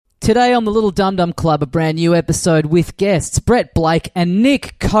Today on the Little Dum Dum Club, a brand new episode with guests Brett Blake and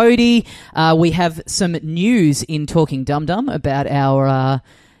Nick Cody. We have some news in Talking Dum Dum about our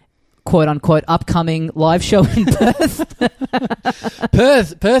quote-unquote upcoming live show in Perth.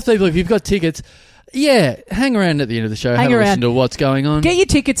 Perth people, if you've got tickets, hang around at the end of the show. Have a listen to what's going on. Get your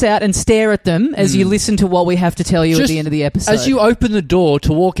tickets out and stare at them as you listen to what we have to tell you at the end of the episode. As you open the door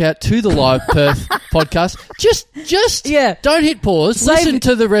to walk out to the live Perth podcast, just don't hit pause. Listen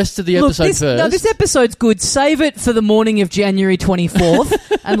to the rest of the episode first. No, this episode's good. Save it for the morning of January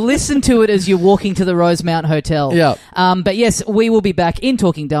 24th and listen to it as you're walking to the Rosemount Hotel. Yeah. But yes, we will be back in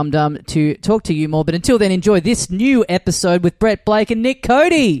Talking Dum Dum to talk to you more. But until then, enjoy this new episode with Brett Blake and Nick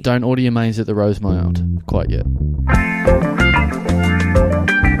Cody. Don't order your mains at the Rosemount quite yet.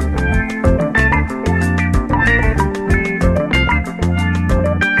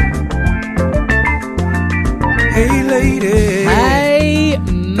 Hey lady. Hey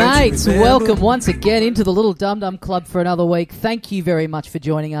mates, welcome once again into the Little Dum Dum Club for another week. Thank you very much for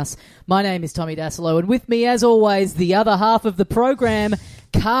joining us. My name is Tommy Dasilo, and with me as always, the other half of the program,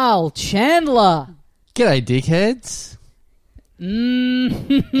 Carl Chandler. G'day, dickheads.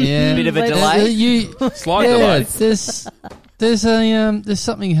 Yeah, bit of a delay. Slight delay. There's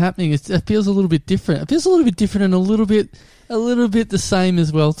something happening. It feels a little bit different. It feels a little bit different and a little bit the same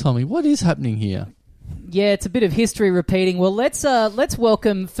as well, Tommy. What is happening here? Yeah, it's a bit of history repeating. Well, let's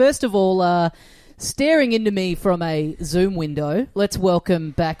welcome first of all, staring into me from a Zoom window. Let's welcome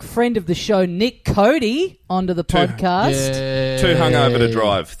back friend of the show Nick Cody onto the podcast. Too hungover to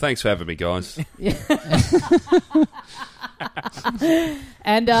drive. Thanks for having me, guys.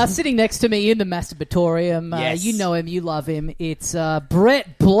 And sitting next to me in the masturbatorium, yes. You know him, you love him. It's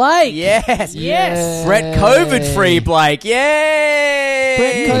Brett Blake. Yes. Yes. Brett COVID-free Blake. Yay!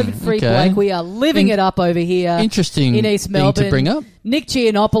 Brett COVID-free Blake. We are living it up over here. Interesting in East Melbourne. Thing to bring up. Nick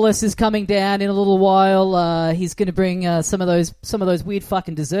Giannopoulos is coming down in a little while. He's going to bring some of those weird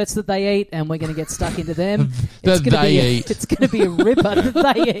fucking desserts that they eat, and we're going to get stuck into them. It's going to be a ripper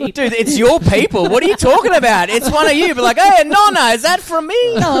that they eat. Dude, it's your people. What are you talking about? It's one of you. But like, hey, Nonna, is that from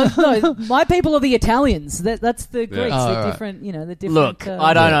me? No, my people are the Italians. That's the Greeks. They're different. You know, they're different. Look,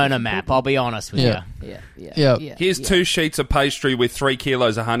 I don't own a map. I'll be honest with you. Yeah. Here's 2 sheets of pastry with 3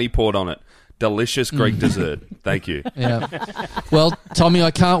 kilos of honey poured on it. Delicious Greek dessert. Thank you. Yeah. Well, Tommy, I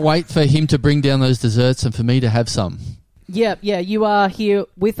can't wait for him to bring down those desserts and for me to have some. Yeah. You are here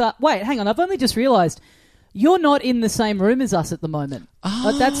with us. Wait, hang on. I've only just realised you're not in the same room as us at the moment.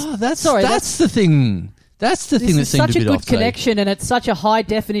 That's the thing. That's the thing that seemed a bit off. It's such a good connection, and it's such a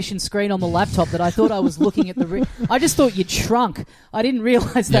high-definition screen on the laptop that I thought I was looking at the... I just thought you'd shrunk. I didn't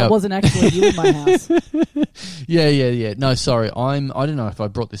realise that wasn't actually you in my house. Yeah. No, sorry. I don't know if I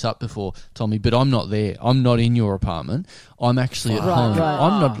brought this up before, Tommy, but I'm not there. I'm not in your apartment. I'm actually at home. Right.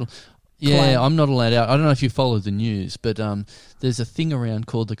 I'm not... Yeah, I'm not allowed out. I don't know if you follow the news, but there's a thing around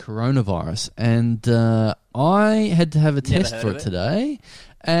called the coronavirus, and I had to have a test for it today,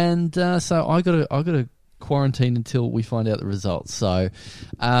 and so I got to quarantine until we find out the results. So,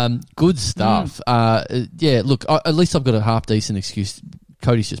 good stuff. Look, at least I've got a half decent excuse.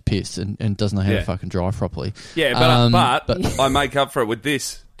 Cody's just pissed and doesn't know how to fucking drive properly. Yeah, but I make up for it with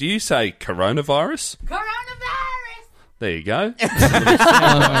this. Do you say coronavirus? There you go.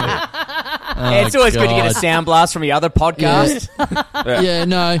 It's always good to get a sound blast from the other podcast.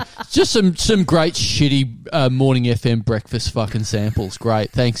 No, just some great shitty morning FM breakfast fucking samples.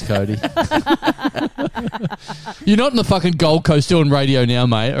 Great, thanks, Cody. You're not in the fucking Gold Coast doing radio now,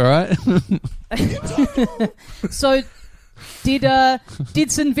 mate. All right. So, did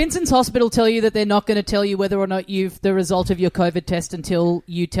St Vincent's Hospital tell you that they're not going to tell you whether or not you've the result of your COVID test until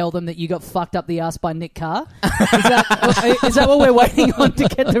you tell them that you got fucked up the ass by Nick Carr? Is that what we're waiting on to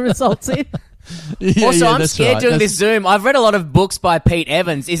get the results in? I'm scared doing this Zoom. I've read a lot of books by Pete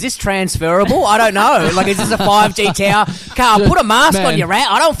Evans. Is this transferable? I don't know. Like, is this a 5G tower? Carl, put a mask on your rat.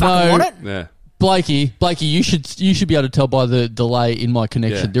 I don't fucking want it. Yeah. Blakey, you should be able to tell by the delay in my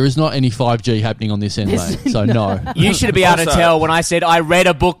connection. Yeah. There is not any 5G happening on this end, mate. So no. You should be able to tell when I said I read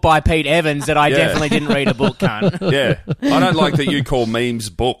a book by Pete Evans that I definitely didn't read a book, cunt. Yeah. I don't like that you call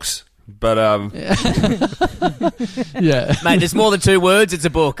memes books, but yeah. Mate, there's more than 2 words. It's a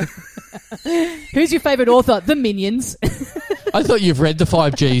book. Who's your favourite author? The Minions. I thought you've read the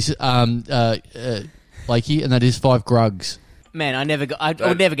 5Gs, Blakey, and that is 5 Grugs. Man, I would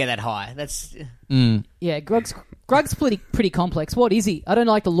never get that high. That's Yeah, Grug's pretty complex. What is he? I don't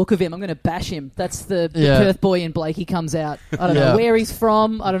like the look of him. I'm going to bash him. That's the Perth boy in Blakey comes out. I don't know where he's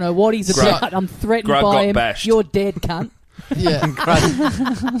from. I don't know what he's about. I'm threatened by him. Bashed. You're dead, cunt. Yeah.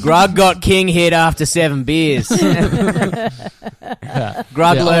 Grug got king hit after 7 beers.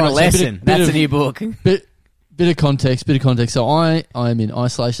 Grug learned a lesson. That's a new book. Bit of context. So I am in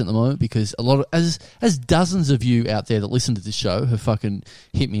isolation at the moment because a lot of as dozens of you out there that listen to this show have fucking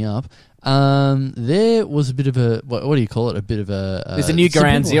hit me up. There was a bit of a what do you call it? A bit of a. There's a new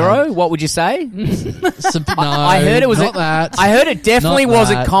Ground Zero. What would you say? I heard it was not that. I heard it definitely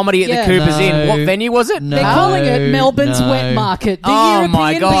wasn't comedy at the Cooper's Inn. What venue was it? They're calling it Melbourne's Wet Market, the European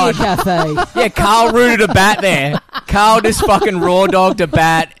my God. Beer Cafe. Yeah, Carl rooted a bat there. Carl just fucking raw dogged a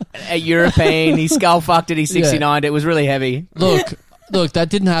bat at European. He skull fucked it. He 69'd. It was really heavy. Look, that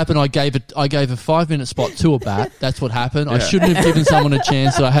didn't happen. I gave a 5-minute spot to a bat. That's what happened. I shouldn't have given someone a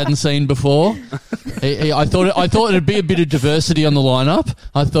chance that I hadn't seen before. I thought it'd be a bit of diversity on the lineup.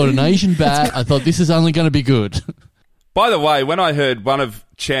 I thought an Asian bat. I thought this is only going to be good. By the way, when I heard one of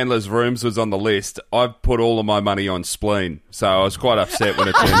Chandler's rooms was on the list, I put all of my money on Spleen. So I was quite upset when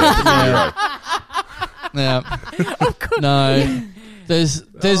it turned out to be Zero. Yeah. No.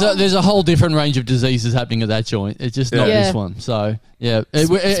 There's a whole different range of diseases happening at that joint. It's just not this one. So yeah,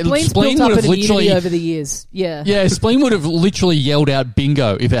 Spleen's Spleen built would up have literally over the years. Yeah, Spleen would have literally yelled out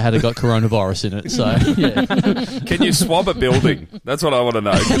bingo if it had got coronavirus in it. So yeah. Can you swab a building? That's what I want to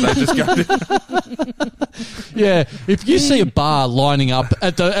know. Can they just go to... Yeah, if you see a bar lining up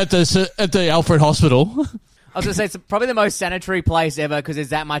at the Alfred Hospital, I was going to say it's probably the most sanitary place ever because there's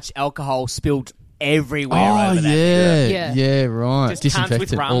that much alcohol spilled everywhere over that. Yeah, right. Just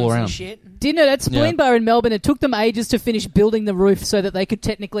disinfectant all around. And shit. Do you know that Spleen Bar in Melbourne, it took them ages to finish building the roof so that they could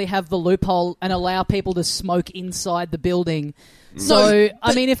technically have the loophole and allow people to smoke inside the building. So,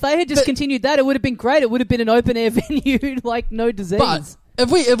 I mean, if they had just continued that, it would have been great. It would have been an open-air venue, like no disease. But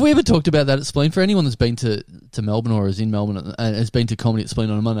have we ever talked about that at Spleen? For anyone that's been to Melbourne or is in Melbourne and has been to comedy at Spleen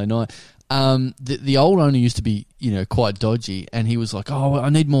on a Monday night, the old owner used to be, quite dodgy, and he was like, "Oh, I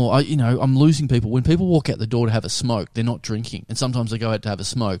need more. I'm losing people. When people walk out the door to have a smoke, they're not drinking, and sometimes they go out to have a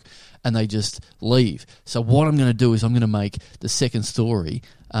smoke and they just leave. So what I'm going to do is I'm going to make the second story,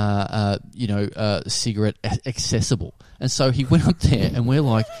 cigarette accessible." And so he went up there, and we're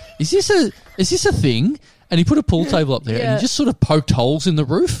like, "Is this a thing?" And he put a pool table up there and he just sort of poked holes in the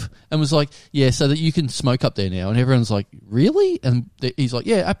roof and was like, yeah, so that you can smoke up there now. And everyone's like, really? And he's like,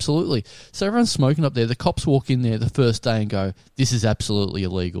 yeah, absolutely. So everyone's smoking up there. The cops walk in there the first day and go, this is absolutely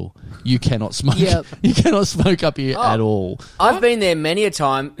illegal. You cannot smoke. Yep. You cannot smoke up here at all. I've been there many a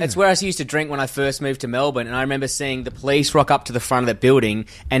time. That's where I used to drink when I first moved to Melbourne. And I remember seeing the police rock up to the front of that building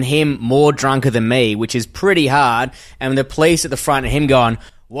and him more drunker than me, which is pretty hard. And the police at the front and him going,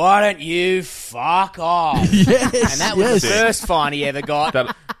 why don't you fuck off? Yes, and that was the first fine he ever got for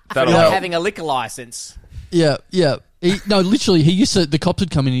not having a liquor license. Yeah. Literally, the cops would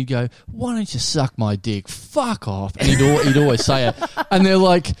come in and he'd go, why don't you suck my dick? Fuck off. And he'd always say it. And they're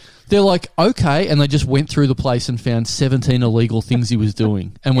like, okay. And they just went through the place and found 17 illegal things he was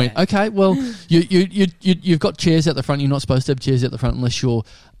doing and went, okay, well, you've got chairs out the front. You're not supposed to have chairs out the front unless you're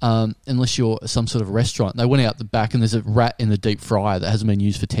some sort of restaurant. They went out the back and there's a rat in the deep fryer that hasn't been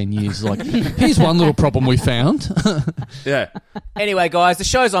used for 10 years. It's like, here's one little problem we found. Yeah. Anyway, guys, the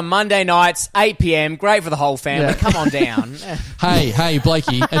show's on Monday nights, 8 p.m. Great for the whole family. Yeah. Come on down. Hey,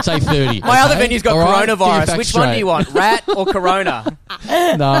 Blakey, it's 8:30. My other venue's got coronavirus. Which one do you want, rat or corona?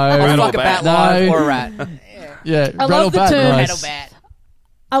 No. I'll fuck a bat live or a rat. Yeah, I love the term. Nice.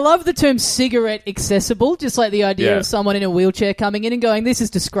 I love the term cigarette accessible, just like the idea of someone in a wheelchair coming in and going, this is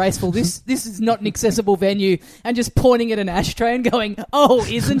disgraceful, this is not an accessible venue, and just pointing at an ashtray and going, oh,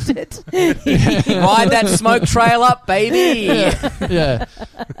 isn't it? Ride that smoke trail up, baby. Yeah.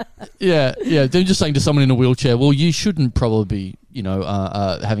 They're just saying to someone in a wheelchair, well, you shouldn't probably be,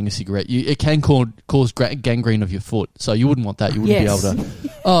 having a cigarette. It can cause gangrene of your foot, so you wouldn't want that. You wouldn't be able to.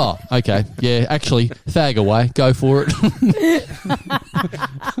 Oh, okay. Yeah, actually, fag away. Go for it.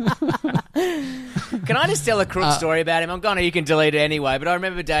 Can I just tell a crook story about him? You can delete it anyway, but I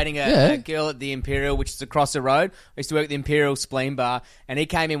remember dating a girl at the Imperial, which is across the road. I used to work at the Imperial Spleen Bar, and he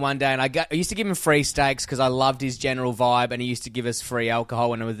came in one day, and I used to give him free steaks because I loved his general vibe, and he used to give us free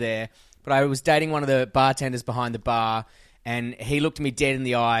alcohol when I was there. But I was dating one of the bartenders behind the bar, and he looked me dead in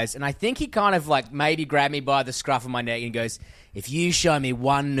the eyes, and I think he kind of like maybe grabbed me by the scruff of my neck and goes, if you show me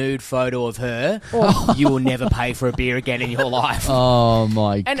one nude photo of her, you will never pay for a beer again in your life. Oh,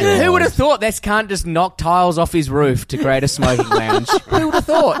 my God. And who would have thought this cunt just knocked tiles off his roof to create a smoking lounge? Who would have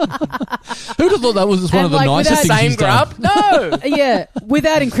thought? Who would have thought that was one of the nicest things he's done? No. Yeah.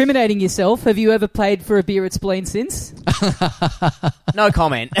 Without incriminating yourself, have you ever paid for a beer at Spleen since? No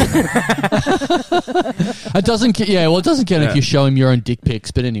comment. It doesn't count if you show him your own dick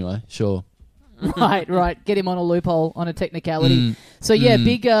pics, but anyway, sure. Right. Get him on a loophole on a technicality. So yeah,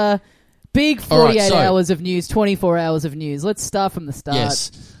 big 48 hours of news, 24 hours of news. Let's start from the start.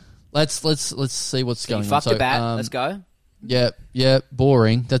 Yes. Let's see what's going on. Fuck the bat. Let's go. Yeah,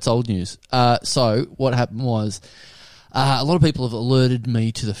 boring. That's old news. So what happened was a lot of people have alerted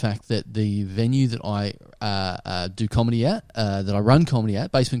me to the fact that the venue that I do comedy at, that I run comedy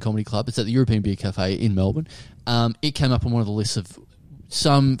at, Basement Comedy Club, it's at the European Beer Cafe in Melbourne. It came up on one of the lists of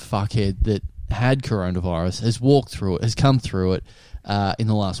some fuckhead that had coronavirus, has walked through it, has come through it in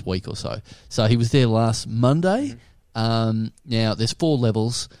the last week or so. So he was there last Monday. Now, there's 4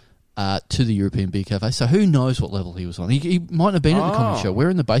 levels to the European Beer Cafe, so who knows what level he was on. He might have been at the comedy show.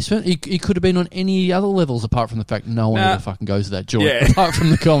 We're in the basement. He could have been on any other levels apart from the fact no one ever fucking goes to that joint apart from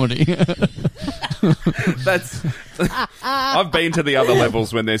the comedy. That's. I've been to the other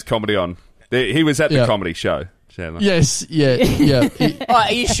levels when there's comedy on. He was at the comedy show. Chandler. Yes, yeah.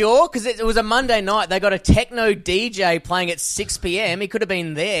 Are you sure? Because it was a Monday night. They got a techno DJ playing at 6 p.m. He could have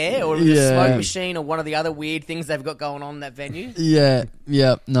been there, or a smoke machine, or one of the other weird things they've got going on in that venue. Yeah.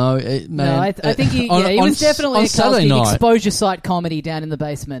 No, I think he was definitely a casting exposure site comedy down in the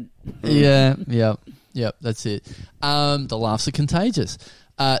basement. Yeah, that's it. The laughs are contagious.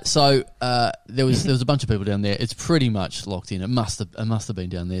 So there was a bunch of people down there. It's pretty much locked in. It must have been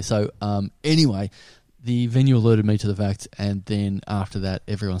down there. So anyway, the venue alerted me to the fact, and then after that,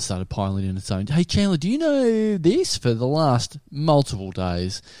 everyone started piling in its own. Hey, Chandler, do you know this? For the last multiple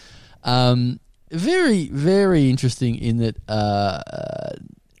days, very, very interesting in that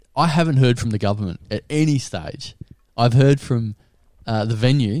I haven't heard from the government at any stage. I've heard from the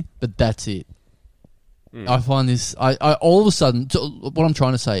venue, but that's it. I find this. I all of a sudden, what I'm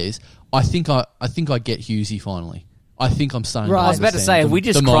trying to say is, I think I get Hughesy finally. I think I'm starting. Right. I was about to say, have we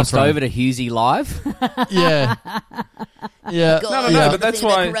just crossed over to Hughesy Live? Yeah. No, but that's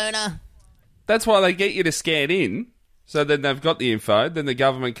why. That's why they get you to scan in, so then they've got the info. Then the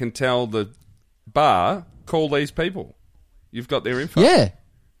government can tell the bar, call these people. You've got their info. Yeah.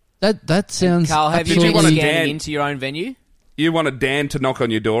 That sounds. Carl, have you been scanning into your own venue? You wanted Dan to knock on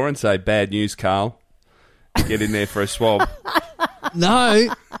your door and say, "Bad news, Carl. Get in there for a swab." No,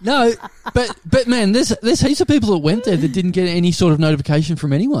 but man, there's heaps of people that went there that didn't get any sort of notification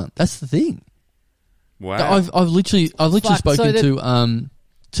from anyone. That's the thing. Wow. I've literally spoken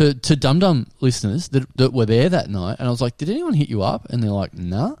to Dum Dum listeners that were there that night, and I was like, "Did anyone hit you up?" And they're like,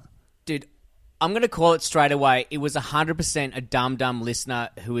 "Nah." Dude, I'm going to call it straight away. It was 100% a Dum Dum listener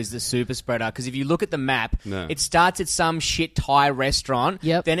who is the super spreader. Because if you look at the map, it starts at some shit Thai restaurant.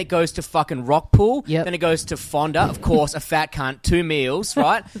 Yep. Then it goes to fucking Rockpool. Yep. Then it goes to Fonda. Of course, a fat cunt. 2 meals,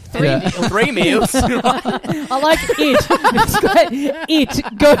 right? 3 meals. I like it. It's great.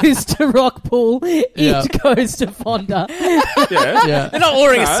 It goes to Rockpool. It goes to Fonda. Yeah. They're not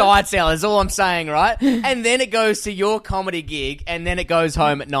ordering a side salad, is all I'm saying, right? And then it goes to your comedy gig, and then it goes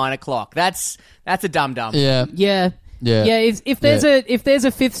home at 9 o'clock. That's a Dum Dum. Yeah. If there's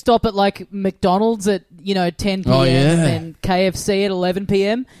a fifth stop at like McDonald's at 10 p.m. and then KFC at 11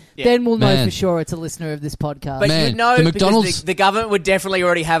 p.m. then we'll know for sure it's a listener of this podcast. But you'd know the McDonald's, because the government would definitely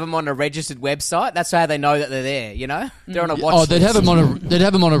already have them on a registered website. That's how they know that they're there. They're on a watch. They'd have them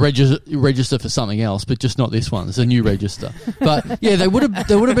on a register for something else, but just not this one. It's a new register. But yeah, they would have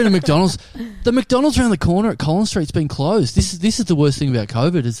been a McDonald's. The McDonald's around the corner at Collins Street's been closed. This is the worst thing about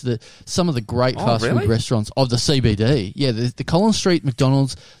COVID is that some of the great fast food restaurants of the CBD. Yeah, the Collins Street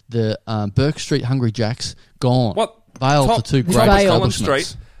McDonald's, the Burke Street Hungry Jack's gone. What? Bailed to 2 great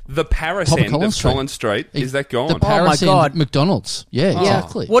establishments. The Paris end of Collins Street, is that gone? The Paris end McDonald's. Yeah,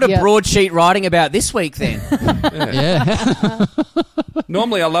 exactly. What a broadsheet writing about this week then. Yeah.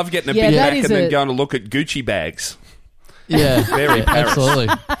 Normally I love getting a Big Mac and then going to look at Gucci bags. Yeah. Very Paris. Absolutely.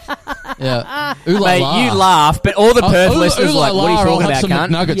 Yeah. Mate, you laugh, but all the Perth listeners are like, what are you talking about, cunt?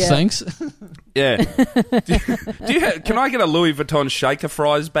 Nuggets, thanks. Yeah. Can I get a Louis Vuitton shaker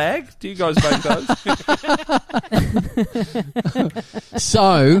fries bag? Do you guys make those?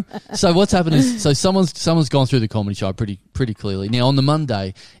 So what's happened is someone's gone through the comedy show pretty clearly. Now on the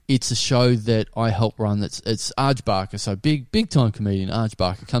Monday, it's a show that I help run. It's Arj Barker, so big time comedian. Arj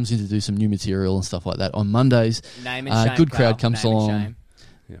Barker comes in to do some new material and stuff like that on Mondays. Name and shame, good crowd comes along.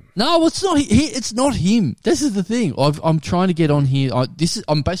 No, it's not. It's not him. This is the thing. I'm trying to get on here.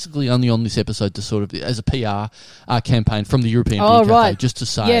 I'm basically only on this episode to sort of as a PR campaign from the European Beer Cafe, just to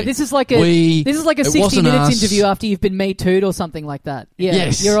say. Yeah, this is like a 60 minutes interview after you've been Me Too'd or something like that. Yeah,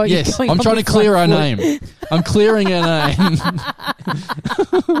 yes. Yes. I'm trying to clear our name. I'm clearing our name.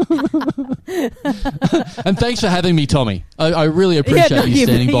 And thanks for having me, Tommy. I really appreciate you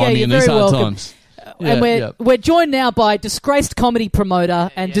standing by me in these hard times. and we're joined now by disgraced comedy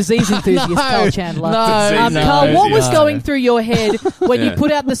promoter and disease enthusiast Carl Chandler. Carl, what was going through your head when you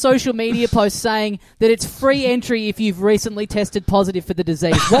put out the social media post saying that it's free entry if you've recently tested positive for the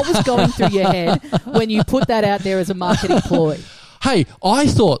disease? What was going through your head when you put that out there as a marketing ploy? Hey, I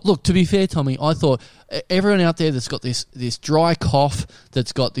thought, look, to be fair, Tommy, I thought everyone out there that's got this dry cough,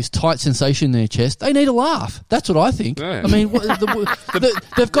 that's got this tight sensation in their chest, they need a laugh. That's what I think. Yeah. I mean,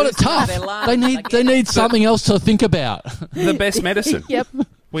 they've got it tough. They need something else to think about. The best medicine. Yep.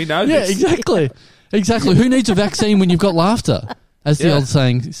 We know this. Yeah, exactly. Exactly. Who needs a vaccine when you've got laughter, as the old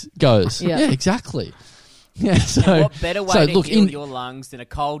saying goes? Yeah, exactly. Yeah, so what better way to heal your lungs than a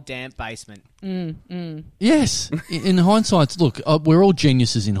cold, damp basement? Yes, in hindsight, look, we're all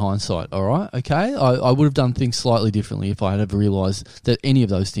geniuses in hindsight. All right, okay. I would have done things slightly differently if I had ever realised that any of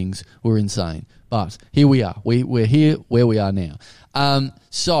those things were insane. But here we are. We're here where we are now.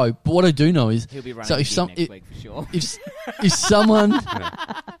 But what I do know is, he'll be running next week for sure. If someone,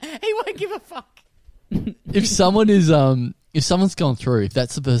 he won't give a fuck. If someone's gone through, if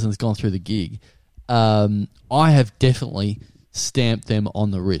that's the person that's gone through the gig. I have definitely stamped them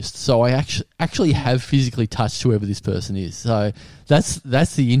on the wrist. So I actually have physically touched whoever this person is. So that's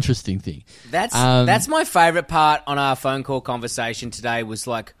the interesting thing. That's my favourite part on our phone call conversation today was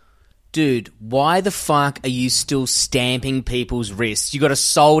like, dude, why the fuck are you still stamping people's wrists? You got a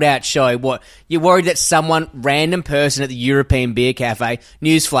sold-out show. What? You're worried that some random person at the European Beer Cafe,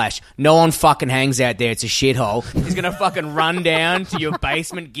 newsflash, no one fucking hangs out there, it's a shithole, is going to fucking run down to your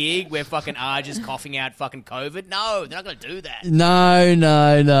basement gig where fucking Arj is coughing out fucking COVID? No, they're not going to do that.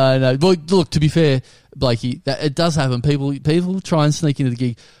 No. Look, to be fair, Blakey, it does happen. People try and sneak into the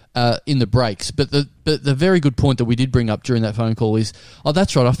gig in the breaks, but the very good point that we did bring up during that phone call is,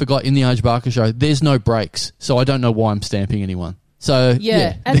 that's right, I forgot, in the Arj Barker show, there's no breaks, so I don't know why I'm stamping anyone. So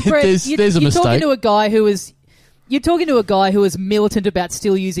and Brett, there's a mistake. You're talking to a guy who was militant about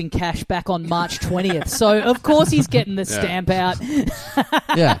still using cash back on March 20th, so of course he's getting the stamp out.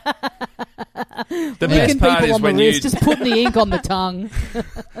 Yeah. The best part is when you just putting the ink on the tongue.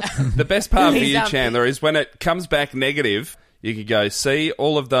 The best part for you, Chandler, is when it comes back negative. You could go, see,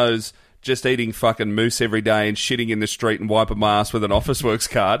 all of those just eating fucking moose every day and shitting in the street and wiping my ass with an Officeworks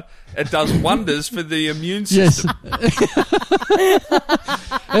card. It does wonders for the immune system. Yes.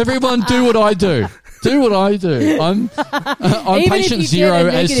 Everyone do what I do. Do what I do. I'm patient zero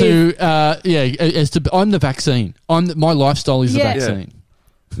as to I'm the vaccine. My lifestyle is the vaccine.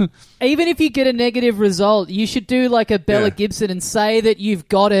 Even if you get a negative result, you should do like a Bella Gibson and say that you've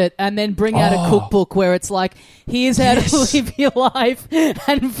got it and then bring out a cookbook where it's like, here's how to live your life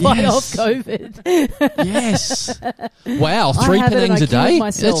and fight off COVID. Yes. Wow, 3 Penangs a day?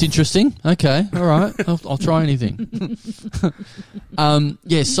 That's interesting. Okay, all right. I'll try anything.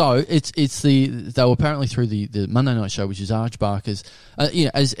 So they were apparently through the Monday night show, which is Arj Barker's.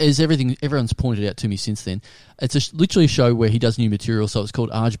 As everyone's pointed out to me since then, it's literally a show where he does new material, so it's called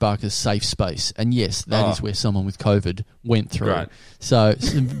Arj Barker's Safe Space. And yes, that is where someone with COVID went through. Right. So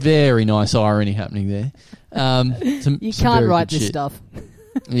some very nice irony happening there. You can't write this stuff.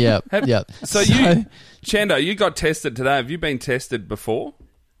 Yeah. So Chando, you got tested today. Have you been tested before?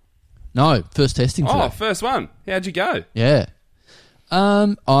 No, first testing today. Oh, first one. How'd you go? Yeah.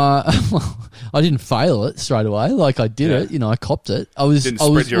 I didn't fail it straight away. Like I did it. I copped it. Didn't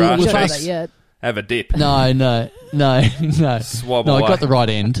spread your arse cheeks? Have a dip. No. Swab no, away. I got the right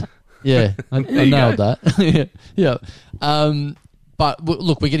end. Yeah, I nailed that. Yeah. But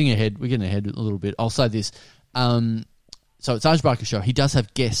look, we're getting ahead. We're getting ahead a little bit. I'll say this. So it's Arj Barker's show. He does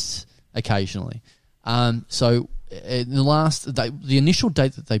have guests occasionally. So in the initial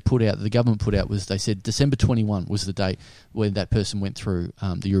date that they put out, the government put out, was they said December 21 was the date when that person went through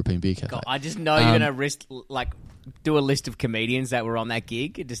the European Beer Cafe. God, I just know you're going to do a list of comedians that were on that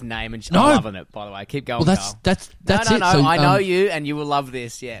gig. Just name and I'm loving it, by the way. Keep going. Well, that's it. No, so, I know you, and you will love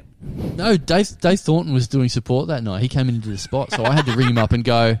this. Yeah. No, Dave Thornton was doing support that night. He came into the spot, so I had to ring him up and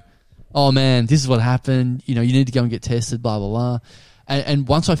go, "Oh man, this is what happened. You need to go and get tested." Blah blah blah. And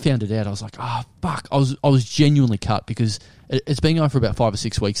once I found it out, I was like, "Oh fuck!" I was genuinely cut because it's been going for about 5 or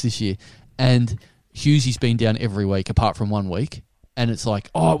 6 weeks this year, and Hughesy's been down every week apart from 1 week, and it's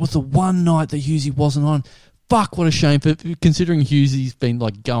like, "Oh, it was the one night that Hughesy wasn't on." Fuck, what a shame. But considering Hughesy's been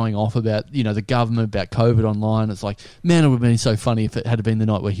going off about the government, about COVID online, it's like, man, it would have been so funny if it had been the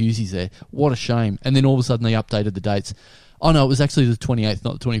night where Hughesy's there. What a shame. And then all of a sudden they updated the dates. Oh no, it was actually the 28th,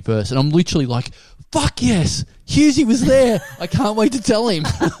 not the 21st. And I'm literally like, fuck yes, Hughesy was there. I can't wait to tell him.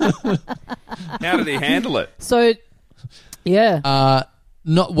 How did he handle it? So, yeah.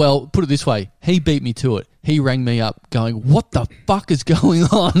 Not well. Put it this way, he beat me to it. he rang me up going, "What the fuck is going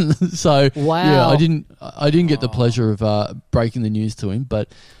on?" So wow. Yeah, I didn't get the pleasure of breaking the news to him,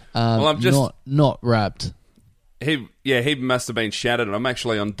 but I'm just not wrapped. He must have been shattered. I'm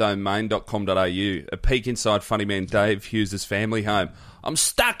actually on domain.com.au. A peek inside funny man Dave Hughes' family home. I'm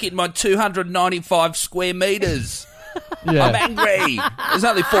stuck in my 295 square metres. Yeah. I'm angry. There's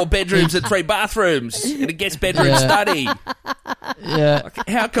only 4 bedrooms and 3 bathrooms in a guest bedroom study. Yeah. Like,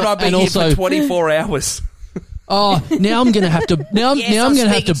 how could I be here for 24 hours? Oh, now I'm going to have to. Now I'm going to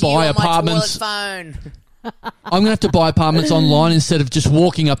have to buy apartments. Phone. I'm going to have to buy apartments online instead of just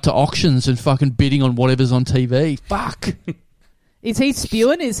walking up to auctions and fucking bidding on whatever's on TV. Fuck. Is he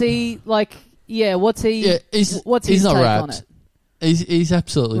spewing? Is he like? Yeah. What's he? Yeah. What's his not take wrapped. on it? He's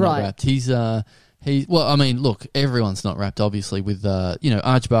absolutely not wrapped. Well, I mean, look, everyone's not wrapped, obviously, with,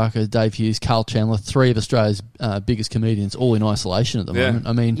 Arj Barker, Dave Hughes, Carl Chandler, 3 of Australia's biggest comedians, all in isolation at the moment.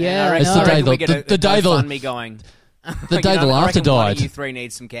 I mean, it's the day the day the going. The day the laughter died. You 3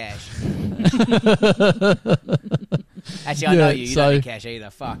 need some cash. Actually, I know you. You don't need cash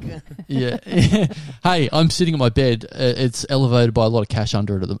either. Fuck. Yeah. Hey, I'm sitting in my bed. It's elevated by a lot of cash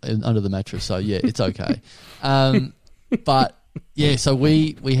under the mattress, so yeah, it's okay. But yeah, so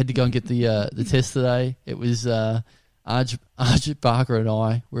we had to go and get the test today. It was Arj Barker and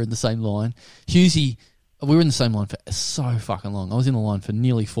I were in the same line. Hughesy, we were in the same line for so fucking long. I was in the line for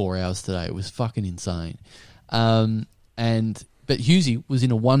nearly 4 hours today. It was fucking insane. But Hughesy was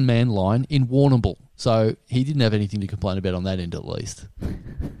in a one-man line in Warrnambool, so he didn't have anything to complain about on that end, at least.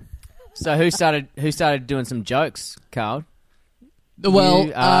 So who started doing some jokes, Carl? Well,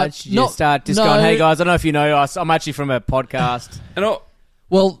 you start just going, "Hey guys, I don't know if you know us. I'm actually from a podcast."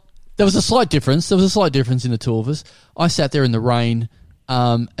 Well, there was a slight difference. There was a slight difference in the two of us. I sat there in the rain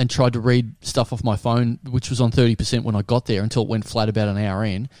and tried to read stuff off my phone, which was on 30% when I got there, until it went flat about an hour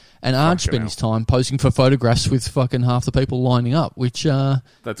in. And Arj spent his time posing for photographs with fucking half the people lining up, which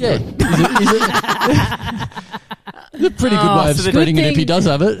that's good. Is a pretty good way of spreading it if he does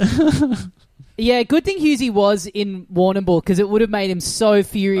have it. Yeah, good thing Hughesy was in Warrnambool, because it would have made him so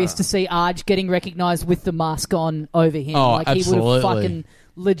furious to see Arj getting recognised with the mask on over him. Absolutely. He would have fucking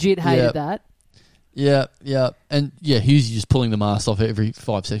legit hated that. Yeah. And Hughesy just pulling the mask off every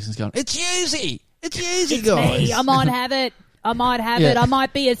 5 seconds going, "It's Hughesy! It's Hughesy, guys! Me. I might have it. I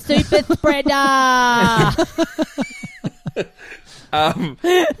might be a super spreader."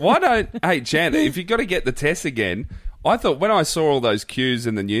 Why don't... Hey, Chan, if you've got to get the test again... I thought when I saw all those queues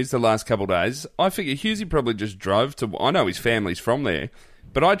in the news the last couple of days, I figured Hughesy probably just drove to... I know his family's from there,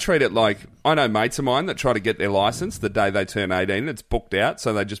 but I treat it like... I know mates of mine that try to get their licence the day they turn 18. It's booked out,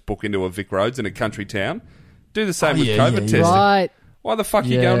 so they just book into a Vic Roads in a country town. Do the same with COVID testing. Right. Why the fuck are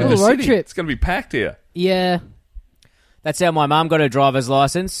you going to the city? Trip. It's going to be packed here. Yeah. That's how my mum got her driver's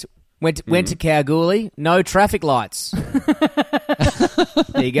licence. Went to Kalgoorlie, no traffic lights.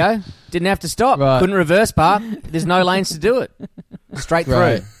 There you go. Didn't have to stop. Right. Couldn't reverse park. There's no lanes to do it. Straight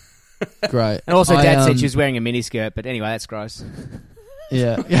through. Great. And also Dad said she was wearing a miniskirt, but anyway, that's gross.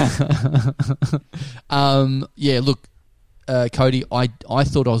 Yeah. Look, Cody, I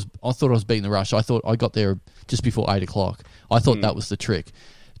thought I was beating the rush. I thought I got there just before 8 o'clock. I thought that was the trick.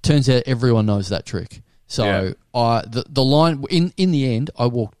 Turns out everyone knows that trick. So the line in the end, I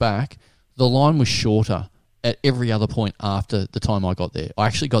walked back. The line was shorter at every other point after the time I got there. I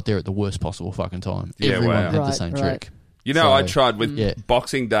actually got there at the worst possible fucking time. Yeah, everyone wow. had the same trick. You know, I tried with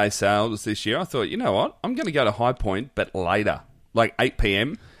Boxing Day sales this year. I thought, you know what? I'm going to go to High Point, but later, like 8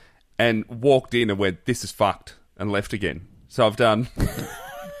 p.m, and walked in and went, "This is fucked," and left again. So I've done...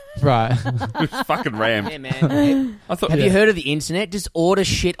 Right. It was fucking rammed. Yeah, man. Have you heard of the internet? Just order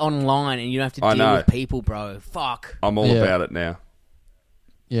shit online and you don't have to deal with people, bro. Fuck. I'm all about it now.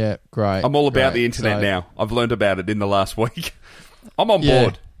 Yeah, great. I'm all about the internet now. I've learned about it in the last week. I'm on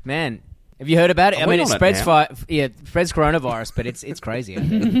board. Man, have you heard about it? I mean, it spreads spreads coronavirus, but it's crazy.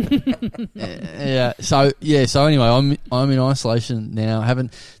 So anyway, I'm in isolation now.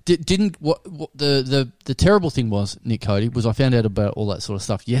 The terrible thing was, Nick, Cody, was I found out about all that sort of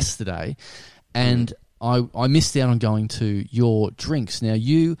stuff yesterday, and I missed out on going to your drinks. Now,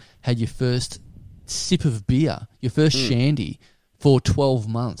 you had your first sip of beer, your first shandy for 12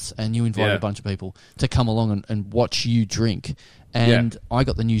 months, and you invited a bunch of people to come along and watch you drink. And I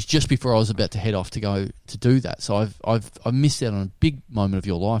got the news just before I was about to head off to go to do that. So I've missed out on a big moment of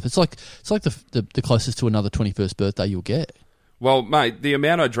your life. It's like the closest to another 21st birthday you'll get. Well, mate, the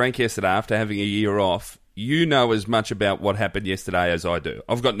amount I drank yesterday after having a year off, you know as much about what happened yesterday as I do.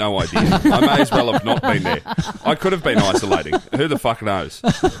 I've got no idea. I may as well have not been there. I could have been isolating. Who the fuck knows?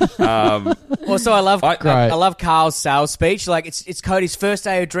 Also, I love Carl's sales speech. Like, it's Cody's first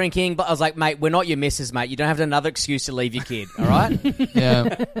day of drinking, but I was like, mate, we're not your missus, mate. You don't have another excuse to leave your kid, all right?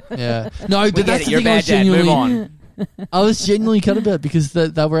 Yeah. No, but that's You're a bad dad. Move on. I was genuinely cut about it because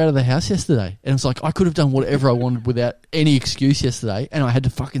they were out of the house yesterday. And it was like, I could have done whatever I wanted without any excuse yesterday, and I had to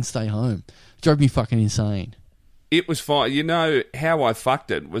fucking stay home. It drove me fucking insane. It was fine. You know how I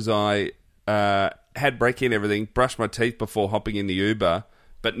fucked it was I had brekkie and everything, brushed my teeth before hopping in the Uber,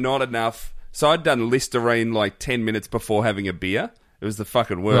 but not enough. So I'd done Listerine like 10 minutes before having a beer. It was the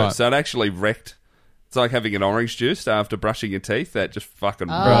fucking worst. Right. So it actually wrecked. It's like having an orange juice after brushing your teeth. That just fucking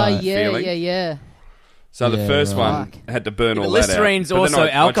feeling. Yeah. So the first one had to burn all that out. Listerine's also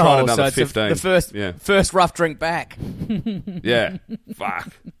alcohol, so it's the first rough drink back. Yeah,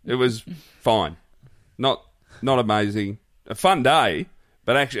 fuck. It was fine. Not amazing. A fun day,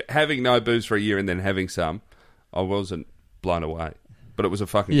 but actually having no booze for a year and then having some, I wasn't blown away. But it was a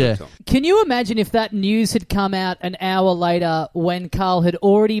fucking good time. Can you imagine if that news had come out an hour later when Carl had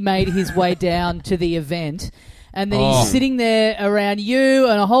already made his way down to the event? And then he's sitting there around you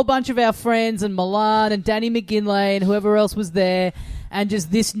and a whole bunch of our friends and Milan and Danny McGinley and whoever else was there, and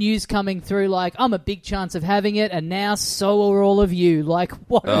just this news coming through like, I'm a big chance of having it, and now so are all of you. Like,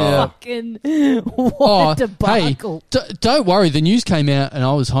 what a debacle. Hey, don't worry. The news came out and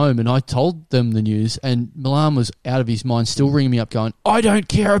I was home and I told them the news, and Milan was out of his mind, still ringing me up going, I don't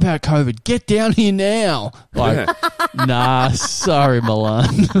care about COVID. Get down here now. Like, nah, sorry,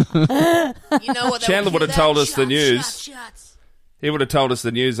 Milan. You know what? Chandler would have told us the news. He would have told us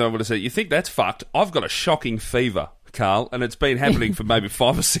the news. I would have said, you think that's fucked? I've got a shocking fever, Carl, and it's been happening for maybe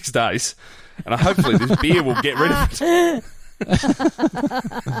 5 or 6 days. And hopefully this beer will get rid of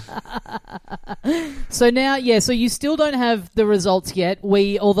it. So now, so you still don't have the results yet.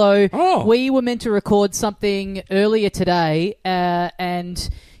 We were meant to record something earlier today, and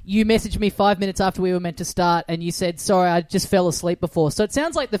you messaged me 5 minutes after we were meant to start, and you said, sorry, I just fell asleep before. So it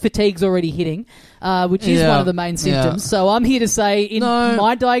sounds like the fatigue's already hitting, which is one of the main symptoms. So I'm here to say,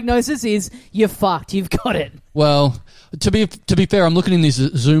 my diagnosis is you're fucked. You've got it. Well, to be fair, I'm looking in this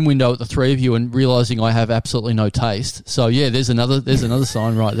Zoom window at the three of you and realising I have absolutely no taste. So yeah, there's another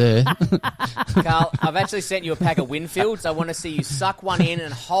sign right there. Carl, I've actually sent you a pack of Winfields. I want to see you suck one in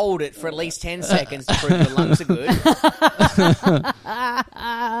and hold it for at least 10 seconds to prove your lungs are good.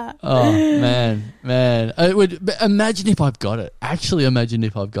 Oh man, it would imagine if I've got it. Actually, imagine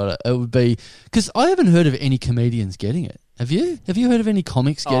if I've got it. It would be because I haven't heard of any comedians getting it. Have you? Have you heard of any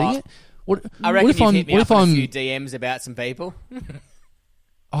comics getting it? I reckon you've hit me up on a few DMs about some people.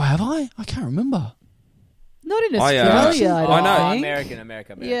 Oh, have I? I can't remember. Not in Australia, I know.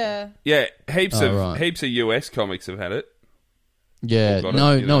 America. Yeah, heaps of US comics have had it. Yeah,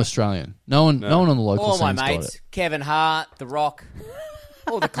 no Australian. No one on the local all scene's my mates, got it. Kevin Hart, The Rock,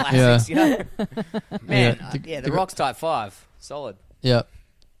 all the classics, you know. Man, The Rock's type 5, solid. Yeah.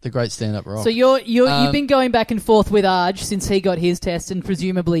 The great stand-up rock. So you've been going back and forth with Arj since he got his test, and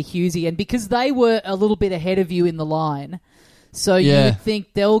presumably Husey, and because they were a little bit ahead of you in the line, so you would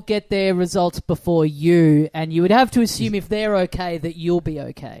think they'll get their results before you, and you would have to assume if they're okay that you'll be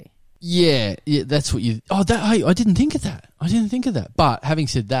okay. Yeah, that's what you... Oh, hey, I didn't think of that. But having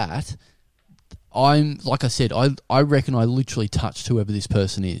said that, like I said, I reckon I literally touched whoever this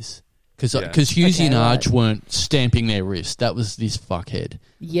person is. Because Husey and Arj weren't stamping their wrist. That was this fuckhead.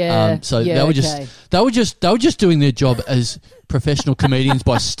 Yeah. They were just doing their job as professional comedians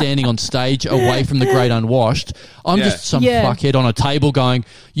by standing on stage away from the great unwashed. I'm just some fuckhead on a table going,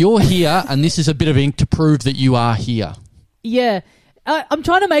 "You're here, and this is a bit of ink to prove that you are here." Yeah. I'm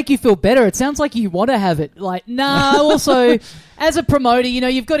trying to make you feel better. It sounds like you want to have it. Like, nah, also, as a promoter,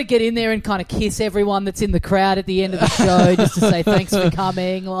 you've got to get in there and kind of kiss everyone that's in the crowd at the end of the show just to say thanks for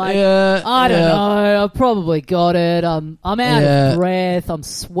coming. Like, I don't know. I've probably got it. I'm out of breath. I'm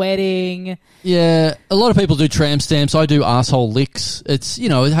sweating. Yeah. A lot of people do tram stamps. I do asshole licks. It's,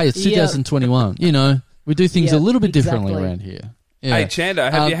 hey, it's 2021. We do things a little bit differently around here. Yeah. Hey,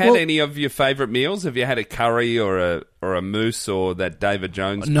 Chanda, have you had any of your favourite meals? Have you had a curry or a mousse or that David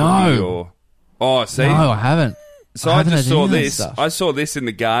Jones cookie? No. See? No, I haven't. So I just saw this. I saw this in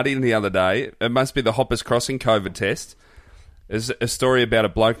The Guardian the other day. It must be the Hoppers Crossing COVID test. There's a story about a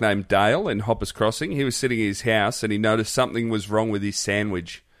bloke named Dale in Hoppers Crossing. He was sitting in his house and he noticed something was wrong with his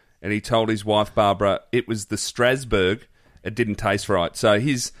sandwich. And he told his wife, Barbara, it was the Strasbourg. It didn't taste right. So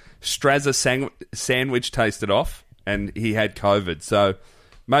his Strasser sandwich tasted off. And he had COVID, so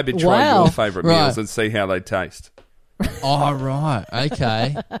maybe try your favourite meals and see how they taste. Oh, right.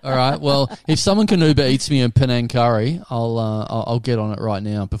 Okay. All right. Well, if someone can Uber Eats me a Penang curry, I'll get on it right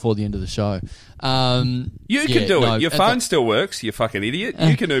now before the end of the show. You can do it. Your phone still works, you fucking idiot.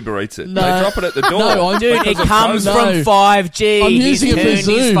 You can Uber Eats it. No. They drop it at the door. No, dude, it comes from 5G. I'm using it for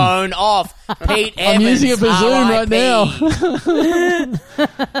Zoom. His phone off. Pete Evans, I'm using it for Zoom right now.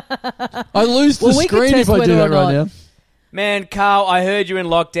 I lose the screen if I do that right now. Man, Carl, I heard you in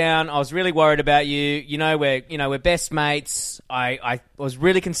lockdown. I was really worried about you. We're best mates. I was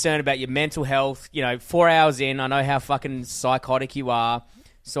really concerned about your mental health. 4 hours in, I know how fucking psychotic you are.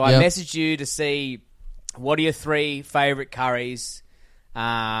 So I messaged you to see what are your 3 favourite curries,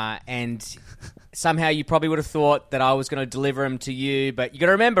 and somehow you probably would have thought that I was going to deliver them to you, but you got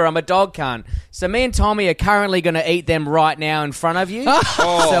to remember I'm a dog cunt. So me and Tommy are currently going to eat them right now in front of you.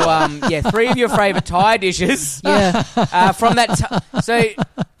 So 3 of your favourite Thai dishes. Yeah. From that. So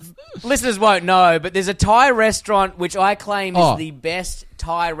listeners won't know, but there's a Thai restaurant which I claim is the best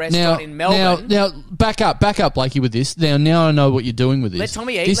Thai restaurant in Melbourne. Now, back up, Blakey, with this. Now I know what you're doing with this. Let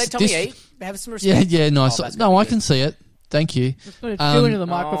Tommy eat. Eat. Have some respect. Yeah, nice. I can see it. Thank you. Just going to do into the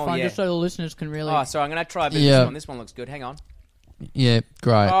microphone just so the listeners can really... Oh, sorry, I'm going to try a bit of this one. This one looks good. Hang on. Yeah,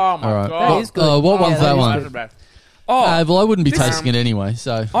 great. Oh, my God. That is good. What one's that one? Well, I wouldn't be tasting it anyway,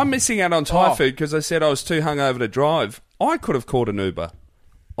 so... I'm missing out on Thai food because I said I was too hungover to drive. I could have called an Uber.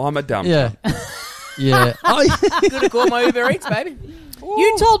 I'm a dumb Yeah. Yeah. Could have called my Uber Eats, baby. Ooh.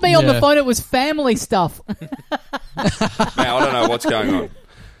 You told me on the phone it was family stuff. Now, I don't know what's going on.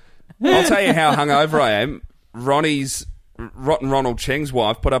 I'll tell you how hungover I am. Rotten Ronald Cheng's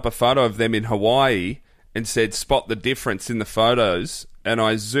wife put up a photo of them in Hawaii and said, spot the difference in the photos. And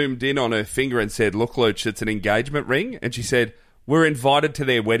I zoomed in on her finger and said, look, Luch, it's an engagement ring. And she said, we're invited to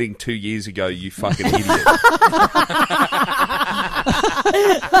their wedding 2 years ago, you fucking idiot.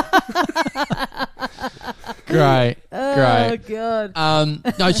 Great. Oh, God.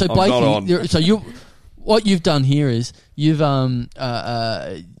 No, so Blakey, what you've done here is you've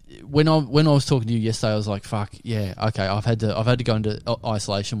when I was talking to you yesterday, I was like, "Fuck, yeah, okay, I've had to go into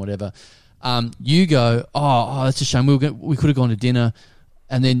isolation, whatever." You go, "Oh, that's a shame. We could have gone to dinner,"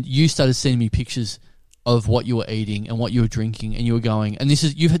 and then you started sending me pictures of what you were eating and what you were drinking, and you were going, and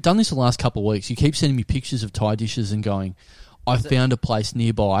you've done this the last couple of weeks. You keep sending me pictures of Thai dishes and going, I found a place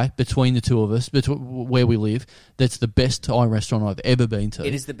nearby between the two of us, where we live, that's the best Thai restaurant I've ever been to.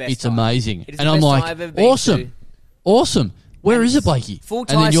 It is the best. It's amazing. It is and the I'm best like, I've ever been awesome. Where is it, Blakey? Full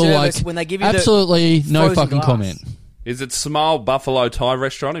Thai and then you're service like, when they give you absolutely no fucking glass. comment. Is it Smile Buffalo Thai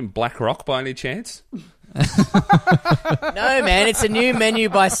Restaurant in Black Rock by any chance? No, man, it's a new menu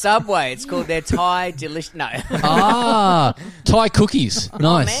by Subway. It's called their Thai Delicious. No. Thai cookies.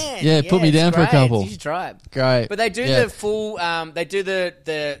 Nice. Man. Yeah, put me down for a couple. You should try it. Great. But they do the full. They do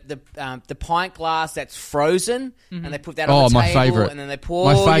the pint glass that's frozen, and they put that on the table. My favourite. And then they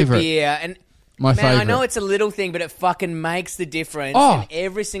pour your beer. And my favourite. I know it's a little thing, but it fucking makes the difference. And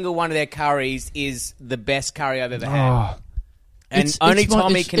every single one of their curries is the best curry I've ever had. And only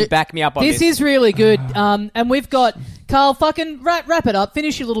Tommy can back me up on this. This is really good. And we've got... Carl, fucking wrap it up.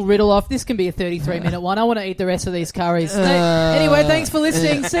 Finish your little riddle off. This can be a 33-minute one. I want to eat the rest of these curries. Anyway, thanks for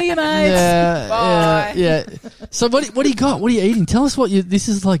listening. See you, mates. Bye. Yeah. So what do you got? What are you eating? Tell us what this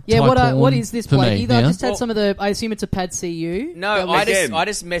is like. Yeah, Thai what is this, Blakey? Me, I just had some of the... I assume it's a pad CU. No, I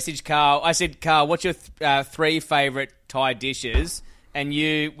just messaged Carl. I said, Carl, what's your 3 favourite Thai dishes? And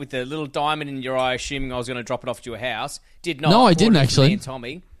you, with the little diamond in your eye, assuming I was going to drop it off to your house, did not. No, I didn't actually. Me and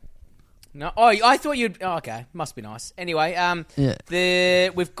Tommy. No, I thought you'd. Oh, okay, must be nice. Anyway,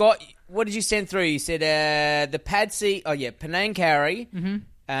 we've got. What did you send through? You said the pad see. Oh yeah, Penang curry,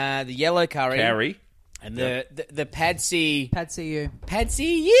 the yellow curry, and the pad see. Pad CU. Pad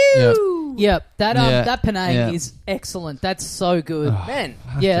CU. Yep. That Penang is excellent. That's so good, man.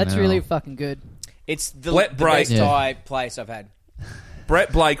 Yeah, that's really fucking good. It's the best Thai place I've had.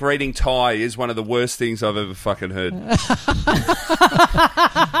 Brett Blake reading Thai is one of the worst things I've ever fucking heard.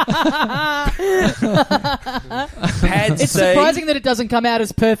 It's surprising that it doesn't come out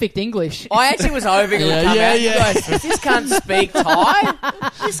as perfect English. I actually was hoping it would come out. Guys, this can't speak Thai.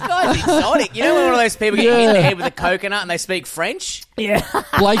 This guy's exotic. You know when one of those people get hit in the head with a coconut and they speak French? Yeah.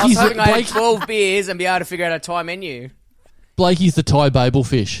 I was hoping I had 12 beers and be able to figure out a Thai menu. Blakey's the Thai Babel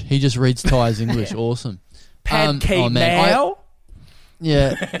fish. He just reads Thai as English. Awesome. Pad Key Mao?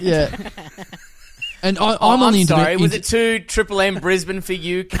 Yeah. And I'm on the intermittent. Sorry, was it 2 Triple M Brisbane for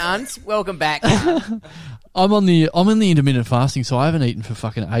you, cunt? Welcome back. I'm on the intermittent fasting, so I haven't eaten for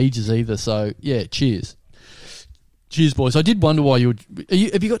fucking ages either. So yeah, cheers, boys. I did wonder why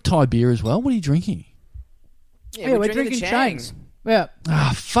have you got Thai beer as well? What are you drinking? Yeah, we're drinking Chang's. Yeah.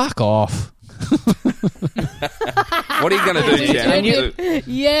 Fuck off. What are you going to do, Chando?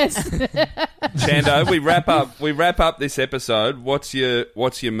 Yes. Chando, we wrap up this episode. What's your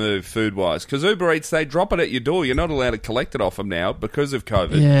move food-wise? Because Uber Eats, they drop it at your door. You're not allowed to collect it off them now because of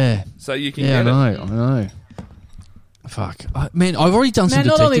COVID. Yeah. So you can get it. I know. Fuck. Man, I've already done some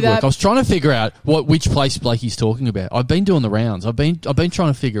detective work. I was trying to figure out which place Blakey's talking about. I've been doing the rounds. I've been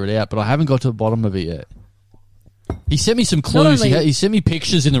trying to figure it out, but I haven't got to the bottom of it yet. He sent me some clues. He sent me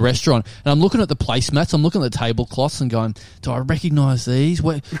pictures in the restaurant, and I'm looking at the placemats. I'm looking at the tablecloths and going, "Do I recognise these?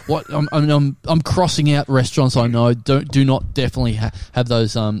 What? I'm crossing out restaurants I know do not definitely have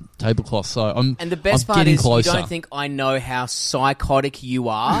those tablecloths." So and the best part is closer. You don't think I know how psychotic you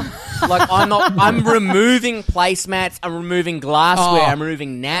are. Like I'm removing placemats. I'm removing glassware. I'm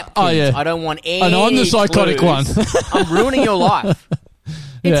removing napkins. Oh, yeah. I don't want any. And I'm the psychotic clues. one. I'm ruining your life.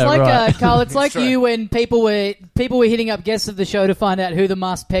 It's yeah, like right. Carl. It's like you when people were hitting up guests of the show to find out who the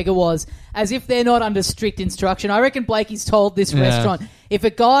masked pegger was, as if they're not under strict instruction. I reckon Blakey's told this restaurant, if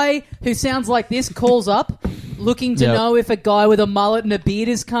a guy who sounds like this calls up looking to know if a guy with a mullet and a beard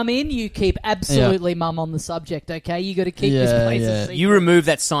has come in, you keep absolutely mum on the subject. Okay, you got to keep this place a secret. You remove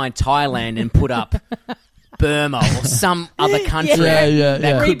that sign Thailand and put up Burma or some other country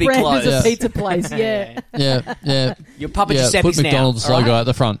that could be closed. As a pizza place, yeah. Your Papa Giuseppe's put McDonald's now, logo at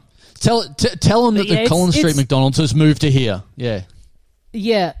the front. Tell them that the Collins Street McDonald's has moved to here. Yeah.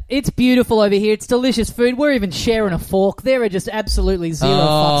 Yeah, it's beautiful over here. It's delicious food. We're even sharing a fork. There are just absolutely zero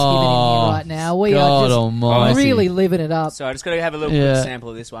fucks given in here right now. We are just almighty. really living it up. So I just got to have a little quick sample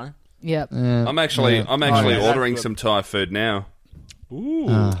of this one. Yep. Yeah. I'm actually ordering some Thai food now.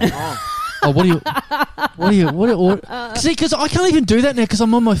 Ooh. What do you? See, because I can't even do that now because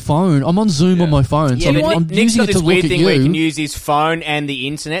I'm on my phone. I'm on Zoom on my phone. Yeah, so I'm Nick's using got it this to weird look thing at where he you. can use his phone and the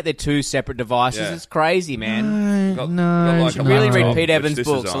internet. They're two separate devices. Yeah. It's crazy, man. No. You should really read Pete Evans'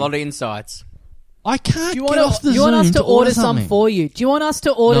 books. A lot of insights. I can't get off the Zoom. Do you want us to order some something for you? Do you want us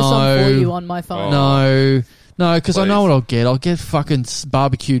to order some for you on my phone? No, because I know what I'll get. I'll get fucking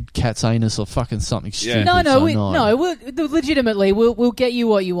barbecued cat's anus or fucking something stupid. Legitimately, we'll get you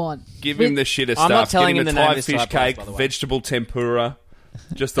what you want. Give him the shitter stuff. I'm not telling him the the name Thai of this fish place, cake, by the way. vegetable tempura.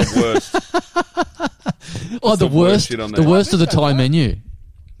 Just the worst. The worst. Shit on The there. worst of the Thai menu.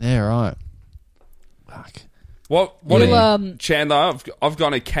 Yeah, right. Fuck. What? Chandler, I've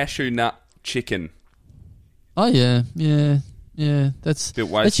got a cashew nut chicken. Oh yeah. That's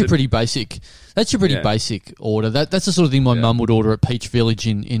your pretty basic. That's your pretty basic order. That's the sort of thing my mum would order at Peach Village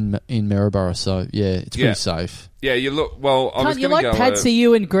in Maryborough. So yeah, it's pretty safe. Yeah, you look well. I was you going like to go. Pad See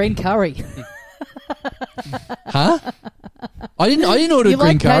You and green curry? Huh? I didn't order you green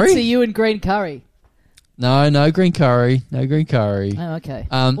like curry. Pad See You and green curry? No green curry. No green curry. Oh, okay.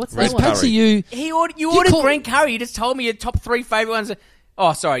 What's that one? Pad See You. You ordered green curry. You just told me your top 3 favourite ones.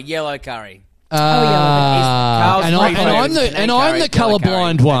 Oh, sorry, yellow curry. And I'm the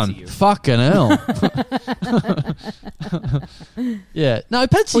colourblind one. Fucking hell. Yeah. No,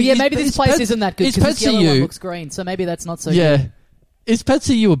 Pad See You. Well, yeah, maybe this place isn't that good because this yellow one looks green, so maybe that's not so good. Yeah. Is Pad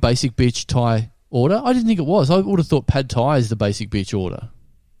See You a basic bitch Thai order? I didn't think it was. I would have thought Pad Thai is the basic bitch order.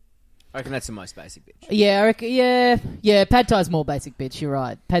 I reckon that's the most basic bitch. Yeah, I reckon, yeah. Pad Thai's more basic bitch. You're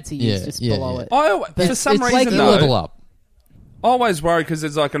right. Pad See You's just below it. For some reason, like level up. I always worry because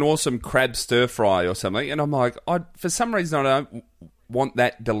there's like an awesome crab stir fry or something, and I'm like, for some reason I don't want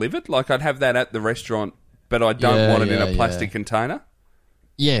that delivered. Like I'd have that at the restaurant, but I don't want it in a plastic container.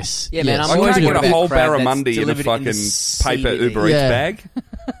 Yes. Yeah, man. I can't get a whole barramundi in a fucking paper Uber Eats bag.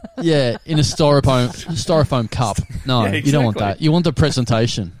 Yeah, in a styrofoam cup. No, exactly. You don't want that. You want the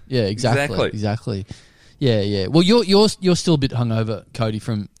presentation. Yeah, exactly. Yeah. Well, you're still a bit hungover, Cody,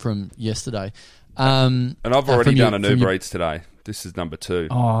 from yesterday. And I've already done an Uber Eats today. This is number 2.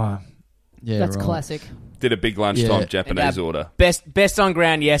 Oh, yeah, that's classic. Did a big lunchtime Japanese order. Best on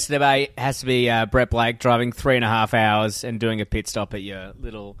ground yesterday has to be Brett Blake driving 3.5 hours and doing a pit stop at your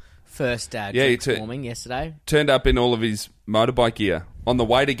little first drink warming yesterday. Turned up in all of his motorbike gear on the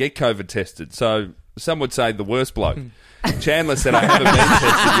way to get COVID tested. So some would say the worst bloke. Chandler said, I haven't been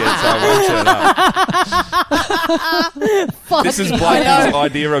tested yet, so I won't turn up. This is Blake's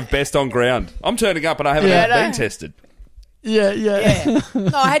idea of best on ground. I'm turning up and I haven't been tested. Yeah.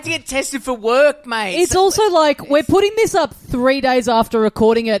 No, I had to get tested for work, mate. It's also like we're putting this up 3 days after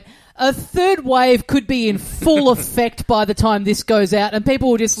recording it. A third wave could be in full effect by the time this goes out, and people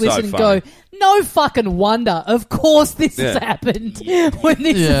will just listen and go, no fucking wonder. Of course this has happened when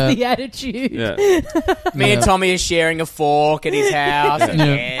this is the attitude. Yeah. Me and Tommy are sharing a fork at his house.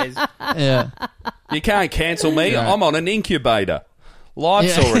 Yeah. You can't cancel me. Yeah. I'm on an incubator.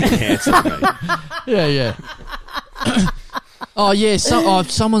 Life's already cancelled me. Yeah. Oh yeah,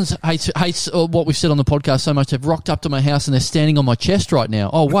 someone's hates what we've said on the podcast so much. They've rocked up to my house and they're standing on my chest right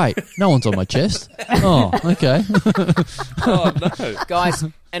now. Oh wait, no one's on my chest. Oh, okay. Oh no, guys.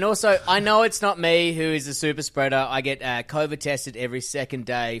 And also, I know it's not me who is a super spreader. I get COVID tested every second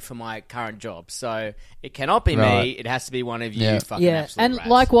day for my current job. So it cannot be me. It has to be one of you fucking absolute and rats.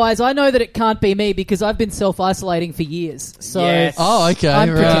 Likewise, I know that it can't be me because I've been self-isolating for years. So Yes. Oh, okay.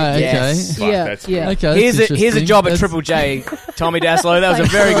 I'm Right. Yes. Okay. yeah. Okay. Here's a job at Triple J, Tommy Daslow. That was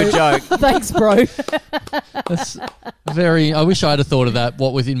a very good joke. Thanks, bro. That's very. I wish I had thought of that.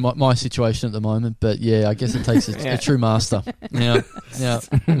 What within my situation at the moment, but yeah, I guess it takes a true master. Now,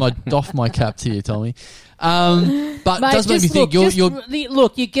 doff my cap to you, Tommy. But Mate, it does make me think. You're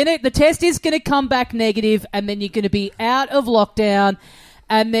the test is gonna come back negative, and then you're gonna be out of lockdown.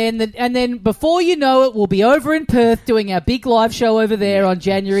 And then before you know it, we'll be over in Perth doing our big live show over there on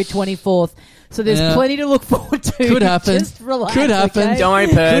January 24th. So there's plenty to look forward to. Could happen. Just relax, Could happen. okay? Don't worry,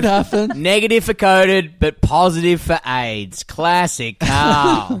 Perth. Could happen. Negative for COVID, but positive for AIDS. Classic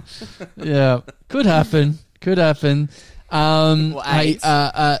Carl. Yeah, could happen. Could happen. Hey,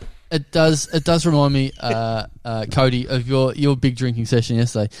 it does remind me, Cody, of your big drinking session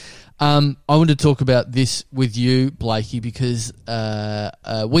yesterday. I wanted to talk about this with you, Blakey, because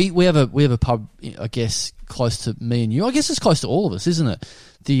we have a pub, I guess, close to me and you. I guess it's close to all of us, isn't it?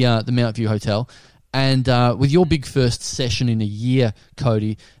 The Mount View Hotel. And with your big first session in a year,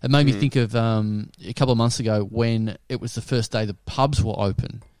 Cody, it made me think of a couple of months ago when it was the first day the pubs were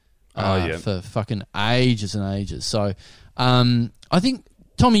open. For fucking ages and ages. So I think,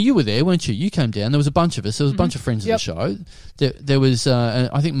 Tommy, you were there, weren't you? You came down. There was a bunch of us. There was a bunch of friends of the show. There was,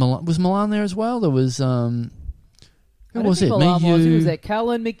 I think, was Milan there as well? There was, who was it? Milan Me, you. He was there.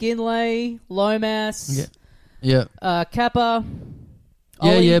 Callan, McGinley, Lomas, Kappa.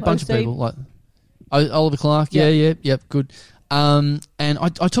 A bunch of people. Like Oliver Clark. Yeah, good. And I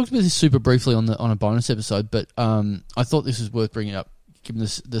talked about this super briefly on a bonus episode, but I thought this was worth bringing up given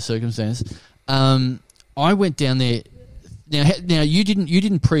the circumstance. I went down there. Now you didn't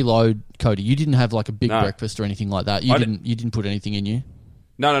preload, Cody. You didn't have like a big breakfast or anything like that. You didn't put anything in you.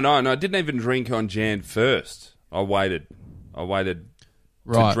 No. I didn't even drink on Jan 1st. I waited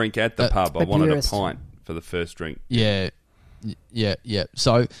to drink at the pub. I wanted a pint for the first drink. Yeah.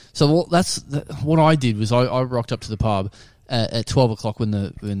 So that's what I did was I rocked up to the pub at 12 o'clock when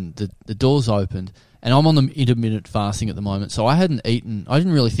the doors opened, and I'm on the intermittent fasting at the moment. So I hadn't eaten. I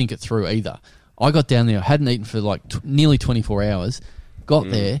didn't really think it through either. I got down there. I hadn't eaten for like nearly 24 hours. Got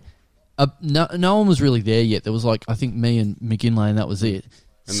there. No one was really there yet. There was like, I think me and McGinley, and that was it.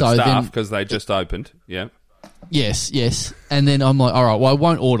 And the staff, because they just opened. Yeah. Yes. And then I'm like, all right, well, I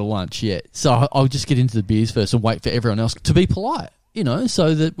won't order lunch yet. So I'll just get into the beers first and wait for everyone else to be polite,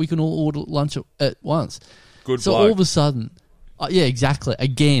 so that we can all order lunch at once. Good So bloke. all of a sudden, exactly.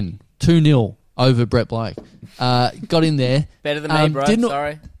 Again, 2-0 over Brett Blake. Got in there. Better than me, bro.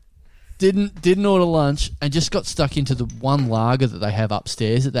 Sorry. Didn't order lunch and just got stuck into the one lager that they have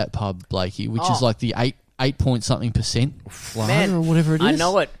upstairs at that pub, Blakey, which is like the 8-point-something% lager or whatever it is.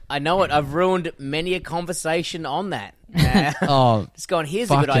 I know it. I've ruined many a conversation on that. Just going, here's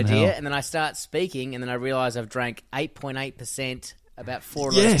a good idea, hell. And then I start speaking, and then I realise I've drank 8.8%, about 4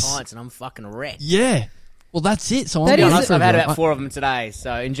 of those pints, and I'm fucking wrecked. Yeah. Well, that's it. So I've had about 4 of them today,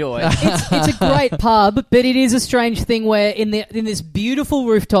 so enjoy. It's a great pub, but it is a strange thing where in this beautiful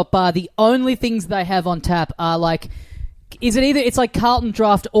rooftop bar, the only things they have on tap are like, it's like Carlton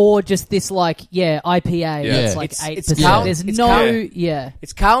Draft or just this IPA. Yeah. It's like 8%.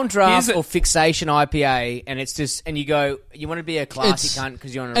 It's Carlton Draft or Fixation IPA, and it's just, and you go, you want to be a classy cunt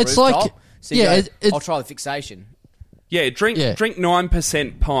because you're on a rooftop. Like, so you go, I'll try the Fixation. Yeah, drink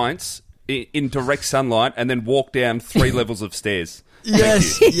 9% pints in direct sunlight and then walk down 3 levels of stairs.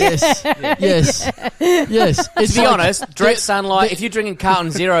 Yes. To be honest, direct sunlight, if you're drinking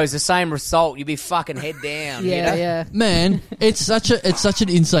Carlton Zeros, the same result, you'd be fucking head down. Yeah. Man, it's such an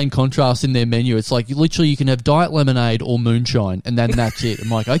insane contrast in their menu. It's like literally you can have diet lemonade or moonshine, and then that's it. I'm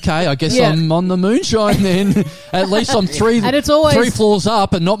like, okay, I guess I'm on the moonshine then. At least I'm three floors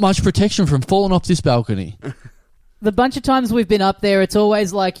up and not much protection from falling off this balcony. The bunch of times we've been up there, it's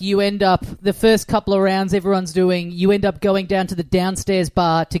always like you end up, the first couple of rounds everyone's doing, you end up going down to the downstairs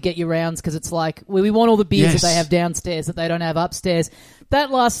bar to get your rounds because it's like, we want all the beers that they have downstairs that they don't have upstairs.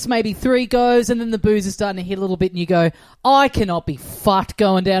 That lasts maybe 3 goes, and then the booze is starting to hit a little bit, and you go, I cannot be fucked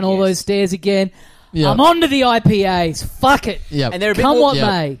going down all those stairs again. I'm on to the IPAs. Fuck it. Yep. And they're a bit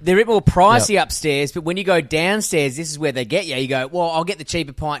may. They're a bit more pricey upstairs, but when you go downstairs, this is where they get you. You go, well, I'll get the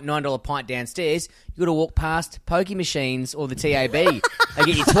cheaper pint, $9 pint downstairs. You got to walk past Pokey Machines or the TAB. They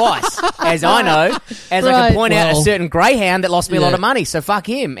get you twice, as I know. As I can point out a certain greyhound that lost me a lot of money, so fuck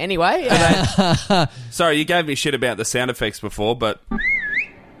him. Anyway. Sorry, you gave me shit about the sound effects before, but...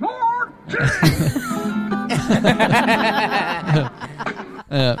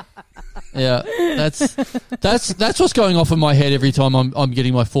 Yeah, that's what's going off in my head every time I'm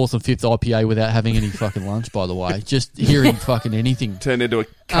getting my 4th and 5th IPA without having any fucking lunch. By the way, just hearing fucking anything turn into a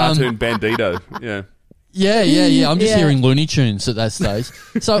cartoon bandito. Yeah. Yeah. I'm just hearing Looney Tunes at that stage.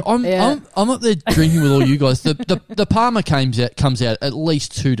 So I'm up there drinking with all you guys. The Palmer comes out at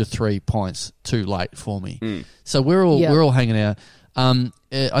least 2 to 3 pints too late for me. So we're all hanging out.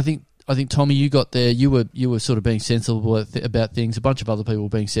 I think Tommy, you got there. You were sort of being sensible about things. A bunch of other people were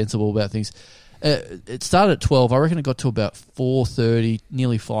being sensible about things. It started at 12. I reckon it got to about 4:30,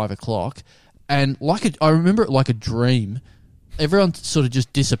 nearly 5 o'clock, and I remember it like a dream. Everyone sort of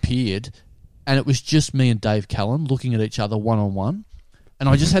just disappeared, and it was just me and Dave Callan looking at each other one on one. And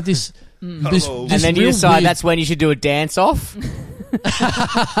I just had this. this and then you decide that's when you should do a dance off.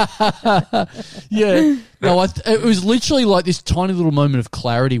 Yeah, no, it was literally like this tiny little moment of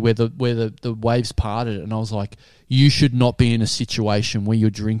clarity where the waves parted, and I was like, "You should not be in a situation where you're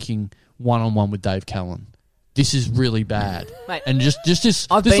drinking one-on-one with Dave Callan. This is really bad." Mate, and just this.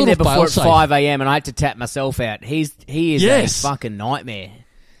 I've this been there before at 5 a.m. and I had to tap myself out. He is a fucking nightmare.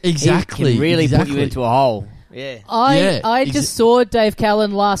 Exactly, he can really put you into a hole. Yeah, I just saw Dave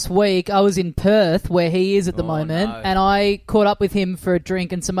Callan last week. I was in Perth, where he is at the moment, and I caught up with him for a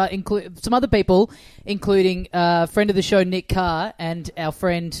drink and some other people, including a friend of the show, Nick Carr, and our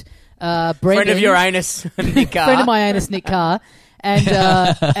friend Brendan. Friend of your anus, Nick Carr. Friend of my anus, Nick Carr,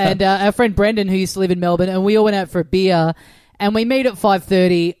 and our friend Brendan, who used to live in Melbourne, and we all went out for a beer, and we meet at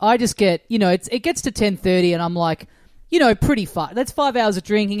 5:30. I just get, it gets to 10:30, and I'm like, pretty far. That's 5 hours of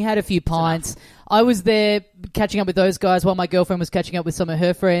drinking, had a few pints. I was there catching up with those guys while my girlfriend was catching up with some of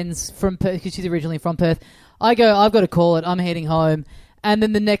her friends from Perth, because she's originally from Perth. I go, I've got to call it. I'm heading home. And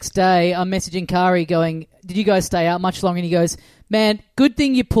then the next day, I'm messaging Kari going, did you guys stay out much longer? And he goes, man, good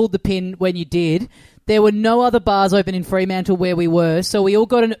thing you pulled the pin when you did. There were no other bars open in Fremantle where we were, so we all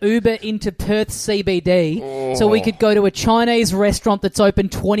got an Uber into Perth CBD so we could go to a Chinese restaurant that's open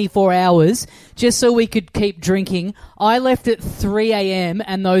 24 hours just so we could keep drinking. I left at 3 a.m.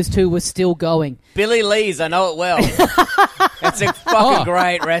 and those two were still going. Billy Lee's, I know it well. It's a fucking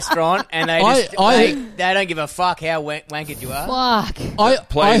great restaurant, and they don't give a fuck how wanked you are. Fuck.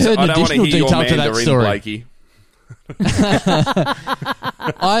 I heard an additional detail to that story. Blakey.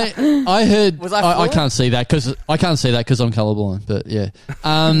 I heard. I can't see that because I'm colourblind. But yeah,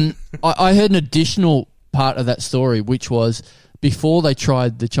 I heard an additional part of that story, which was before they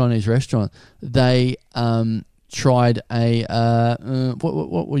tried the Chinese restaurant, they tried a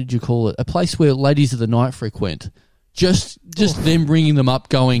what would you call it? A place where ladies of the night frequent. Just them ringing them up,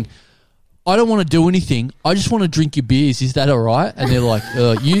 going, I don't want to do anything. I just want to drink your beers. Is that all right? And they're like,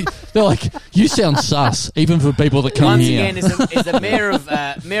 you sound sus, even for people that come here. Once again, as the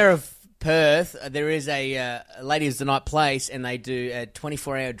mayor of Perth, there is a ladies of the night place, and they do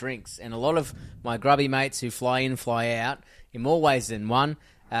 24-hour drinks. And a lot of my grubby mates who fly in, fly out, in more ways than one,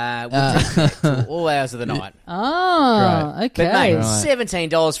 drink to all hours of the night. Oh, right. Okay. But mate,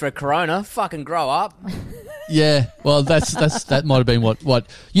 $17 for a Corona. Fucking grow up. Yeah, well, that might have been what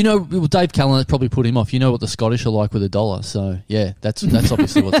Dave Callan probably put him off. You know what the Scottish are like with $1, so yeah, that's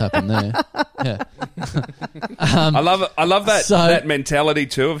obviously what's happened there. Yeah, I love that that mentality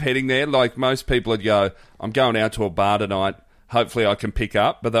too of heading there. Like most people would go, I'm going out to a bar tonight. Hopefully, I can pick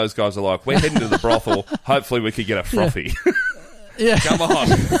up. But those guys are like, we're heading to the brothel. Hopefully, we could get a frothy. Yeah. Come on.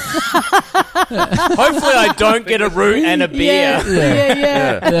 Hopefully I don't get a root and a beer.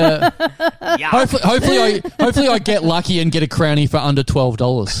 Yeah. Hopefully I get lucky and get a crownie for under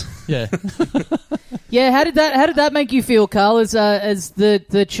 $12. Yeah. Yeah, how did that make you feel, Carl, as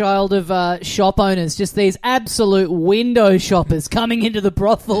the child of shop owners, just these absolute window shoppers coming into the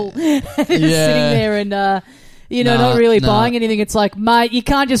brothel and sitting there and not really buying anything. It's like, mate, you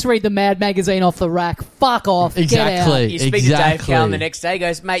can't just read the Mad magazine off the rack. Fuck off. Exactly. Get out. You speak to Dave Callan the next day, he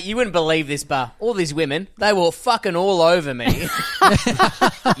goes, mate, you wouldn't believe this bar. All these women, they were fucking all over me.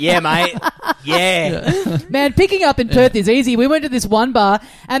 Yeah, mate. Yeah. Man, picking up in Perth is easy. We went to this one bar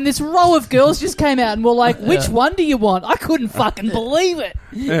and this row of girls just came out and were like, which one do you want? I couldn't fucking believe it.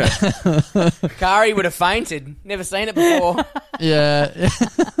 Yeah. Kari would have fainted. Never seen it before. Yeah.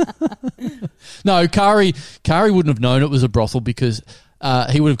 No, Kari wouldn't have known it was a brothel because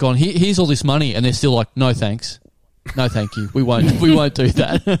he would have gone, here's all this money, and they're still like, no thanks. No, thank you. We won't do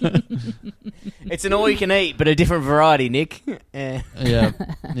that. It's an all-you-can-eat, but a different variety, Nick. Yeah.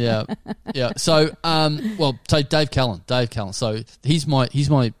 So, so Dave Callan. So he's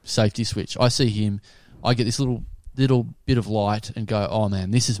my safety switch. I see him. I get this little bit of light and go, oh man,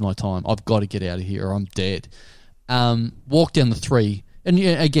 this is my time. I've got to get out of here or I'm dead. Walk down the 3, and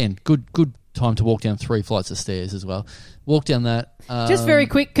again, good time to walk down 3 flights of stairs as well. Walk down that. Just very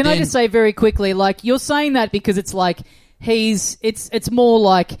quick. Can I just say very quickly, like, you're saying that because it's like it's more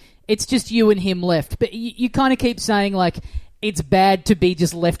like it's just you and him left. But you kind of keep saying, like, it's bad to be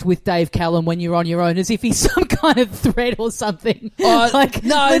just left with Dave Callan when you're on your own, as if he's some kind of threat or something. Let's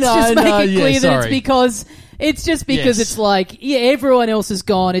just make it clear that it's just because it's like, everyone else is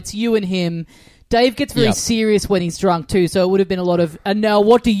gone. It's you and him. Dave gets very serious when he's drunk too, so it would have been a lot of, and now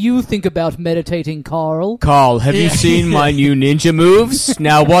what do you think about meditating, Carl? Carl, have you seen my new ninja moves?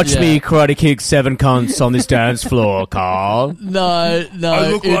 Now watch me karate kick 7 cunts on this dance floor, Carl. No.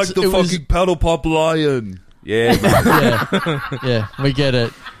 I look like the fucking paddle pop lion. Yeah, yeah, we get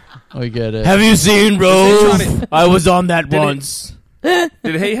it. Have you seen Rose? I was on that once. Did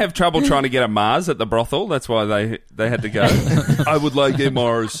he have trouble trying to get a Mars at the brothel? That's why they had to go. I would like a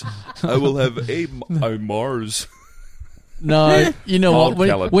Mars. I will have a Mars. No, you know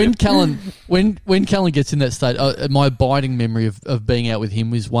what? When Callan gets in that state, my abiding memory of being out with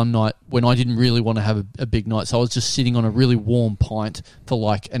him was one night when I didn't really want to have a big night, so I was just sitting on a really warm pint for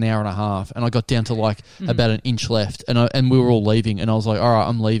like an hour and a half, and I got down to like about an inch left, and we were all leaving, and I was like, all right,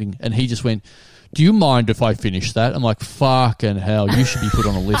 I'm leaving, and he just went, do you mind if I finish that? I'm like, fucking hell, you should be put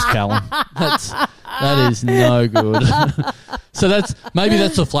on a list, Callan. That is no good. So maybe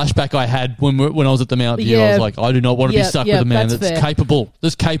that's a flashback I had when I was at the Mount View. I was like, I do not want to be stuck with a man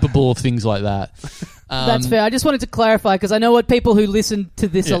that's capable of things like that. That's fair. I just wanted to clarify because I know what people who listen to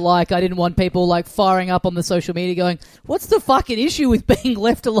this are like. I didn't want people like firing up on the social media going, what's the fucking issue with being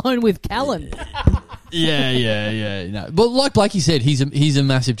left alone with Callan? Yeah. No. But like Blakey said, he's a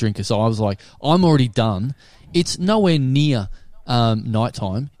massive drinker. So I was like, I'm already done. It's nowhere near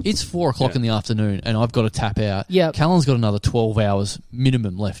nighttime. It's 4 o'clock in the afternoon, and I've got to tap out. Yep. Callan's got another 12 hours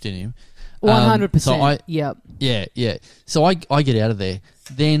minimum left in him. 100%. Yeah. So I get out of there.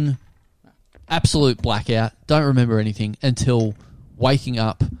 Then absolute blackout. Don't remember anything until waking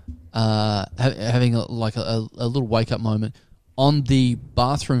up, having a little wake up moment on the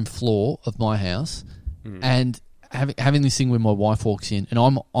bathroom floor of my house, and having this thing where my wife walks in, and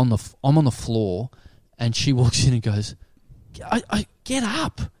I'm on the floor, and she walks in and goes, I get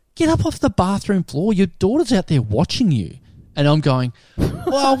up off the bathroom floor. Your daughter's out there watching you. And I'm going,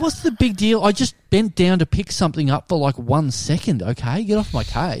 well, what's the big deal? I just bent down to pick something up for like 1 second, okay? Get off my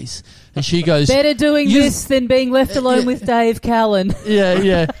case. And she goes, better doing this than being left alone with Dave Callan.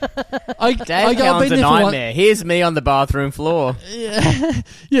 Yeah. Dave Callan's a nightmare. Here's me on the bathroom floor.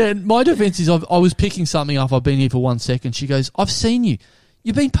 Yeah. My defense is I was picking something up. I've been here for 1 second. She goes, I've seen you.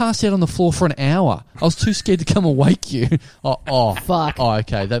 You've been passed out on the floor for an hour. I was too scared to come and wake you. Oh, fuck. Oh,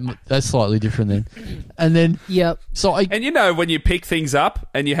 okay. That's slightly different then. And then, So and you know when you pick things up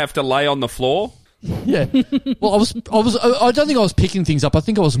and you have to lay on the floor. Yeah. Well, I don't think I was picking things up. I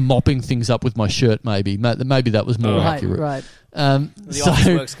think I was mopping things up with my shirt. Maybe that was more accurate. Right. The office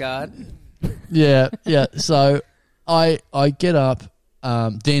works card. Yeah. So I get up.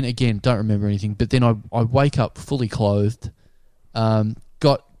 Then again, don't remember anything. But then I wake up fully clothed.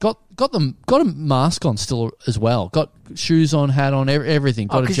 Got a mask on still as well. Got shoes on, hat on, everything.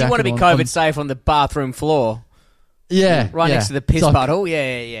 Got a jacket on. Because you want to be COVID safe on the bathroom floor. Yeah. Right next to the piss puddle.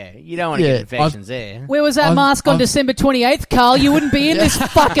 Yeah. You don't want to get infections there. Where was that mask on December 28th, Carl? You wouldn't be in this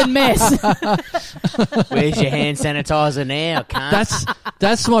fucking mess. Where's your hand sanitizer now, cunt?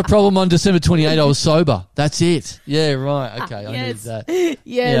 That's my problem on December 28th. I was sober. That's it. Yeah, right. Okay, I need that.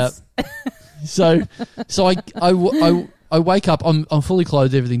 Yes. Yep. So I wake up, I'm fully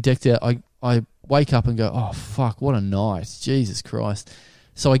clothed, everything decked out. I wake up and go, oh, fuck, what a night. Jesus Christ.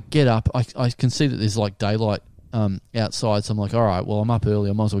 So I get up. I can see that there's like daylight outside. So I'm like, all right, well, I'm up early.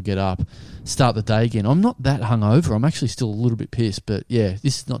 I might as well get up, start the day again. I'm not that hungover. I'm actually still a little bit pissed. But, yeah,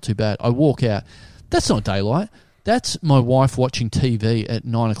 this is not too bad. I walk out. That's not daylight. That's my wife watching TV at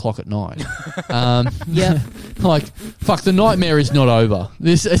 9 o'clock at night. Like, fuck, the nightmare is not over.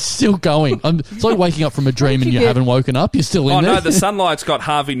 It's still going. It's like waking up from a dream and you haven't woken up. You're still in there. Oh, no, the sunlight's got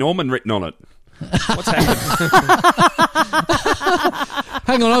Harvey Norman written on it. What's happening?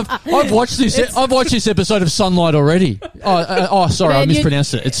 Hang on, I've watched this. I've watched this episode of Sunlight already. Sorry, I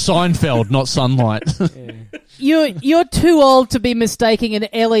mispronounced it. It's Seinfeld, not Sunlight. you're too old to be mistaking an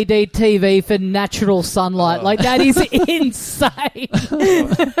LED TV for natural sunlight. Like, that is insane.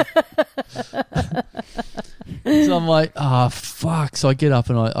 So I'm like, fuck. So I get up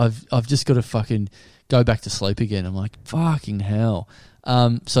and I've just got to fucking go back to sleep again. I'm like, fucking hell.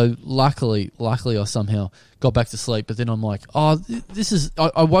 So luckily I somehow got back to sleep, but then I'm like, this is...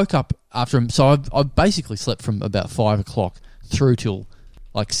 I woke up after him. So I basically slept from about 5 o'clock through till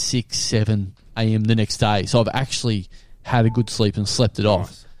like 6, 7 a.m. the next day. So I've actually had a good sleep and slept it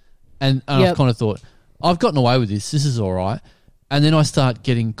off. And I've kind of thought, I've gotten away with this. This is all right. And then I start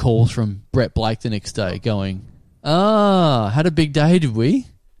getting calls from Brett Blake the next day going, had a big day, did we?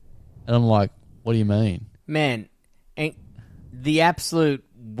 And I'm like, what do you mean? Man, and the absolute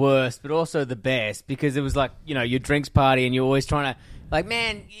worst, but also the best, because it was like, your drinks party and you're always trying to, like,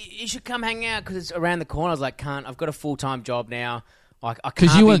 man, you should come hang out because it's around the corner. I was like, I've got a full-time job now. Like, I can't.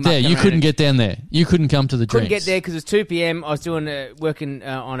 Because you weren't there. You couldn't get down there. You couldn't come to the drinks. Couldn't get there because it's 2 p.m. I was working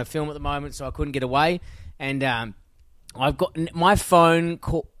on a film at the moment, so I couldn't get away. And I've got my phone.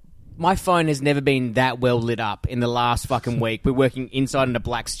 My phone has never been that well lit up in the last fucking week. We're working inside in a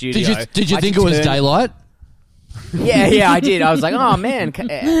black studio. Did you think it was daylight? Yeah, I did. I was like, oh, man.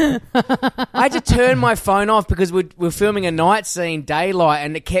 I had to turn my phone off because we're filming a night scene, daylight,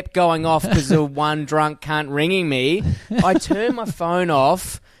 and it kept going off because of one drunk cunt ringing me. I turned my phone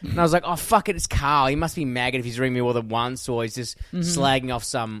off, and I was like, oh, fuck it, it's Carl. He must be maggot if he's ringing me more than once, or he's just slagging off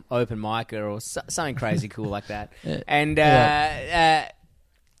some open micer or something crazy cool like that. And then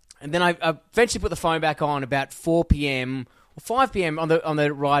I eventually put the phone back on about 4 p.m. or 5 p.m. on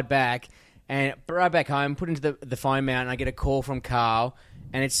the ride back. And right back home, put into the phone mount, and I get a call from Carl,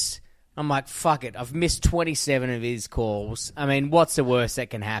 and I'm like, fuck it, I've missed 27 of his calls. I mean, what's the worst that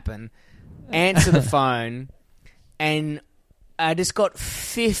can happen? Answer the phone, and I just got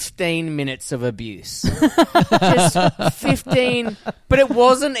 15 minutes of abuse. Just 15, but it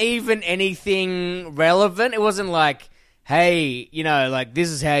wasn't even anything relevant. It wasn't like, hey, like, this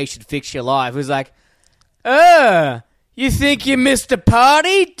is how you should fix your life. It was like, you think you missed a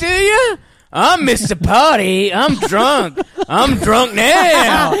party, do you? I'm Mr. Party. I'm drunk. I'm drunk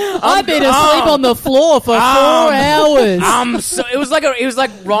now. I've been asleep on the floor for 4 hours. It was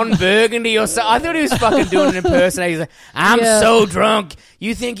like Ron Burgundy or something. I thought he was fucking doing an impersonation. He's like, I'm so drunk.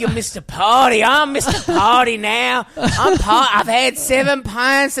 You think you're Mr. Party? I'm Mr. Party now. I've had 7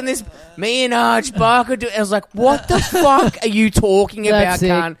 pints and this me and Arch Barker do. I was like, what the fuck are you talking about,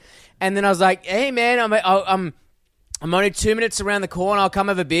 cunt? And then I was like, hey man, I'm only 2 minutes around the corner. I'll come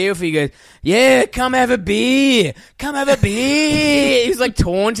have a beer with you. He goes, yeah, come have a beer. Come have a beer. He's like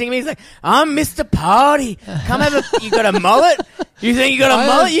taunting me. He's like, I'm Mr. Party. Come have you got a mullet? You think you got a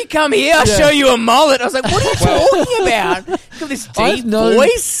mullet? You come here. I'll show you a mullet. I was like, what are you talking about? You got this deep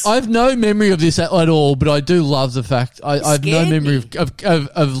voice. I have no memory of this at all, but I do love the fact I have no memory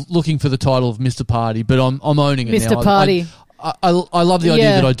of looking for the title of Mr. Party, but I'm owning it now. Mr. Party. I love the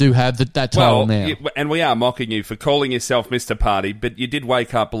idea that I do have that title now. And we are mocking you for calling yourself Mr. Party, but you did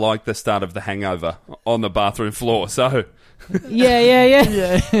wake up like the start of The Hangover on the bathroom floor, so... Yeah.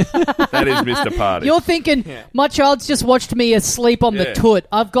 That is Mr. Party. You're thinking, my child's just watched me asleep on the toot.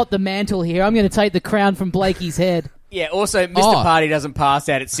 I've got the mantle here. I'm going to take the crown from Blakey's head. Yeah, also, Mr. Party doesn't pass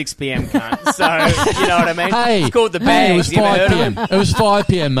out at 6 p.m, cunt. So, you know what I mean? Hey, it's called the bags. It was 5 p.m. It was 5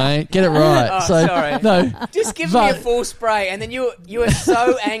 p.m, mate. Get it right. Sorry. No. Just give me a full spray. And then you were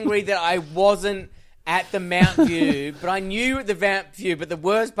so angry that I wasn't at the Mount View, but I knew at the Mount View. But the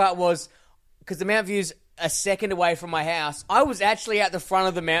worst part was, because the Mount View's a second away from my house, I was actually at the front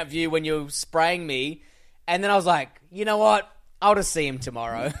of the Mount View when you were spraying me. And then I was like, you know what? I'll just see him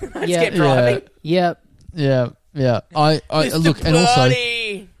tomorrow. Let's get driving. Yep. Yeah, I look, and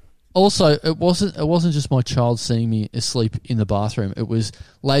also it wasn't just my child seeing me asleep in the bathroom. It was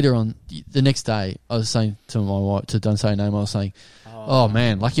later on the next day. I was saying to my wife, don't say her name, I was saying, oh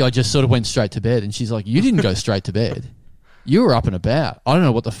man, lucky I just sort of went straight to bed. And she's like, you didn't go straight to bed. You were up and about. I don't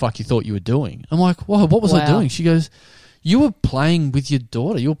know what the fuck you thought you were doing. I'm like, what was I doing? She goes, you were playing with your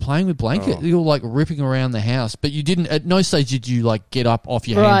daughter. You were playing with Blanket. You were like ripping around the house, but you didn't. At no stage did you like get up off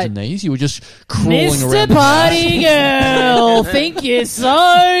your hands and knees. You were just crawling around. Mr. Party Girl, think you're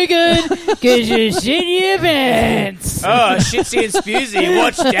so good because you shit your pants. Oh, shitsy and spewsy.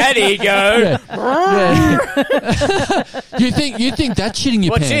 Watch Daddy go. You think that's shitting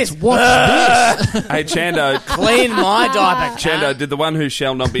your Watch pants? This. Watch this. Hey, Chando, clean my diaper. Chando, did the one who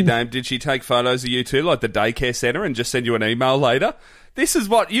shall not be named? Did she take photos of you two, like the daycare centre, and just send you an email later? This is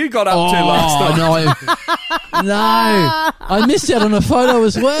what you got up to last night. No, I missed out on a photo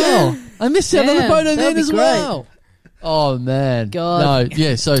as well. I missed out on a photo then as well. Oh man, God. No,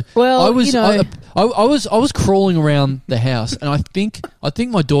 yeah. So well, I was, you know, I was crawling around the house, and I think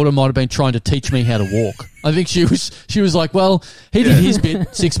my daughter might have been trying to teach me how to walk. I think she was like, well, he did his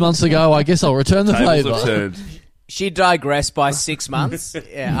bit 6 months ago. I guess I'll return the favour. She digressed by 6 months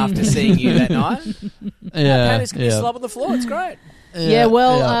after seeing you that night. Yeah, Pandas can be slob on the floor. It's great.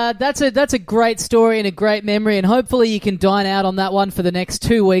 That's a great story and a great memory, and hopefully you can dine out on that one for the next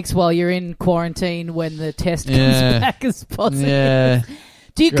 2 weeks while you're in quarantine when the test comes back as positive. Yeah.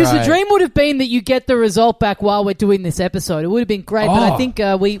 Because the dream would have been that you get the result back while we're doing this episode. It would have been great, but I think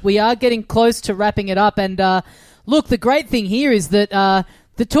we are getting close to wrapping it up. And look, the great thing here is that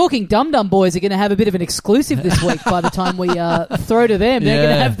the Talking Dum Dum boys are going to have a bit of an exclusive this week by the time we throw to them. They're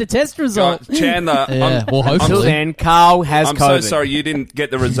going to have the test result. Chandler, well, hopefully. Until then, Carl has I'm COVID. so sorry you didn't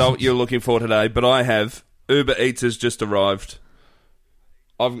get the result you're looking for today, but I have. Uber Eats has just arrived.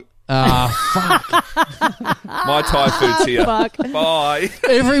 Fuck. My Thai food's here. Fuck. Bye.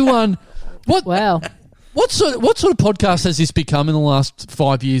 Everyone, Wow. What sort of podcast has this become in the last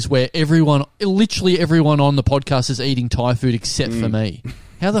 5 years where literally everyone on the podcast is eating Thai food except for me?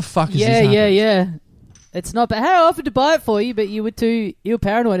 How the fuck is this happening? Yeah. It's not bad. I offered to buy it for you, but you were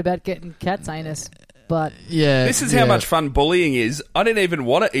paranoid about getting cat's anus. But yeah, this is how much fun bullying is. I didn't even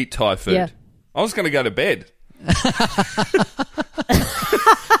want to eat Thai food. Yeah. I was going to go to bed.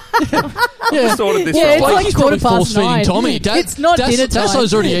 Yeah. Just ordered this it's roll. like He's probably 9:15. Tommy. It's not dinner time.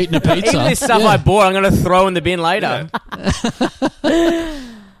 Dasso's already eaten a pizza. Even this stuff I bought, I'm going to throw in the bin later.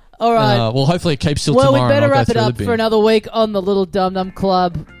 All right. Well, hopefully it keeps till tomorrow. Well, we better and I'll wrap go it through up the bin. for another week on the Little Dum Dum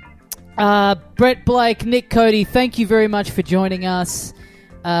Club. Brett Blake, Nick Cody, thank you very much for joining us.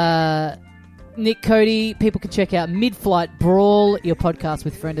 Nick Cody, people can check out Mid-Flight Brawl, your podcast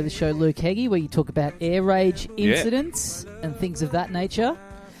with friend of the show Luke Heggie, where you talk about air rage incidents and things of that nature.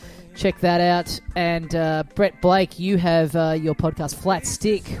 Check that out. And Brett Blake, you have your podcast Flat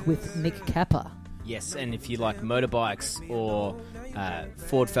Stick with Nick Kappa. Yes, and if you like motorbikes or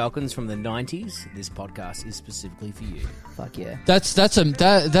Ford Falcons from the 90s, this podcast is specifically for you. Fuck yeah.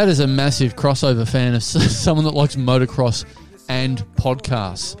 That is a massive crossover fan of someone that likes motocross and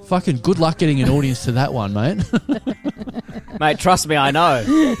podcasts. Fucking good luck getting an audience to that one, mate. Mate, trust me, I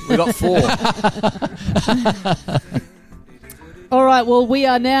know. We got 4. All right, well, we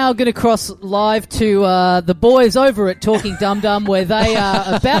are now going to cross live to the boys over at Talking Dum Dum, where they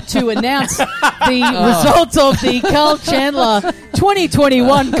are about to announce the results of the Carl Chandler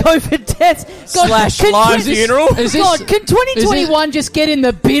 2021 COVID test. God, live funeral. God, can 2021 just get in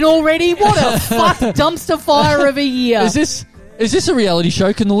the bin already? What a fuck dumpster fire of a year. Is this a reality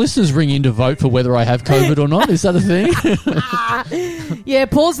show? Can the listeners ring in to vote for whether I have COVID or not? Is that a thing? Yeah,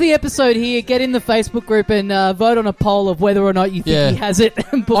 pause the episode here, get in the Facebook group and vote on a poll of whether or not you think he has it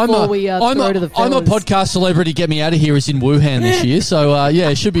before we throw to the fellas. I'm a podcast celebrity, get me out of here, is in Wuhan this year. So,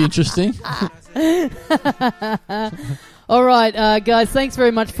 it should be interesting. All right, guys, thanks very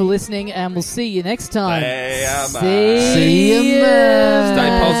much for listening, and we'll see you next time. See you, man. Stay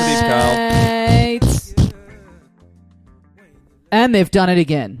positive, Carl. And they've done it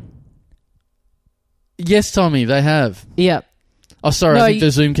again. Yes, Tommy, they have. Yeah. Oh, sorry, I think the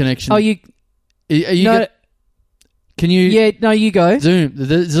Zoom connection. Oh, you... Are you no, can you... Yeah, no, you go. Zoom.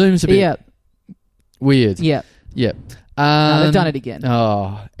 The Zoom's a bit weird. Yeah. Yeah. No, they've done it again.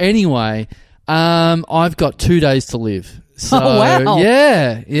 Oh, anyway, I've got 2 days to live. So, wow.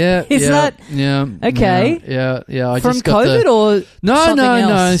 Yeah. Is that... Yeah. Okay. Yeah. I From just got COVID or something else?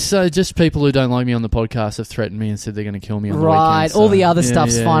 No. So just people who don't like me on the podcast have threatened me and said they're going to kill me on the weekend. Right. All the other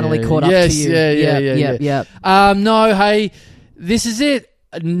stuff's finally caught up to you. Yeah. No, hey, this is it.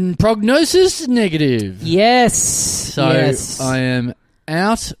 Prognosis negative. Yes. So I am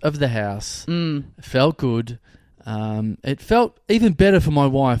out of the house. Felt good. It felt even better for my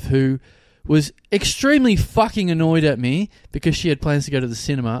wife, who was extremely fucking annoyed at me because she had plans to go to the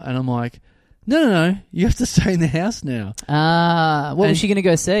cinema, and I'm like, no, you have to stay in the house now. What was she going to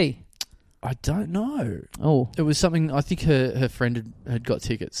go see? I don't know. Oh, it was something. I think her friend had got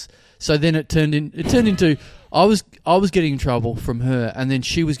tickets. So then it turned into I was getting in trouble from her, and then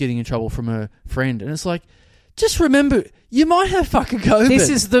she was getting in trouble from her friend, and it's like, just remember, you might have fucking COVID. This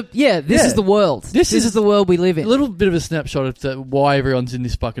is the world. This is the world we live in. A little bit of a snapshot of why everyone's in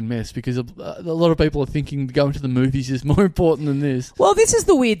this fucking mess, because a lot of people are thinking going to the movies is more important than this. Well, this is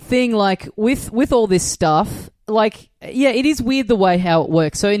the weird thing, like, with all this stuff, like, it is weird the way how it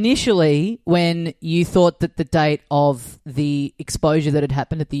works. So initially, when you thought that the date of the exposure that had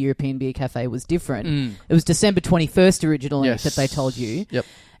happened at the European Beer Cafe was different, it was December 21st originally that they told you. Yep.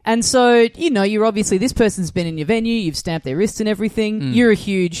 And so, you're obviously, this person's been in your venue, you've stamped their wrists and everything. You're a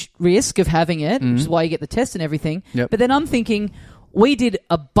huge risk of having it, which is why you get the test and everything. Yep. But then I'm thinking, we did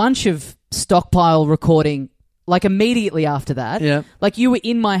a bunch of stockpile recording, like immediately after that. Yeah. Like you were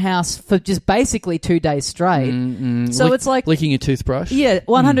in my house for just basically 2 days straight. So it's like... Licking your toothbrush. Yeah,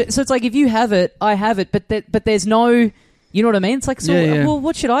 100. So it's like, if you have it, I have it, but there's no... You know what I mean? It's like, well,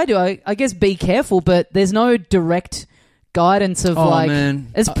 what should I do? I guess be careful, but there's no direct... guidance of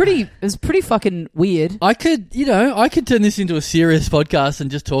man. It's pretty fucking weird. I could turn this into a serious podcast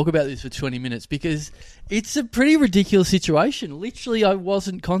and just talk about this for 20 minutes because it's a pretty ridiculous situation. Literally, I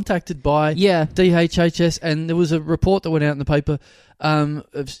wasn't contacted by DHHS, and there was a report that went out in the paper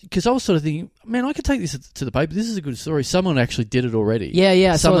because I was sort of thinking, man, I could take this to the paper. This is a good story. Someone actually did it already.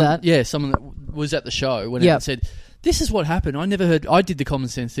 I saw that. Yeah, someone that was at the show went out and said, this is what happened. I never heard... I did the common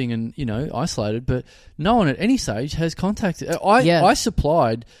sense thing and, isolated, but no one at any stage has contacted... I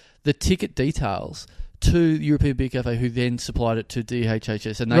supplied the ticket details to European Beer Cafe, who then supplied it to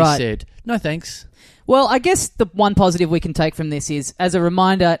DHHS, and they said, no thanks. Well, I guess the one positive we can take from this is, as a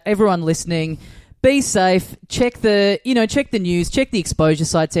reminder, everyone listening, be safe, check the news, check the exposure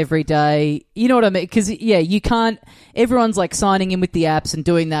sites every day. You know what I mean? Because, you can't... Everyone's like signing in with the apps and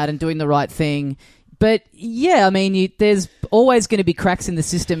doing that and doing the right thing. But, I mean, there's always going to be cracks in the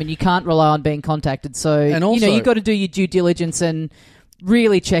system and you can't rely on being contacted. So, and also, you've got to do your due diligence and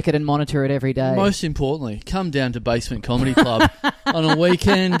really check it and monitor it every day. Most importantly, come down to Basement Comedy Club on a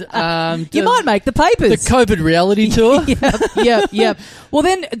weekend. You might make the papers. The COVID reality tour. Yep. Well,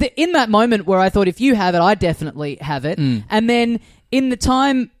 then, in that moment where I thought, if you have it, I definitely have it. And then in the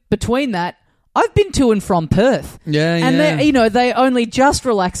time between that, I've been to and from Perth. And they only just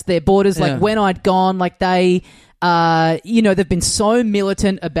relaxed their borders. Like when I'd gone, like they've been so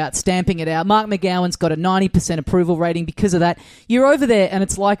militant about stamping it out. Mark McGowan's got a 90% approval rating because of that. You're over there and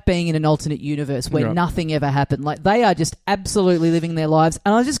it's like being in an alternate universe where nothing ever happened. Like they are just absolutely living their lives.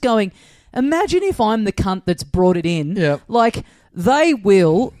 And I was just going, imagine if I'm the cunt that's brought it in. Yep. Like...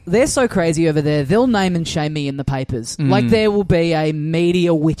 They're so crazy over there, they'll name and shame me in the papers. Like there will be a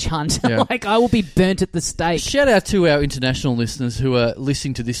media witch hunt. Like I will be burnt at the stake. Shout out to our international listeners who are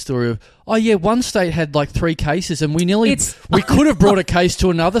listening to this story of, one state had like 3 cases and we could have brought a case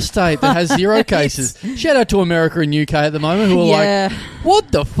to another state that has 0 cases. Shout out to America and UK at the moment who are like,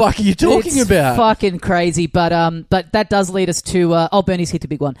 what the fuck are you talking about? Fucking crazy. But that does lead us to, Bernie's hit the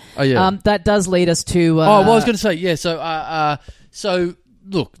big one. That does lead us to... I was going to say, so,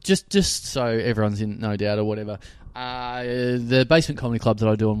 look, just so everyone's in no doubt or whatever, the Basement Comedy Club that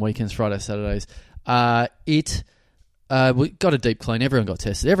I do on weekends, Fridays, Saturdays, we got a deep clean. Everyone got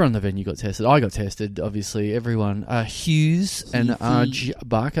tested. Everyone in the venue got tested. I got tested, obviously. Everyone, Hughes and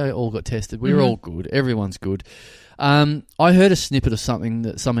Barco all got tested. We were all good. Everyone's good. I heard a snippet of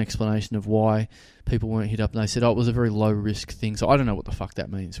some explanation of why people weren't hit up, and they said, it was a very low-risk thing. So I don't know what the fuck that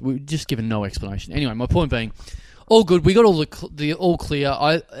means. We were just given no explanation. Anyway, my point being... all good. We got all the all clear.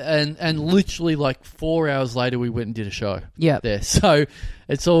 And literally like 4 hours later, we went and did a show. There. So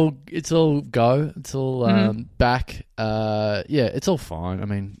it's all go. It's all back. It's all fine. I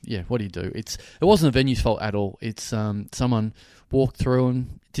mean, what do you do? It wasn't the venue's fault at all. It's someone walked through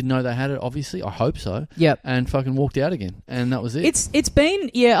and didn't know they had it, obviously. I hope so. And fucking walked out again. And that was it. It's been,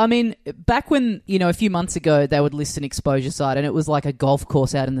 I mean, back when, a few months ago, they would list an exposure site and it was like a golf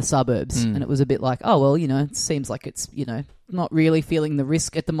course out in the suburbs. And it was a bit like, it seems like it's, not really feeling the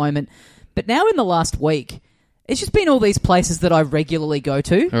risk at the moment. But now in the last week, it's just been all these places that I regularly go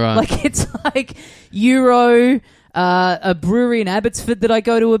to. Right. Like, it's like Euro... a brewery in Abbotsford that I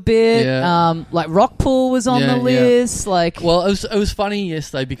go to a bit. Like Rockpool was on the list. Like, well, it was funny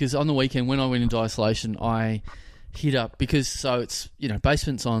yesterday because on the weekend when I went into isolation, I hit up because it's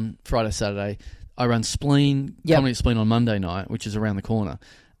Basement's on Friday, Saturday. I run Spleen, Comedy at Spleen on Monday night, which is around the corner.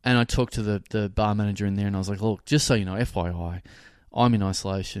 And I talked to the bar manager in there, and I was like, look, just so you know, FYI. I'm in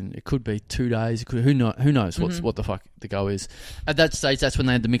isolation. It could be 2 days. It could, who knows what the fuck the go is. At that stage, that's when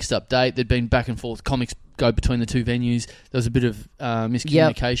they had the mixed up date. There'd been back and forth. Comics go between the 2 venues. There was a bit of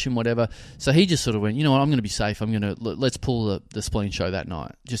miscommunication, whatever. So he just sort of went, you know what, I'm going to be safe. Let's pull the Spleen show that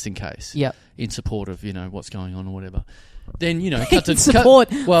night, just in case. In support of, what's going on or whatever. Then, cut to...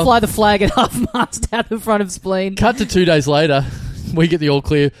 fly the flag at half-mast out the front of Spleen. Cut to 2 days later, we get the all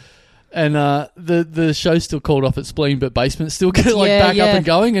clear. And the show's still called off at Spleen, but Basement's still back up and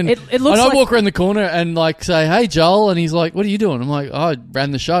going. And, it looks I walk around the corner and say, hey, Joel. And he's like, what are you doing? I'm like, I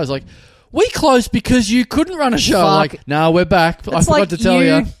ran the show. It's like, we closed because you couldn't run a show. Fuck. Like, no, we're back. I forgot to tell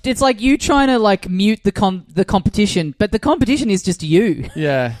you. It's like you trying to mute the competition, but the competition is just you.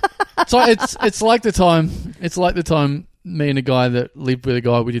 Yeah. So it's like the time me and a guy that lived with a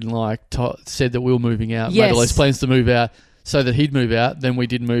guy we didn't like said that we were moving out. Yes. Made all those plans to move out so that he'd move out. Then we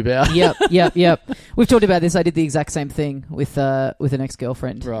did move out. Yep. We've talked about this. I did the exact same thing with an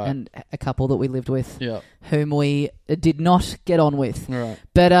ex-girlfriend and a couple that we lived with, whom we did not get on with. Right.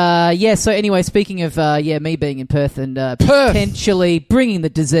 But so anyway, speaking of me being in Perth and potentially bringing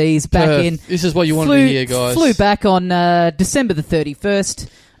the disease back in. This is what you wanted to hear, guys. Flew back on December the 31st.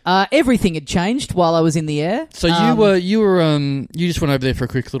 Everything had changed while I was in the air. So you just went over there for a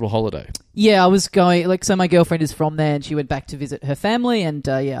quick little holiday. Yeah, I was going. So my girlfriend is from there, and she went back to visit her family, and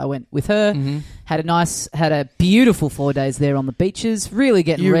I went with her. Mm-hmm. Had a beautiful 4 days there on the beaches. Really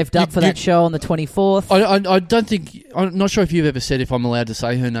getting revved up for that show on the 24th. I don't think. I'm not sure if you've ever said if I'm allowed to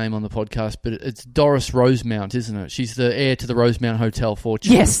say her name on the podcast, but it's Doris Rosemount, isn't it? She's the heir to the Rosemount Hotel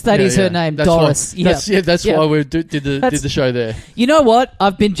fortune. Yes, that is her name, Doris. That's why we did the show there. You know what?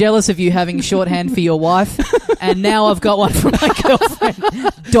 I've been jealous of you having shorthand for your wife, and now I've got one for my girlfriend,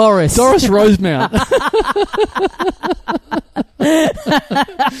 Doris. Doris Rosemount.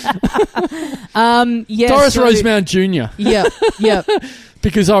 Doris Rosemount Jr. Yeah.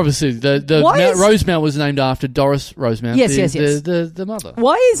 Because obviously the Rosemount was named after Doris Rosemount. Yes. The mother.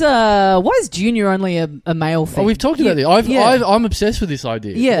 Why is Junior only a male thing? Oh, we've talked about this. I'm obsessed with this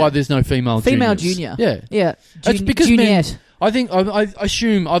idea. Yeah. Why there's no female junior. Yeah. It's because Juniette. I think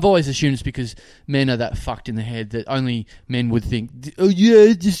I've always assumed it's because men are that fucked in the head that only men would think, oh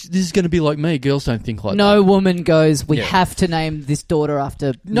yeah, this is going to be like me. Girls don't think like that. No woman goes, we have to name this daughter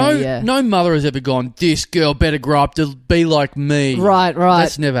after me. No mother has ever gone, this girl better grow up to be like me. Right.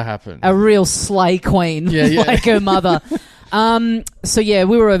 That's never happened. A real slay queen like her mother. We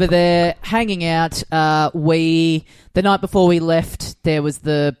were over there hanging out. The night before we left, there was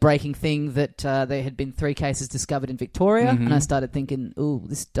the breaking thing that there had been 3 cases discovered in Victoria, and I started thinking, "Ooh,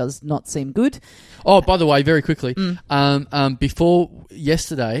 this does not seem good." Oh, by the way, very quickly, before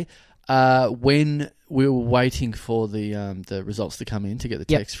yesterday, when we were waiting for the results to come in to get the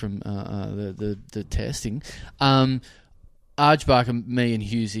text from the testing, Archbark, me and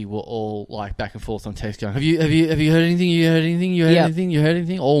Husey were all like back and forth on text going, Have you heard anything? You heard anything? You heard anything? You heard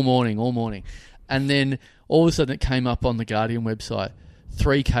anything? All morning. And then all of a sudden it came up on the Guardian website,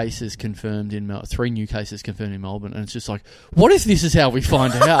 3 new cases confirmed in Melbourne, and it's just like, what if this is how we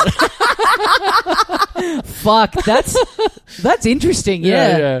find out? Fuck, that's interesting.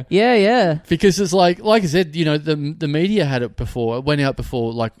 Yeah. Because it's like I said, the media had it before. It went out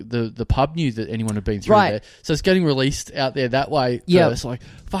before, like the pub knew that anyone had been through there. So it's getting released out there that way. Yeah, it's like,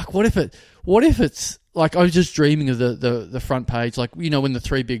 fuck. What if it's like, I was just dreaming of the front page, like, when the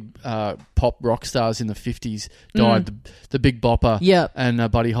 3 big pop rock stars in the 50s died, the Big Bopper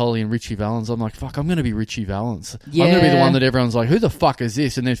and Buddy Holly and Richie Valens. I'm like, fuck, I'm going to be Richie Valens. Yeah. I'm going to be the one that everyone's like, who the fuck is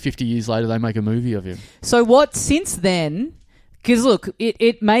this? And then 50 years later, they make a movie of him. So what, since then, because look,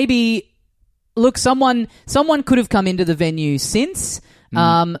 it may be, look, someone could have come into the venue since.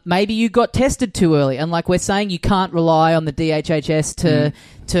 Maybe you got tested too early, and like we're saying, you can't rely on the DHHS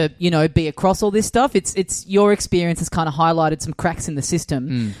to be across all this stuff. It's your experience has kind of highlighted some cracks in the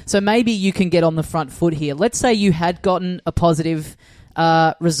system. So maybe you can get on the front foot here. Let's say you had gotten a positive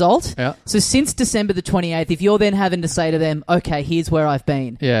result. Yeah. So since December the 28th, if you're then having to say to them, okay, here's where I've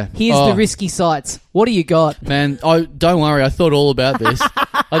been. Yeah. Here's the risky sites. What do you got? Man, don't worry. I thought all about this.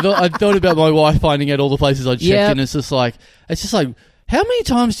 I thought about my wife finding out all the places I'd checked in. It's just like, how many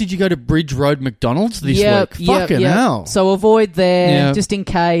times did you go to Bridge Road McDonald's this week? Fucking hell. So avoid there, just in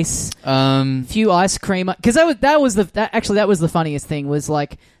case. Few ice cream. Because that was the funniest thing, was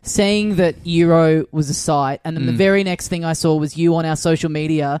like seeing that Euro was a site, and then the very next thing I saw was you on our social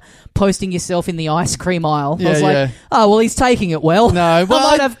media posting yourself in the ice cream aisle. I was like, oh, well, he's taking it well. No, I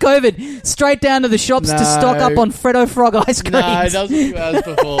might have COVID. Straight down to the shops to stock up on Freddo Frog ice creams. No, that was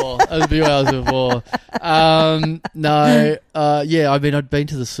a few hours before. I'd been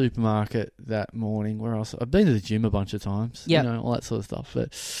to the supermarket that morning. Where else? I've been to the gym a bunch of times. Yeah, all that sort of stuff.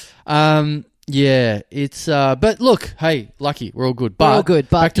 But it's. But look, hey, lucky, we're all good. But we're all good.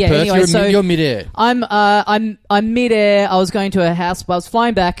 But back to Perth. You're mid-air. I'm mid-air. I was going to a house. I was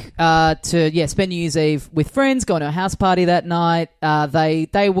flying back to spend New Year's Eve with friends. Going to a house party that night.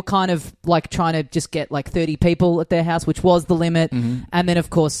 They were kind of like trying to just get like 30 people at their house, which was the limit. Mm-hmm. And then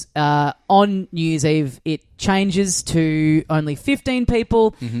of course on New Year's Eve it changes to only 15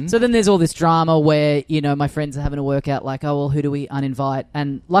 people. Mm-hmm. So then there's all this drama where, my friends are having to work out like, oh, well, who do we uninvite?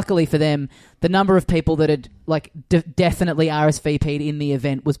 And luckily for them, the number of people that had like definitely RSVP'd in the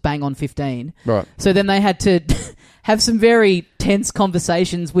event was bang on 15. Right. So then they had to have some very tense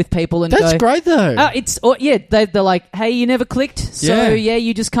conversations with people and That's great though. They're like, hey, you never clicked. So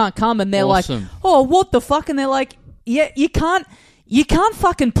you just can't come. And they're awesome. Like, oh, what the fuck? And they're like, Yeah, you can't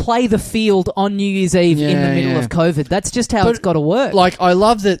fucking play the field on New Year's Eve in the middle of COVID. That's just how it's got to work. Like, I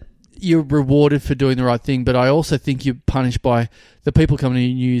love that you're rewarded for doing the right thing, but I also think you're punished by the people coming to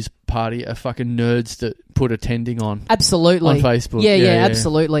your New Year's party are fucking nerds that put attending on. Absolutely. On Facebook. Yeah,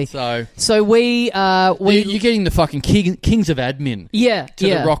 absolutely. So you're getting the fucking kings of admin. Yeah, to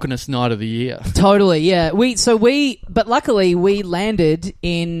the rockinest night of the year. Totally. Yeah. But luckily we landed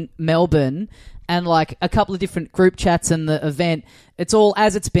in Melbourne. And like a couple of different group chats and the event, it's all,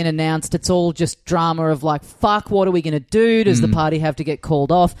 as it's been announced, it's all just drama of like, fuck, what are we going to do? Does the party have to get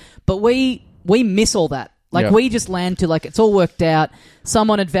called off? But we miss all that. Like, we just land to, like, it's all worked out.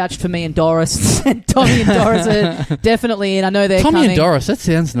 Someone had vouched for me and Doris. And Tommy and Doris are definitely in. I know they're Tommy coming. And Doris, that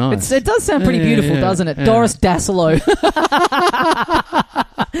sounds nice. It does sound pretty beautiful, doesn't it? Yeah. Doris Dassilo.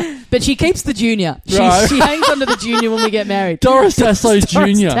 But she keeps the junior. She hangs onto the junior when we get married. Doris Dassilo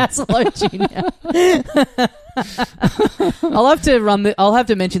Jr. Doris Dassilo Jr. I'll have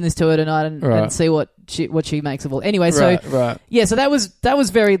to mention this to her tonight and see what she makes of all. Anyway, so that was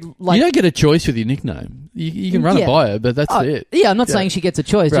very like, you don't get a choice with your nickname. You can run it by her, but that's it. Yeah, I'm not saying she gets a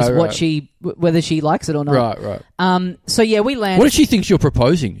choice, just whether she likes it or not. Right. So yeah, we land. What does she think you're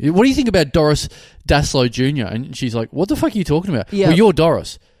proposing? What do you think about Doris Dassilo Jr.? And she's like, "What the fuck are you talking about?" Yeah. Well, you're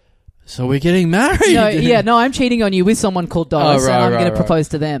Doris. So we're getting married. No, I'm cheating on you with someone called Doris, and I'm going to propose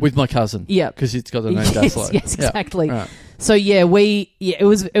to them with my cousin. Yeah, because it's got the name Dassilo. Yes, exactly. Yeah. Right. So it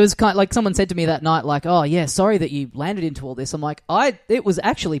was kind of like someone said to me that night, like, "Oh yeah, sorry that you landed into all this." I'm like, it was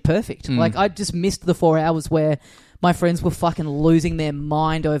actually perfect. Like, I just missed the 4 hours where my friends were fucking losing their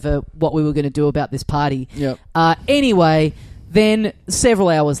mind over what we were going to do about this party. Yep. Anyway, then several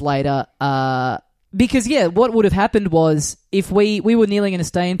hours later, because what would have happened was if we were nearly going to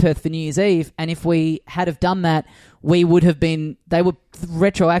stay in Perth for New Year's Eve, and if we had have done that, they were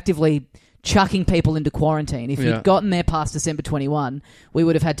retroactively chucking people into quarantine. If you'd gotten there past December 21, we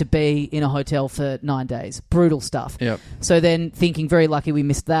would have had to be in a hotel for 9 days. Brutal stuff. Yep. So then thinking very lucky we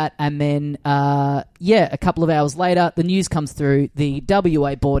missed that. And then, a couple of hours later, the news comes through the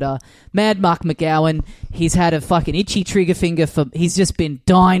WA border. Mad Mark McGowan, he's had a fucking itchy trigger finger he's just been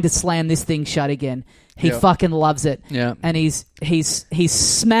dying to slam this thing shut again. He fucking loves it. Yeah. And he's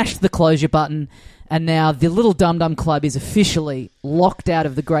smashed the closure button. And now the Little Dum Dum Club is officially locked out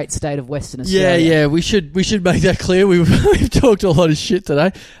of the great state of Western Australia. Yeah. We should make that clear. We've talked a lot of shit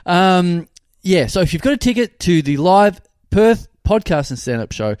today. So if you've got a ticket to the live Perth podcast and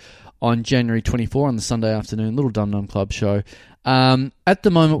stand-up show on January 24 on the Sunday afternoon, Little Dum Dum Club show, at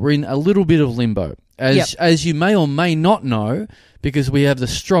the moment we're in a little bit of limbo. As you may or may not know, because we have the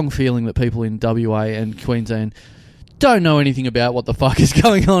strong feeling that people in WA and Queensland don't know anything about what the fuck is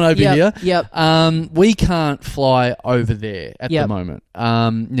going on over here. Yep. We can't fly over there at the moment.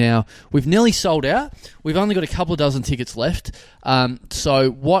 Now, we've nearly sold out. We've only got a couple of dozen tickets left. So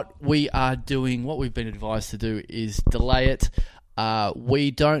what we are doing, what we've been advised to do is delay it.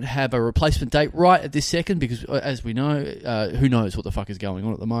 We don't have a replacement date right at this second because, as we know, who knows what the fuck is going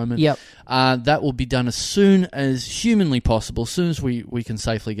on at the moment. Yep. That will be done as soon as humanly possible, as soon as we can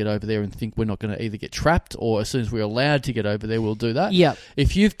safely get over there and think we're not going to either get trapped, or as soon as we're allowed to get over there, we'll do that. Yep.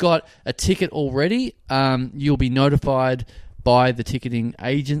 If you've got a ticket already, you'll be notified by the ticketing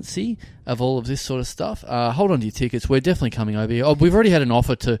agency of all of this sort of stuff. Hold on to your tickets. We're definitely coming over here. We've already had an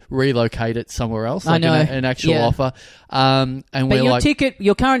offer to relocate it somewhere else. Like I know. An actual offer. And but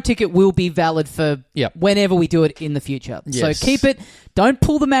your current ticket will be valid for whenever we do it in the future. Yes. So keep it. Don't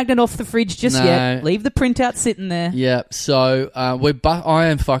pull the magnet off the fridge just yet. Leave the printout sitting there. Yeah. So I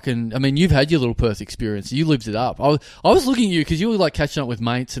am fucking. I mean, you've had your little Perth experience. You lived it up. I was looking at you because you were like catching up with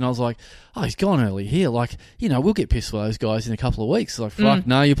mates, and I was like, oh, he's gone early here. Like, we'll get pissed with those guys in a couple of weeks. Like, fuck,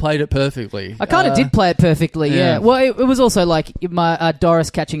 no, you played it perfectly. I kind of did play it perfectly, yeah. Well, it was also like my Doris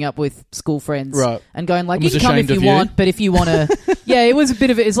catching up with school friends and going like, you can come if you want, but if you want to... it was a bit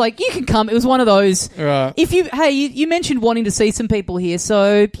of it. It's like, you can come. It was one of those... Right. If you mentioned wanting to see some people here,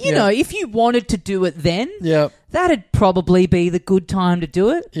 so, you know, if you wanted to do it then... Yeah. That'd probably be the good time to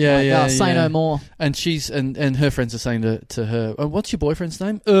do it. Say no more. And she's and her friends are saying to her, what's your boyfriend's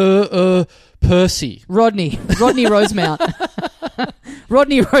name? Percy. Rodney Rosemount.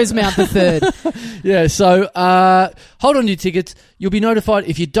 Rodney Rosemount III. Yeah, so hold on to your tickets. You'll be notified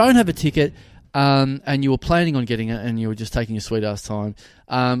if you don't have a ticket and you were planning on getting it and you were just taking your sweet ass time.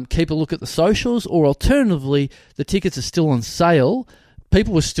 Keep a look at the socials, or alternatively, the tickets are still on sale.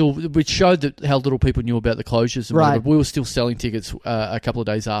 people were still, which showed that how little people knew about the closures. And right. We were still selling tickets a couple of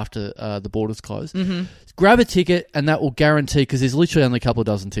days after the borders closed. Mm-hmm. Grab a ticket, and that will guarantee, because there's literally only a couple of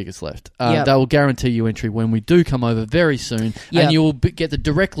dozen tickets left. That will guarantee you entry when we do come over very soon, and you will get the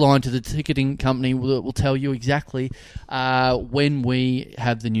direct line to the ticketing company that will tell you exactly when we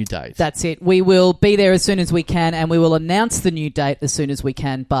have the new date. That's it. We will be there as soon as we can, and we will announce the new date as soon as we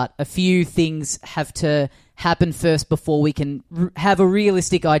can, but a few things have to happen first before we can have a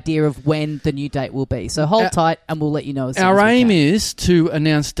realistic idea of when the new date will be. So hold tight and we'll let you know as soon as we can. Our aim is to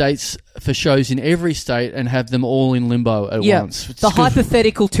announce dates for shows in every state and have them all in limbo at once. The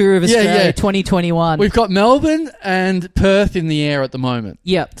hypothetical tour of Australia 2021. We've got Melbourne and Perth in the air at the moment.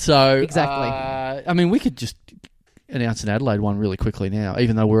 Yep. So exactly. I mean, we could just announce an Adelaide one really quickly now,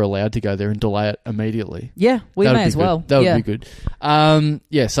 even though we're allowed to go there and delay it immediately. Yeah, we may as well. That would be good.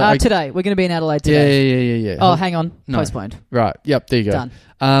 So today. We're going to be in Adelaide today. Yeah. Oh, hang on. No. Postponed. Right. Yep, there you go.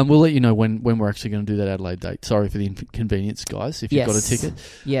 Done. We'll let you know when we're actually going to do that Adelaide date. Sorry for the inconvenience, guys, if you've got a ticket.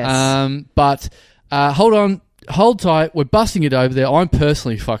 Yes. But hold on. Hold tight. We're busting it over there. I'm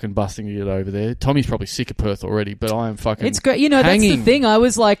personally fucking busting it over there. Tommy's probably sick of Perth already, but I am fucking It's great. That's the thing. I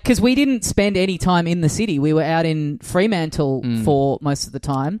was like, because we didn't spend any time in the city. We were out in Fremantle for most of the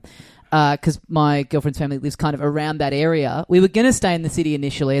time because my girlfriend's family lives kind of around that area. We were going to stay in the city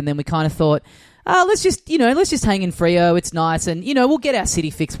initially, and then we kind of thought, let's just hang in Freo. It's nice, and, we'll get our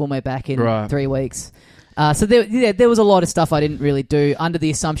city fixed when we're back in 3 weeks. So there was a lot of stuff I didn't really do under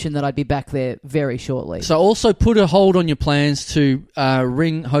the assumption that I'd be back there very shortly. So also put a hold on your plans to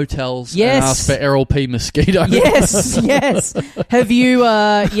ring hotels and ask for Errol P. Mosquito. Yes. Have you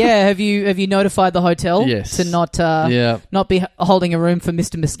notified the hotel to not be holding a room for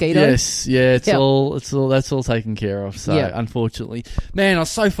Mr. Mosquito? Yes, that's all taken care of. So unfortunately, man, I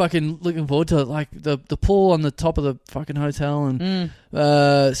was so fucking looking forward to it. Like the pool on the top of the fucking hotel and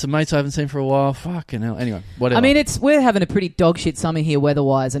some mates I haven't seen for a while. Fucking hell. Anyway, whatever. I mean, we're having a pretty dog shit summer here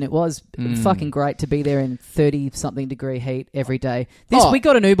weather-wise, and it was fucking great to be there in 30-something degree heat every day. We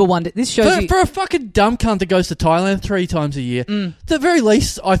got an Uber one day. This shows for a fucking dumb cunt that goes to Thailand 3 times a year, the very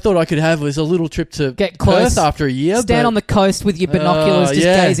least I thought I could have was a little trip to Perth after a year. Stand on the coast with your binoculars just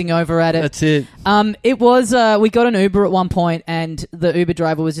gazing over at it. That's it. It was, we got an Uber at one point, and the Uber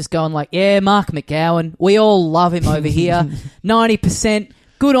driver was just going like, Mark McGowan, we all love him over here. 90%.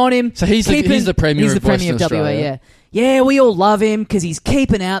 Good on him. So he's the Premier of Western Australia. Yeah, we all love him because he's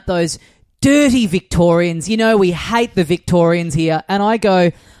keeping out those dirty Victorians. We hate the Victorians here. And I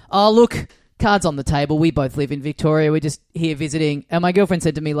go, oh, look, cards on the table. We both live in Victoria. We're just here visiting. And my girlfriend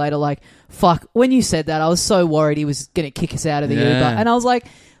said to me later, like, fuck, when you said that, I was so worried he was going to kick us out of the Uber. And I was like,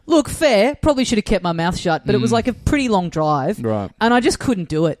 look, fair. Probably should have kept my mouth shut. But it was like a pretty long drive. Right. And I just couldn't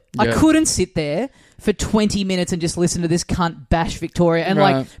do it. Yeah. I couldn't sit there for 20 minutes and just listen to this cunt bash Victoria and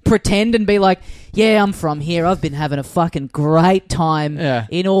like pretend and be like, I'm from here. I've been having a fucking great time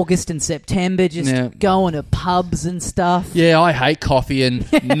in August and September, just going to pubs and stuff. Yeah, I hate coffee and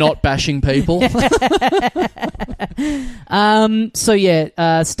not bashing people.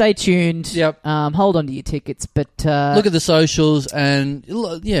 Stay tuned. Yep. Hold on to your tickets, but look at the socials and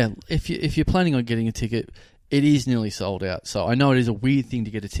if you're planning on getting a ticket, it is nearly sold out. So I know it is a weird thing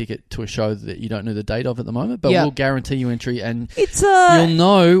to get a ticket to a show that you don't know the date of at the moment, but we'll guarantee you entry and you'll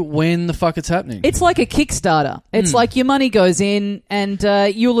know when the fuck it's happening. It's like a Kickstarter. It's like your money goes in and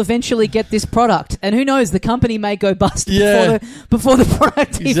you'll eventually get this product. And who knows, the company may go bust before the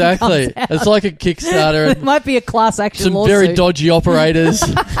product even comes out. It's like a Kickstarter. It might be a class action lawsuit. Some very dodgy operators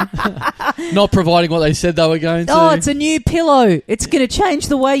not providing what they said they were going to. Oh, it's a new pillow. It's going to change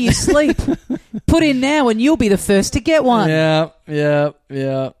the way you sleep. Put in now and you'll be the first to get one. Yeah.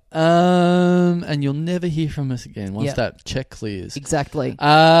 And you'll never hear from us again once that check clears. Exactly.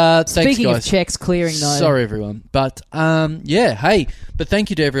 Thanks, Speaking guys. of checks clearing, though. Sorry, everyone. But, but thank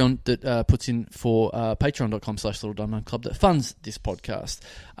you to everyone that puts in for patreon.com/LittleDumDumClub that funds this podcast,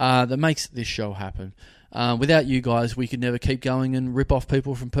 that makes this show happen. Without you guys, we could never keep going and rip off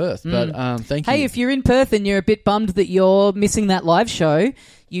people from Perth. But thank you. Hey, if you're in Perth and you're a bit bummed that you're missing that live show,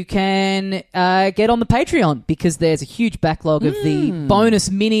 you can get on the Patreon because there's a huge backlog of the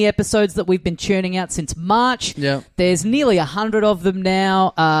bonus mini episodes that we've been churning out since March. Yeah. There's nearly 100 of them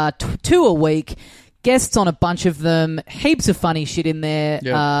now, 2 a week. Guests on a bunch of them, heaps of funny shit in there.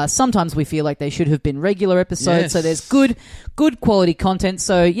 Yep. Sometimes we feel like they should have been regular episodes, so there's good quality content.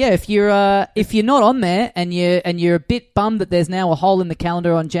 So if you're not on there and you're a bit bummed that there's now a hole in the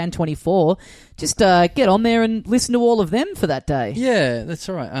calendar on Jan 24, just get on there and listen to all of them for that day. Yeah, that's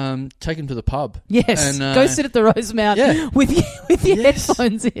all right. Take them to the pub. Yes, and, go sit at the Rosemount with your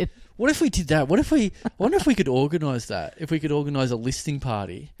headphones in. What if we did that? I wonder if we could organise that. If we could organise a listening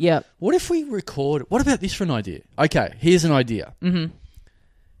party. Yeah. What if we record? What about this for an idea? Okay, here's an idea. Mm-hmm.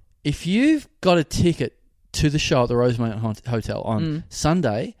 If you've got a ticket to the show at the Rosemount Hotel on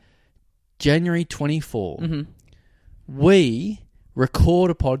Sunday, January 24, we record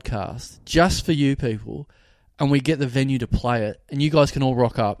a podcast just for you people, and we get the venue to play it, and you guys can all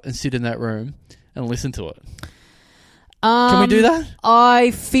rock up and sit in that room and listen to it. Can we do that?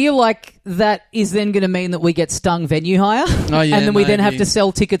 I feel like that is then going to mean that we get stung venue hire. Oh, yeah, and then we then have to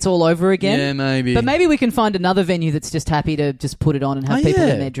sell tickets all over again. Yeah, maybe. But maybe we can find another venue that's just happy to just put it on and have people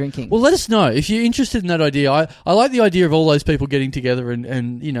in there drinking. Well, let us know if you're interested in that idea. I like the idea of all those people getting together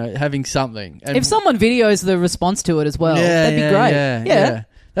and having something. And if someone videos the response to it as well, that'd be great. Yeah.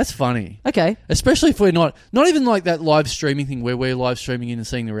 That's funny. Okay. Especially if we're not even like that live streaming thing where we're live streaming in and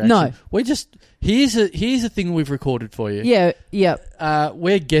seeing the reaction. No. We're just, here's a thing we've recorded for you. Yeah, yeah.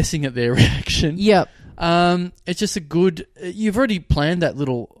 We're guessing at their reaction. Yep. It's just a good, you've already planned that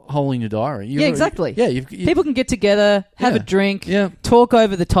little hole in your diary. Exactly. Yeah. People can get together, have a drink, talk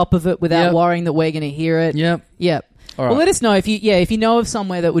over the top of it without worrying that we're going to hear it. Yep. Yep. All right. Well, let us know if you know of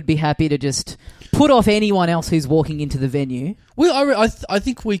somewhere that would be happy to just put off anyone else who's walking into the venue. Well, I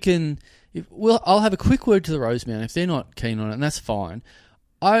think we can. I'll have a quick word to the Rosemount if they're not keen on it, and that's fine.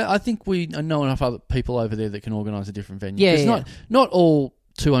 I think we know enough other people over there that can organise a different venue. Yeah. Not all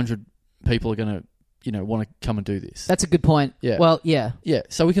 200 people are going to want to come and do this. That's a good point. Yeah. Well, yeah. Yeah.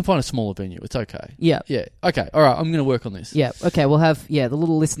 So we can find a smaller venue. It's okay. Yeah. Yeah. Okay. All right. I'm going to work on this. Yeah. Okay. We'll have the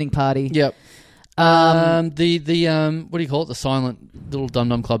little listening party. Yep. What do you call it? The silent little Dum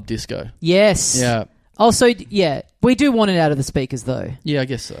Dum Club disco. Yes. Yeah. Also, we do want it out of the speakers though. Yeah, I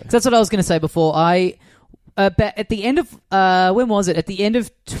guess so. That's what I was going to say before. At the end of when was it? At the end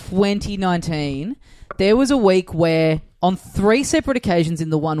of 2019, there was a week where on 3 separate occasions in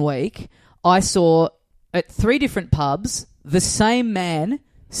the 1 week, I saw at 3 different pubs the same man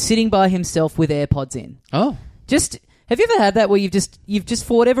sitting by himself with AirPods in. Oh. Have you ever had that where you've just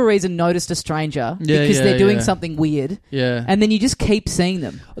for whatever reason noticed a stranger because they're doing something weird? Yeah. And then you just keep seeing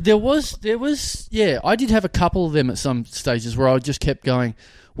them. There was I did have a couple of them at some stages where I just kept going,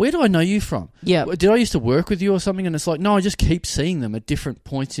 where do I know you from? Yeah. Did I used to work with you or something? And it's like, no, I just keep seeing them at different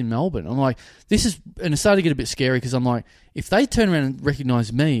points in Melbourne. I'm like, and it started to get a bit scary because I'm like, if they turn around and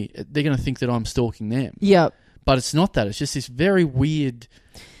recognise me, they're going to think that I'm stalking them. Yeah. But it's not that. It's just this very weird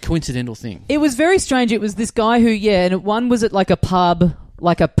coincidental thing. It was very strange. It was this guy who, and one was at like a pub,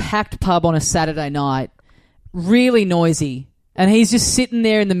 like a packed pub on a Saturday night, really noisy. And he's just sitting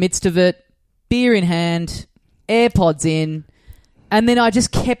there in the midst of it, beer in hand, AirPods in. And then I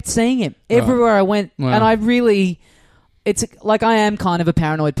just kept seeing him everywhere I went. Wow. And it's like I am kind of a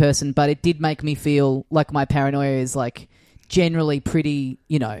paranoid person, but it did make me feel like my paranoia is like generally pretty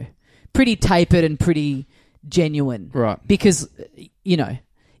tapered and pretty genuine. Right. Because,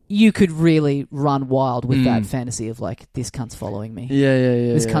 you could really run wild with that fantasy of like, this cunt's following me.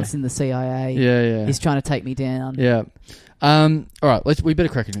 Yeah. This cunt's in the CIA. Yeah. He's trying to take me down. Yeah. All right, we better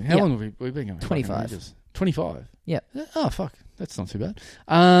crack it in. How long have we been going? 25. 25? Yeah. Oh, fuck. That's not too bad.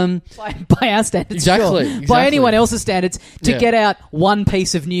 By our standards, exactly. By anyone else's standards, to get out one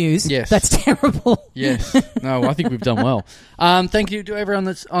piece of news, that's terrible. Yes. No, I think we've done well. Thank you to everyone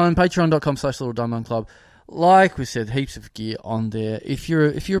that's on patreon.com/littledumdumclub. Like we said, heaps of gear on there. If you're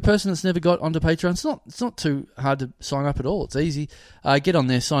a person that's never got onto Patreon, it's not too hard to sign up at all. It's easy. Get on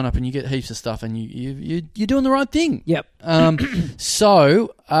there, sign up, and you get heaps of stuff, and you're doing the right thing. Yep.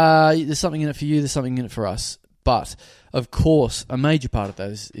 So there's something in it for you. There's something in it for us. But of course, a major part of that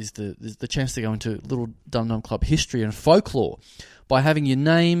is the chance to go into Little Dum Dum Club history and folklore by having your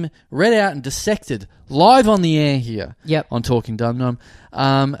name read out and dissected live on the air here on Talking Dum Dum.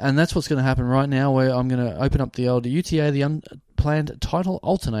 And that's what's going to happen right now, where I'm going to open up the old UTA, the Unplanned Title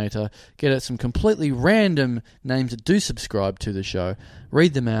Alternator, get out some completely random names that do subscribe to the show,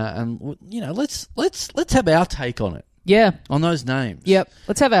 read them out, and let's have our take on it. Yeah, on those names. Yep.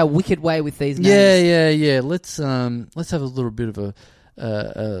 Let's have our wicked way with these names. Yeah. Let's have a little bit of a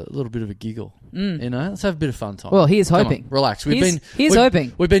giggle. Let's have a bit of fun time. Well, here's hoping. Relax. Here's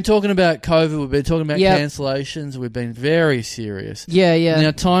hoping. We've been talking about COVID. We've been talking about cancellations. We've been very serious. Yeah.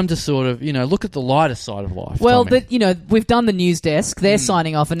 Now, time to sort of look at the lighter side of life. Well, we've done the news desk. They're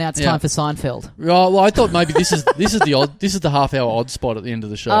signing off, and now it's time for Seinfeld. Well, I thought maybe this is the half-hour odd spot at the end of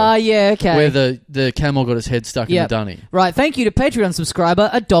the show. Yeah, okay. Where the camel got his head stuck in the dunny. Right. Thank you to Patreon subscriber,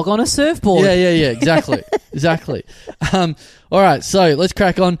 a dog on a surfboard. Yeah. Exactly. All right. So let's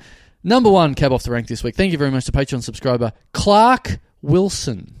crack on. Number 1 cab off the rank this week. Thank you very much to Patreon subscriber Clark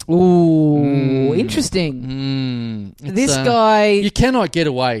Wilson. Ooh, interesting. This guy... You cannot get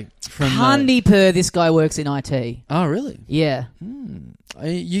away Handy per this guy works in IT. Oh, really? Yeah.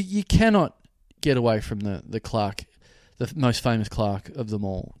 You cannot get away from the Clark, the most famous Clark of them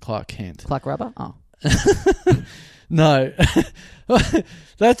all, Clark Kent. Clark Rubber? Oh. No.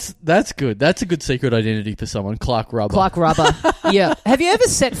 That's good. That's a good secret identity for someone, Clark Rubber. Clark Rubber. Yeah. Have you ever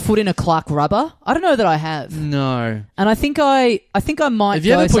set foot in a Clark Rubber? I don't know that I have. No. And I think I might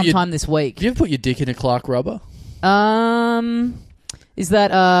go sometime this week. Have you ever put your dick in a Clark Rubber? Is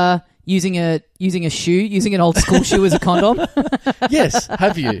that using a shoe, using an old school shoe as a condom? Yes.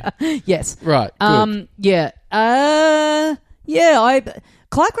 Have you? Yes. Right. Good. Yeah.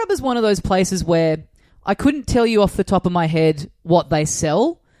 Clark Rubber's one of those places where I couldn't tell you off the top of my head what they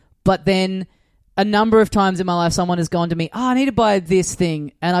sell, but then a number of times in my life someone has gone to me, I need to buy this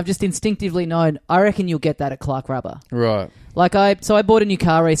thing, and I've just instinctively known, I reckon you'll get that at Clark Rubber. Right. So I bought a new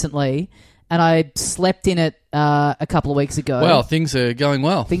car recently, and I slept in it a couple of weeks ago. Well, things are going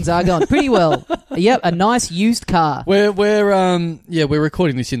well. Things are going pretty well. Yep, a nice used car. We're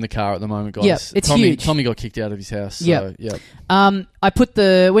recording this in the car at the moment, guys. Yep, it's huge. Tommy got kicked out of his house. So, yep. I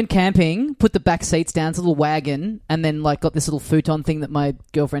went camping, put the back seats down, it's a little wagon, and then got this little futon thing that my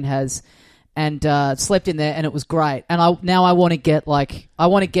girlfriend has, and slept in there, and it was great. And I want to get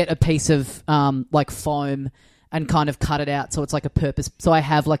a piece of foam and kind of cut it out so it's like a purpose. So I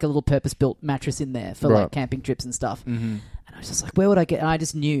have like a little purpose-built mattress in there for like camping trips and stuff. Mm-hmm. And I was just like, where would I get? And I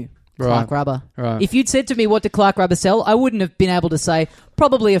just knew Clark Rubber. Right. If you'd said to me, what did Clark Rubber sell? I wouldn't have been able to say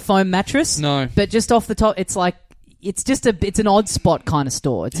probably a foam mattress. No, but just off the top, it's like it's an odd spot kind of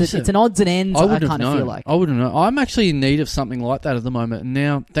store. It's an odds and ends. I kind of feel like I wouldn't know. I'm actually in need of something like that at the moment, and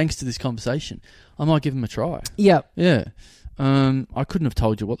now thanks to this conversation, I might give them a try. Yeah. I couldn't have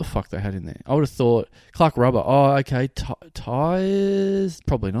told you what the fuck they had in there. I would have thought Clark Rubber. Oh, okay. Tires?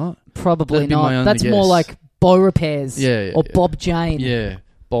 Probably not. Probably not. That's more like Bow Repairs. Yeah. Or Bob Jane. Yeah.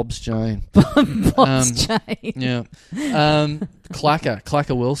 Bob's Jane. Bob's Jane. Yeah.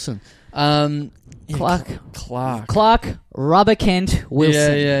 Clacker Wilson. Clark Rubber Kent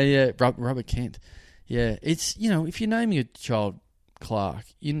Wilson. Yeah. Rubber Kent. Yeah. It's, if you're naming a child Clark,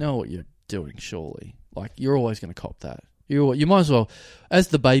 you know what you're doing, surely. Like, you're always going to cop that. You might as well, as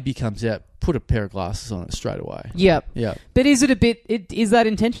the baby comes out, put a pair of glasses on it straight away. Yep. Yeah. But is it is that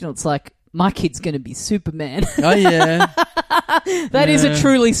intentional? It's like, my kid's going to be Superman. Oh, yeah. That is a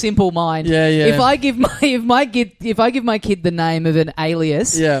truly simple mind. Yeah. If I give my kid the name of an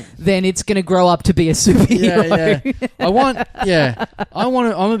alias, then it's going to grow up to be a superhero. Yeah.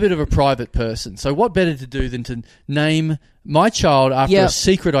 I'm a bit of a private person. So what better to do than to name my child after a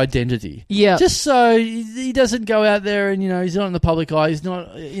secret identity? Yeah. Just so he doesn't go out there and, he's not in the public eye. He's not,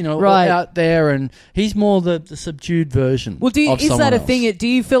 out there, and he's more the subdued version. Well, is that a else. thing? Do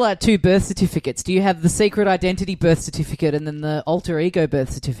you fill out 2 birth certificates? Do you have the secret identity birth certificate and then the alter ego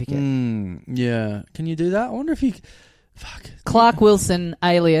birth certificate? Yeah. Can you do that? I wonder if you... Fuck. Clark Wilson,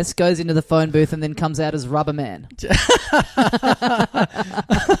 alias, goes into the phone booth and then comes out as Rubber Man.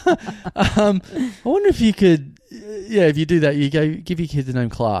 I wonder if you could... Yeah, if you do that, you give your kid the name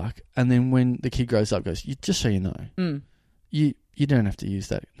Clark, and then when the kid grows up, just so you know, you don't have to use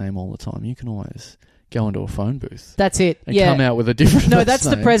that name all the time. You can always go into a phone booth. That's it. And come out with a different No, that's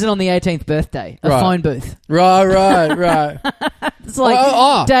name. The present on the 18th birthday. A phone booth. Right. It's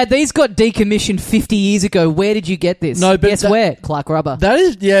like, Dad, these got decommissioned 50 years ago. Where did you get this? No, but guess where? Clark Rubber.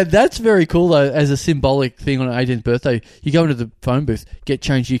 That's very cool though. As a symbolic thing on an 18th birthday, you go into the phone booth, get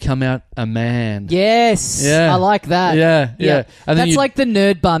changed, you come out a man. Yes, I like that. Yeah. And that's like the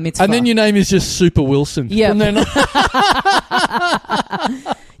nerd bar mitzvah. And then your name is just Super Wilson. Yeah.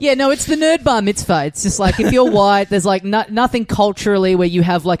 Yeah, no, it's the nerd bar mitzvah. It's just like, if you're white, there's like nothing culturally where you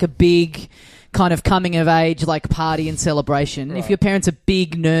have like a big kind of coming of age like party and celebration. Right. If your parents are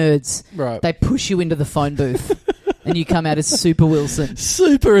big nerds, they push you into the phone booth and you come out as Super Wilson.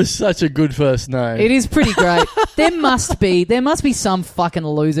 Super is such a good first name. It is pretty great. There must be some fucking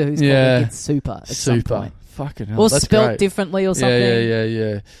loser who's called their kid Super at some point. Fucking hell. Or that's spelt great. differently or something.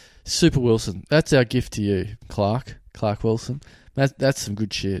 Yeah. Super Wilson. That's our gift to you, Clark Wilson. That's some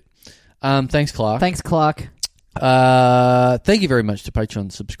good shit. Thanks, Clark. Thank you very much to Patreon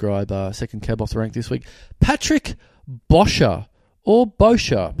subscribe. Second cab off the rank this week. Patrick Bosher or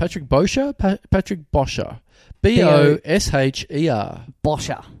Bosher. Patrick Bosher? Patrick Bosher. Bosher.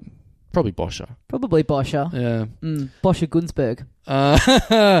 Bosher. Probably Bosher. Probably Bosher. Yeah. Bosher Gunsberg.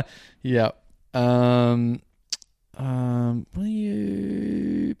 Yeah. What are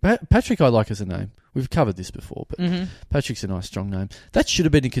you... Patrick I like as a name. We've covered this before, but Patrick's a nice, strong name. That should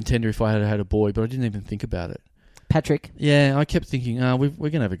have been a contender if I had a boy, but I didn't even think about it. Patrick? Yeah, I kept thinking, we're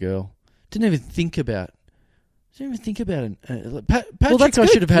going to have a girl. Didn't even think about didn't even think about it. Patrick, I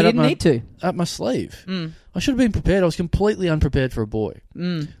should have had up my sleeve. I should have been prepared. I was completely unprepared for a boy.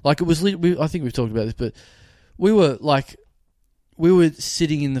 Like it was. I think we've talked about this, but we were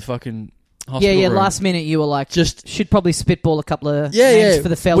sitting in the fucking hospital room. Last minute, you were like, should probably spitball a couple of names for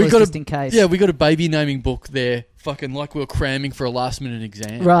the fellas just in case. Yeah, we got a baby naming book there, fucking like we were cramming for a last minute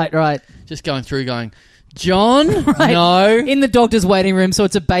exam. Right. Just going through, going, John, right. No. In the doctor's waiting room, so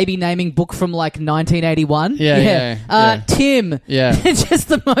it's a baby naming book from like 1981. Yeah. Tim. Yeah. Just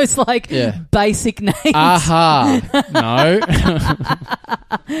the most basic names. Aha. No.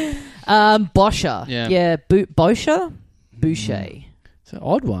 Boscher. Yeah. Boscher? Boucher. It's an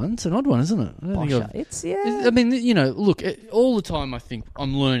odd one. It's an odd one, isn't it? I mean, look, all the time I think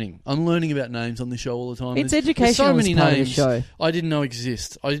I'm learning. I'm learning about names on this show all the time. It's educational. There's so many names show. I didn't know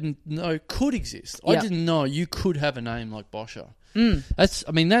exist. I didn't know could exist. Yep. I didn't know you could have a name like Boscher. I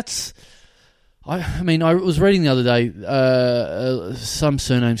was reading the other day, some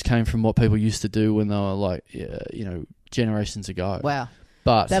surnames came from what people used to do when they were like, generations ago. Wow.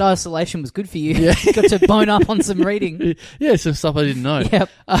 But that isolation was good for you. Yeah. You got to bone up on some reading. Yeah, some stuff I didn't know.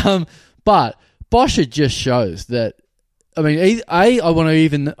 Yep. But Boscher just shows that. I mean, I want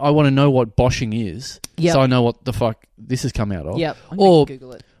to know what boshing is, so I know what the fuck this has come out of. Yep. Or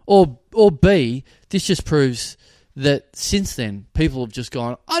Google it. Or B, this just proves that since then people have just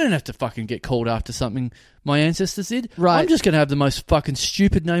gone, I don't have to fucking get called after something my ancestors did. Right. I'm just going to have the most fucking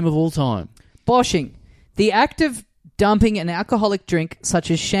stupid name of all time. Boshing, the act of dumping an alcoholic drink such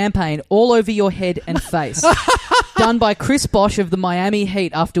as champagne all over your head and face. Done by Chris Bosh of the Miami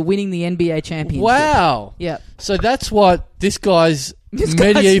Heat after winning the NBA championship. Wow. Yeah. So that's what this guy's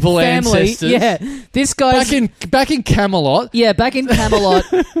medieval family, ancestors. Yeah. This guy's back in Camelot. Yeah, back in Camelot.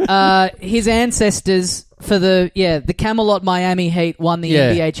 His ancestors for the Camelot Miami Heat won the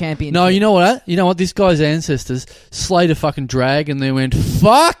NBA championship. No, you know what? This guy's ancestors slayed a fucking drag and they went,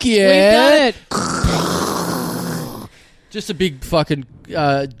 fuck yeah. We've done it. Just a big fucking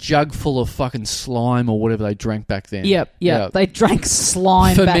jug full of fucking slime or whatever they drank back then. Yep. They drank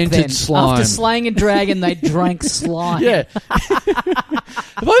slime Fermented back then. Slime. After slaying a dragon, they drank slime. Yeah.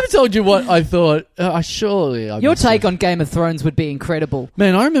 Have I ever told you what I thought? Your take on Game of Thrones would be incredible.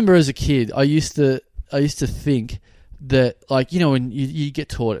 Man, I remember as a kid, I used to think that, like, when you get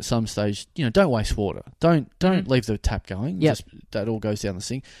taught at some stage, don't waste water. Don't leave the tap going. Yep. Just that all goes down the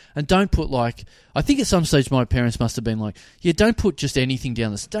sink. And don't put, like, I think at some stage my parents must have been like, don't put just anything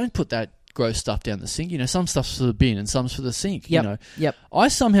down the don't put that gross stuff down the sink. Some stuff's for the bin and some's for the sink. Yep. Yep. I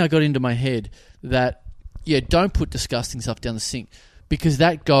somehow got into my head that, don't put disgusting stuff down the sink because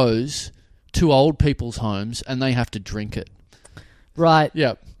that goes to old people's homes and they have to drink it. Right.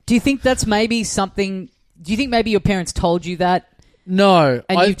 Yeah. Do you think that's maybe something... Do you think maybe your parents told you that? No.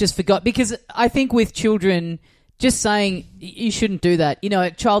 And you've just forgot? Because I think with children, just saying you shouldn't do that, a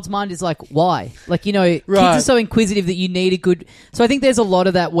child's mind is like, why? Like, kids are so inquisitive that you need a good... So I think there's a lot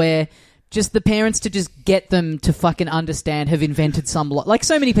of that where just the parents, to just get them to fucking understand, have invented some... Like,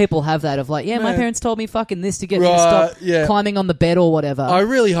 so many people have that of like, my parents told me fucking this to get me to stop climbing on the bed or whatever. I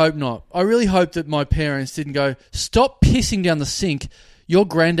really hope not. I really hope that my parents didn't go, stop pissing down the sink. Your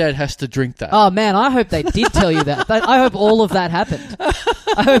granddad has to drink that. Oh, man, I hope they did tell you that. I hope all of that happened.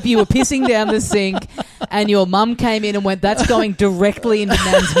 I hope you were pissing down the sink and your mum came in and went, that's going directly into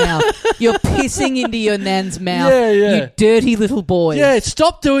Nan's mouth. You're pissing into your Nan's mouth, you dirty little boy. Yeah,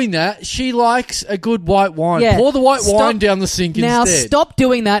 stop doing that. She likes a good white wine. Yeah. Pour the white wine down the sink now instead. Now stop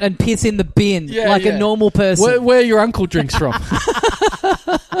doing that and piss in the bin like a normal person. Where your uncle drinks from.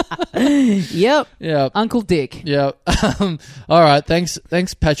 Yep. Yep. Uncle Dick. Yep. All right, thanks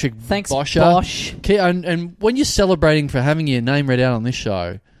Patrick. Thanks, Boscher. Bosh. And when you're celebrating for having your name read out on this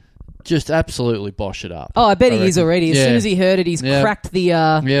show, just absolutely bosh it up. Oh, I bet he is already. As soon as he heard it, he's cracked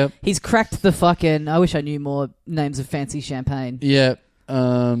the... He's cracked the fucking... I wish I knew more names of fancy champagne. Yeah.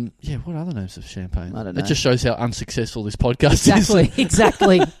 What other names of champagne? I don't know. It just shows how unsuccessful this podcast is.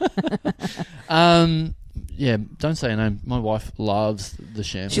 Exactly. Yeah, don't say her name. My wife loves the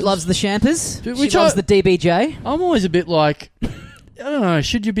champers. She loves the champers. She loves the DBJ. I'm always a bit like, I don't know,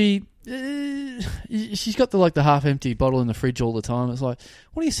 should you be... she's got the half-empty bottle in the fridge all the time. It's like,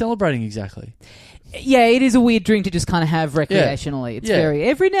 what are you celebrating exactly? Yeah, it is a weird drink to just kind of have recreationally. It's very...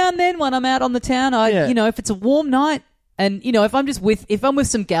 Every now and then when I'm out on the town, if it's a warm night and, if I'm with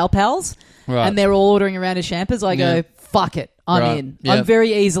some gal pals and they're all ordering around a champers, I go, fuck it. I'm in. Yep. I'm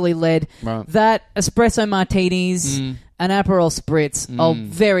very easily led. Right. That espresso martinis, an Aperol Spritz, I'll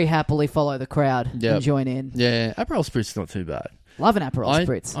very happily follow the crowd and join in. Yeah, Aperol Spritz is not too bad. Love an Aperol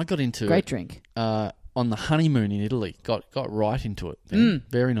Spritz. I got into Great drink. on the honeymoon in Italy. Got right into it.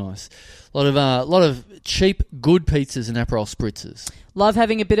 Very nice. A lot of cheap, good pizzas and Aperol spritzers. Love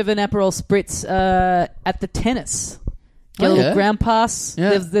having a bit of an Aperol spritz at the tennis. Get a little ground pass.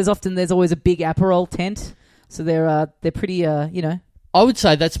 Yeah. There's always a big Aperol tent, so they're pretty I would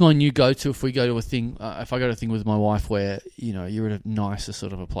say that's my new go-to if we go to a thing. If I go to a thing with my wife where you're at a nicer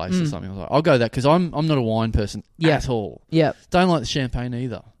sort of a place or something, I'll go that because I'm not a wine person at all. Yeah, don't like the champagne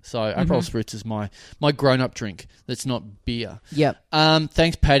either. So Aperol Spritz is my grown-up drink. That's not beer. Yep.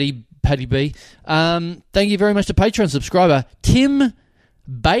 Thanks, Patty B. Thank you very much to Patreon subscriber Tim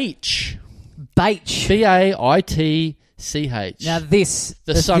Baich. Baitch. Now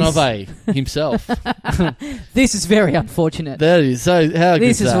the son of A himself. This is very unfortunate. That is so. How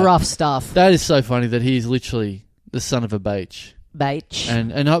this is that? Rough stuff. That is so funny that he's literally the son of a Baich.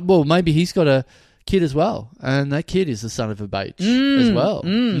 And well, maybe he's got a kid as well, and that kid is the son of a Baich as well.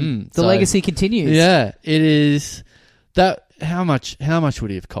 The legacy continues. Yeah, it is. That how much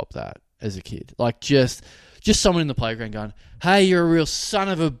would he have copped that as a kid? Like just someone in the playground going, "Hey, you're a real son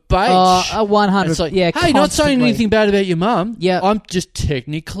of a bitch." 100. Like, yeah. Hey, not saying anything bad about your mum. Yeah, I'm just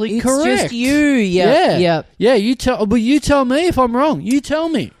technically it's correct. It's just you. Yeah. You tell me if I'm wrong. You tell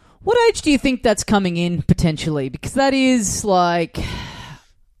me. What age do you think that's coming in potentially? Because that is like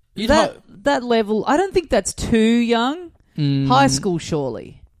that level. I don't think that's too young. High school,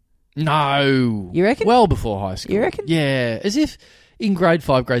 surely. No, you reckon? Well before high school. You reckon? Yeah, as if. In grade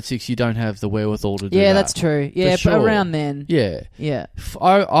 5, grade 6, you don't have the wherewithal to do that. Yeah, that's true. Yeah, sure. But around then. Yeah. Yeah.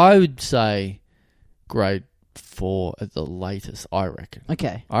 I would say grade 4 at the latest, I reckon.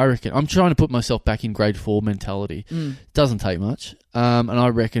 Okay. I'm trying to put myself back in grade 4 mentality. Doesn't take much. And I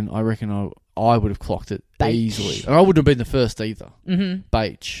reckon I would have clocked it easily. And I wouldn't have been the first either. Mm-hmm.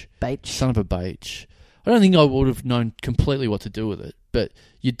 Baich. Son of a Baich. I don't think I would have known completely what to do with it, but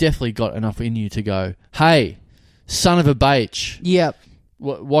you definitely got enough in you to go, hey... Son of a Baich. Yep.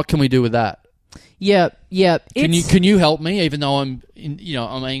 What can we do with that? Yep. Can you help me? Even though I'm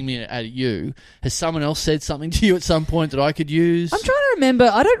aiming it at you. Has someone else said something to you at some point that I could use? I'm trying to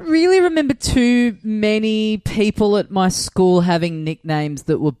remember. I don't really remember too many people at my school having nicknames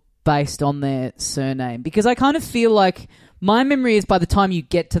that were based on their surname, because I kind of feel like my memory is by the time you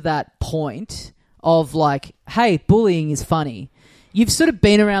get to that point of like, hey, bullying is funny. You've sort of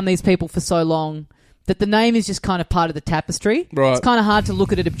been around these people for so long that the name is just kind of part of the tapestry. Right. It's kind of hard to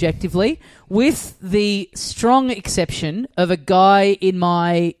look at it objectively, with the strong exception of a guy in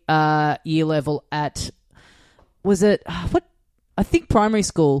my year level at, I think primary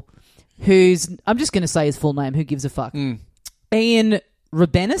school, who's, I'm just going to say his full name, who gives a fuck? Ian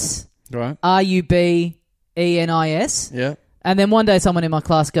Rubenis. Right. Rubenis. Yeah. And then one day someone in my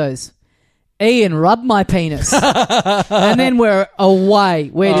class goes, Ian, rub my penis. And then we're away.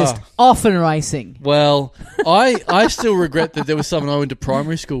 We're just off and racing. Well, I still regret that there was someone I went to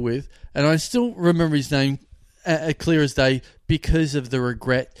primary school with, and I still remember his name clear as day because of the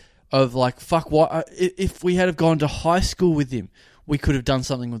regret of like, fuck, what if we had have gone to high school with him, we could have done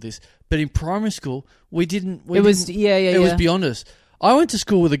something with this. But in primary school, we didn't. It was beyond us. I went to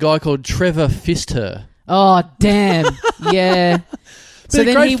school with a guy called Trevor Fisther. Oh, damn. Yeah. So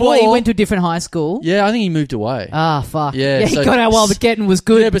then he went to a different high school. Yeah, I think he moved away. Ah, fuck. Yeah, he got out while the getting was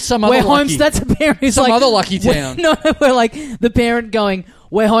good. Yeah, but some other lucky... That's a parent. Some other lucky town. We're like the parent going,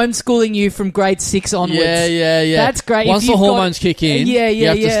 we're homeschooling you from grade 6 onwards. Yeah. That's great. Once the hormones kick in, you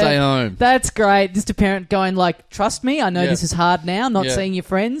have to stay home. That's great. Just a parent going like, trust me, I know this is hard now, not seeing your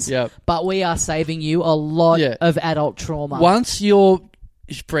friends, but we are saving you a lot of adult trauma. Once your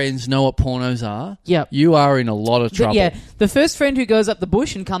friends know what pornos are, you are in a lot of trouble. The first friend who goes up the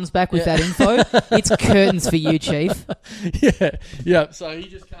bush and comes back with that info, it's curtains for you, Chief. So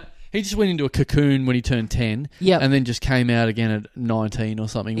he just went into a cocoon when he turned 10, and then just came out again at 19 or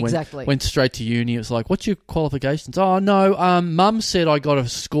something. Exactly. Went straight to uni. It was like, what's your qualifications? Oh, no, Mum said I got a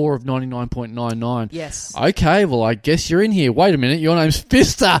score of 99.99. Yes. Okay, well, I guess you're in here. Wait a minute, your name's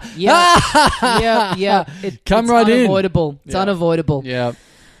Fister. Yeah. Come right in. It's unavoidable. Yeah.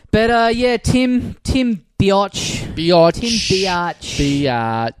 But, Tim Biatch.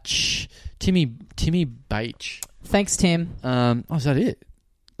 Timmy Baich. Thanks, Tim. Is that it?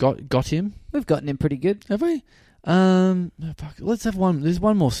 Got him? We've gotten him pretty good. Have we? Let's have one. There's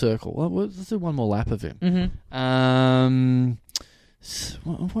one more circle. Let's do one more lap of him. Mm-hmm.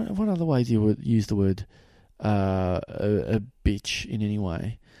 What other way do you use the word a bitch in any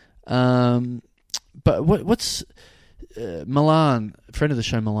way? But what's Milan, friend of the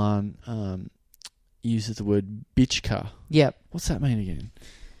show Milan, uses the word bitchka. Yep. What's that mean again?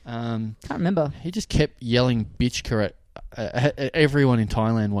 Can't remember. He just kept yelling bitchka at everyone in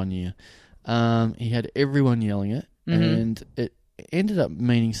Thailand one year. He had everyone yelling it, and it ended up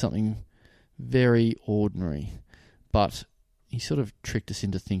meaning something very ordinary. But he sort of tricked us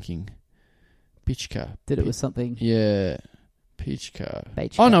into thinking, bitchka. That it was something. Yeah, bitchka.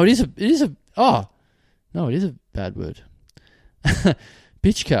 Bitchka. Oh no, it is a. Oh no, it is a bad word.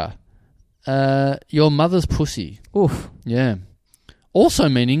 Bitchka. Your mother's pussy. Oof. Yeah. Also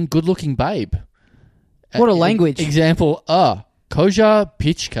meaning good-looking babe. What a language. Example, koja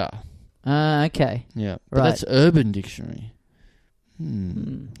pichka. Okay. Yeah. But that's Urban Dictionary.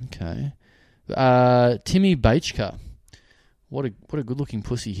 Okay. Timmy Bachka. What a good-looking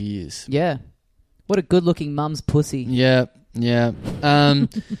pussy he is. Yeah. What a good-looking mum's pussy. Yeah.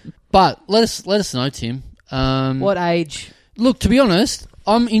 But let us know, Tim. What age? Look, to be honest,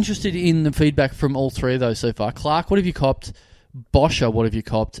 I'm interested in the feedback from all three of those so far. Clark, what have you copped? Bosher, what have you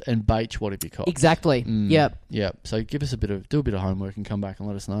copped? And Bache, what have you copped? Exactly. Yep. So give us do a bit of homework and come back and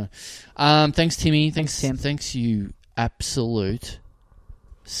let us know. Thanks, Timmy. Thanks, Tim. Thanks, you absolute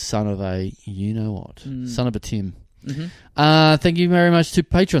son of a you-know-what. Son of a Tim. Thank you very much to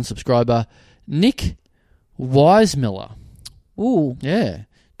Patreon subscriber Nick Wisemiller. Ooh. Yeah.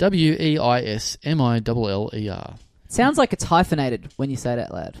 Weismiller. Sounds like it's hyphenated when you say it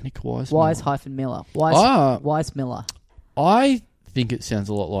out loud. Nick Wisemiller. Wise-Miller. Wise-Miller. I think it sounds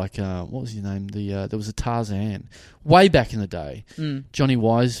a lot like what was his name? There was a Tarzan way back in the day. Johnny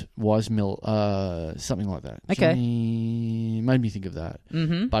Weissmill, something like that. Okay, made me think of that.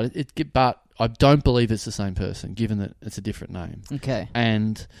 But I don't believe it's the same person, given that it's a different name. Okay,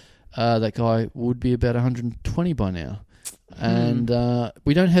 and that guy would be about 120 by now, and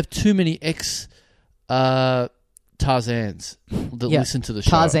we don't have too many ex Tarzans that listen to the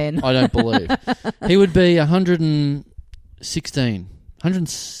show. Tarzan, I don't believe he would be 116.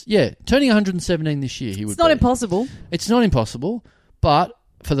 Turning 117 this year. It's not impossible. It's not impossible, but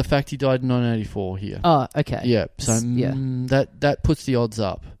for the fact he died in 1984 here. Oh, okay. Yeah, so that puts the odds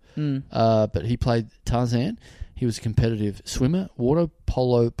up. But he played Tarzan. He was a competitive swimmer, water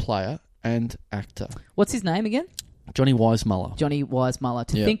polo player, and actor. What's his name again? Johnny Weissmuller. Johnny Weissmuller.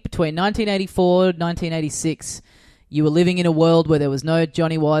 To think between 1984 and 1986... you were living in a world where there was no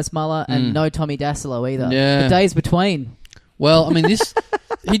Johnny Weissmuller and no Tommy Dassolo either. Yeah. The days between. Well, I mean, he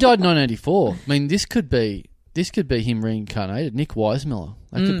died in 1984. I mean, this could be him reincarnated. Nick Weissmuller.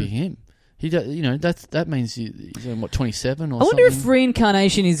 That could be him. That means he's 27 or something. I wonder if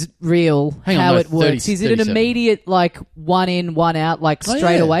reincarnation is real. It works. Is it an immediate one in, one out,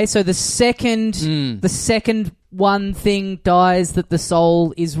 straight away? So the second one thing dies, that the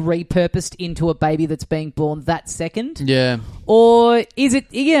soul is repurposed into a baby that's being born that second? Yeah. Or is it,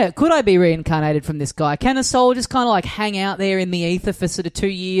 could I be reincarnated from this guy? Can a soul just kind of hang out there in the ether for sort of 2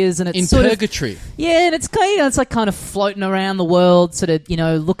 years and it's in sort purgatory? And it's it's kind of floating around the world, sort of,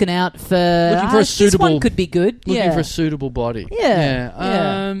 looking out for a suitable, this one could be good. Looking for a suitable body.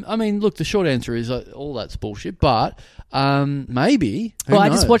 Yeah. I mean, look, the short answer is all that's bullshit, but maybe. Who knows? I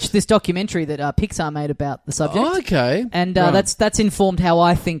just watched this documentary that Pixar made about the subject. Oh, okay. And that's informed how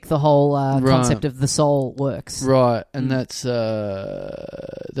I think the whole concept of the soul works. Right, and that's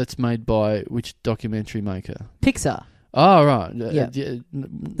made by which documentary maker? Pixar. Oh, right.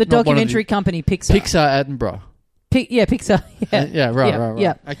 The documentary company Pixar. Pixar Attenborough. Pixar. Right.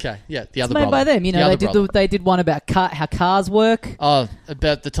 Yeah. Okay, the it's other made brother. by them. They did one about how cars work. Oh,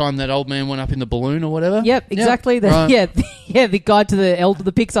 about the time that old man went up in the balloon or whatever. Yep, exactly. The guide to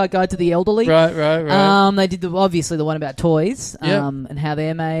the Pixar guide to the elderly. Right. They did obviously the one about toys, and how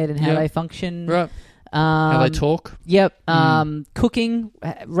they're made and how they function. Right. How they talk. Yep. Cooking,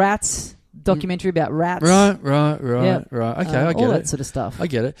 rats. Documentary about rats. Right. Okay, I get all it. that sort of stuff. I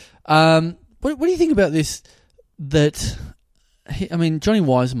get it. What do you think about this? Johnny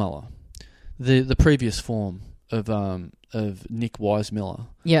Weissmuller, the previous form of Nick Weissmuller.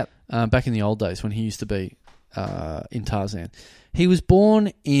 Yep. Back in the old days when he used to be in Tarzan, he was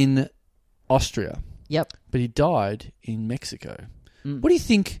born in Austria. Yep. But he died in Mexico. What do you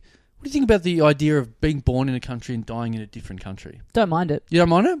think? What do you think about the idea of being born in a country and dying in a different country? Don't mind it. You don't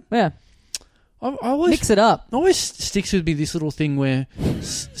mind it? Yeah. I always mix it up. Always sticks with me this little thing where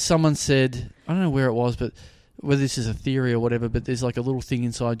someone said, I don't know where it was, but whether this is a theory or whatever, but there's a little thing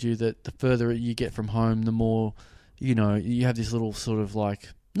inside you that the further you get from home, the more, you have this little sort of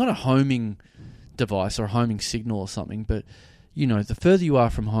not a homing device or a homing signal or something, but, the further you are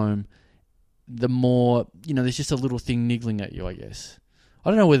from home, the more, there's just a little thing niggling at you, I guess. I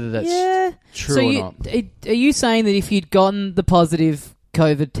don't know whether that's true or not. Are you saying that if you'd gotten the positive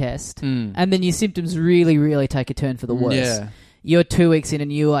COVID test and then your symptoms really, really take a turn for the worse, you're 2 weeks in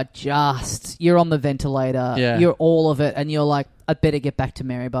and you're on the ventilator. Yeah. You're all of it. And you're like, I'd better get back to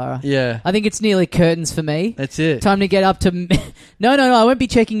Maryborough. Yeah. I think it's nearly curtains for me. That's it. Time to get up to... No, I won't be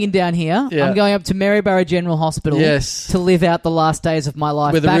checking in down here. Yeah. I'm going up to Maryborough General Hospital to live out the last days of my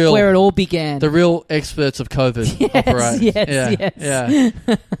life, where it all began. The real experts of COVID operate. Yes. Yeah.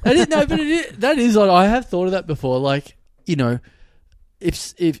 That is odd. I have thought of that before. Like,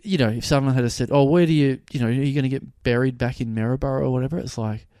 if someone had said, "Oh, where do you are you going to get buried back in Maryborough or whatever?" It's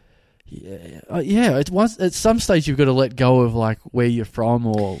like, at some stage you've got to let go of like where you're from.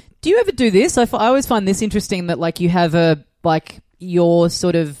 Or do you ever do this? I always find this interesting that like you have your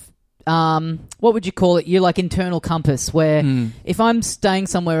sort of what would you call it? Your like internal compass where if I'm staying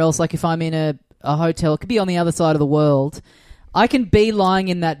somewhere else, like if I'm in a hotel, it could be on the other side of the world, I can be lying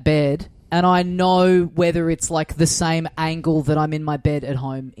in that bed. And I know whether it's like the same angle that I'm in my bed at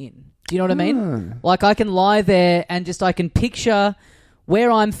home in. Do you know what I mean? Like I can lie there and I can picture where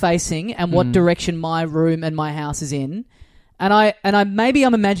I'm facing and what direction my room and my house is in. And I maybe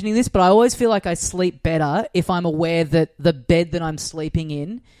I'm imagining this, but I always feel like I sleep better if I'm aware that the bed that I'm sleeping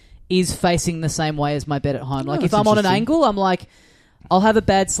in is facing the same way as my bed at home. Like if I'm on an angle, I'm like, I'll have a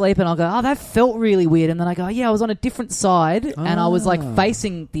bad sleep and I'll go, oh, that felt really weird. And then I go, yeah, I was on a different side and I was like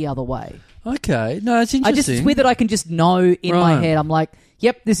facing the other way. Okay. No, it's interesting. It's weird that I can just know in my head. I'm like,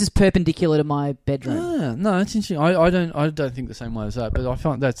 yep, this is perpendicular to my bedroom. No, it's interesting. I don't think the same way as that, but I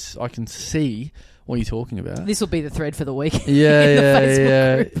find I can see what you're talking about. This will be the thread for the week.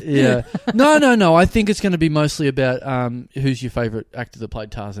 Yeah. No. I think it's going to be mostly about who's your favourite actor that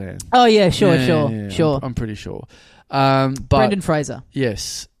played Tarzan. Oh yeah, sure. I'm pretty sure. But Brendan Fraser.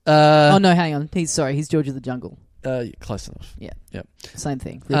 Yes. Oh no, hang on. He's George of the Jungle. Close enough. Yeah. Yep. Same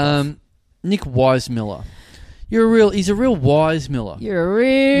thing. Nick Weissmiller. He's a real wise Miller. You're a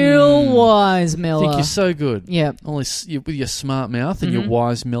real wise Miller. I think you're so good. Yeah. With your smart mouth and your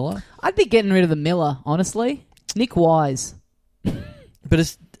wise Miller. I'd be getting rid of the Miller, honestly. Nick Wise.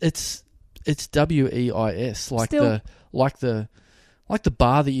 But it's WEIS, like the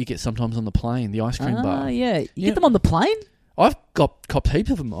bar that you get sometimes on the plane, the ice cream bar. Yeah. You get them on the plane? I've copped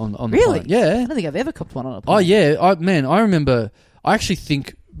heaps of them on the plane. Really? Yeah. I don't think I've ever copped one on a plane. Oh yeah. I remember. I actually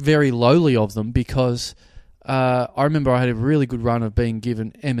think very lowly of them because I remember I had a really good run of being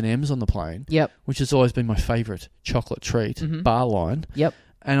given M&Ms on the plane. Yep. Which has always been my favourite chocolate treat, bar line. Yep.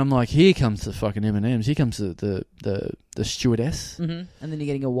 And I'm like, here comes the fucking M&Ms. Here comes the stewardess. Mm-hmm. And then you're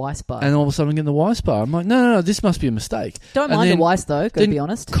getting a Weiss bar. And all of a sudden I'm getting the Weiss bar. I'm like, no, this must be a mistake. Don't mind the Weiss though, gotta be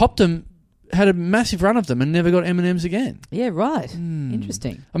honest. Copped them, had a massive run of them and never got M&Ms again. Yeah, right.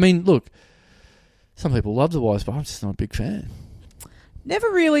 Interesting. I mean, look, some people love the Weiss bar. I'm just not a big fan.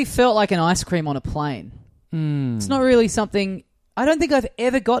 Never really felt like an ice cream on a plane. It's not really something... I don't think I've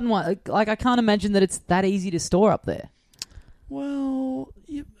ever gotten one. Like, I can't imagine that it's that easy to store up there. Well,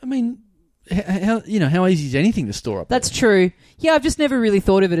 I mean, how easy is anything to store up That's true. Yeah, I've just never really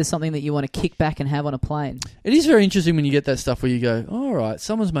thought of it as something that you want to kick back and have on a plane. It is very interesting when you get that stuff where you go, all right,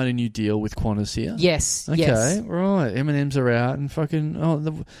 someone's made a new deal with Qantas here. Yes, okay, right, M&Ms are out and fucking...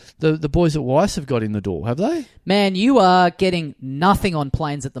 the boys at Weiss have got in the door, have they? Man, you are getting nothing on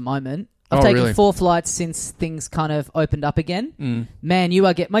planes at the moment. I've taken 4 flights since things kind of opened up again. Man, you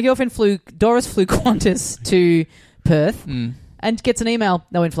are my girlfriend Doris flew Qantas to Perth and gets an email,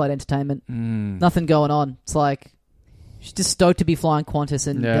 no in-flight entertainment, nothing going on. It's like, she's just stoked to be flying Qantas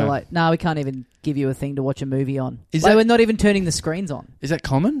and they're like, no, we can't even give you a thing to watch a movie on. We're not even turning the screens on. Is that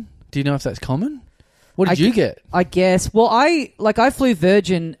common? Do you know if that's common? What did you get? I guess. Well, I flew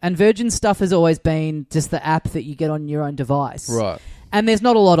Virgin, and Virgin stuff has always been just the app that you get on your own device. Right. And there's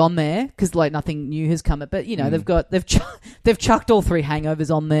not a lot on there because nothing new has come. But they've chucked all 3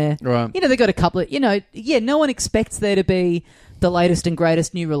 Hangovers on there. Right. They've got a couple of no one expects there to be the latest and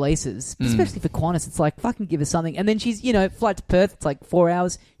greatest new releases, especially for Qantas. It's like, fucking give us something. And then she's flight to Perth. It's like 4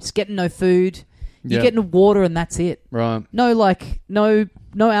 hours. She's getting no food. You're getting water and that's it. Right. No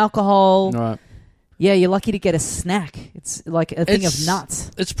alcohol. Right. Yeah, you're lucky to get a snack. It's like a thing of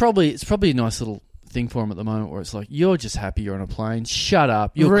nuts. It's probably a nice little thing for him at the moment where it's like, you're just happy you're on a plane. Shut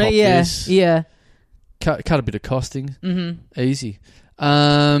up. You'll cop this. Yeah. Cut a bit of costing. Easy.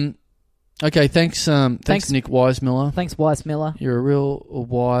 Okay, thanks Nick Weissmiller. Thanks, Weissmiller. You're a real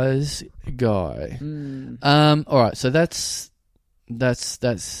wise guy. All right, so that's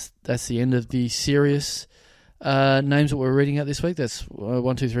the end of the serious names that we're reading out this week. That's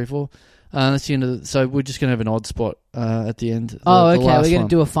 1, 2, 3, 4. That's the end of so we're just going to have an odd spot at the end. Okay. We're going to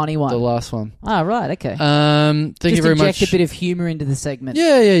do a funny one. The last one. Ah, right. Okay. Thank you very much. Just inject a bit of humour into the segment.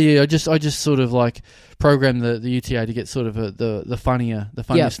 Yeah. I just sort of like programmed the UTA to get sort of the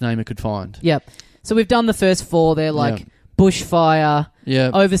funniest name it could find. Yep. So we've done the first 4. They're like bushfire,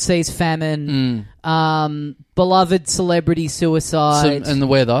 overseas famine, beloved celebrity suicide, and the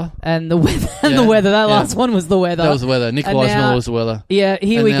weather, and the weather. That last one was the weather. That was the weather. Nikolai Miller was the weather. Yeah,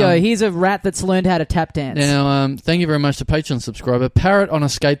 here we go. Here's a rat that's learned how to tap dance. Now, thank you very much to Patreon subscriber Parrot on a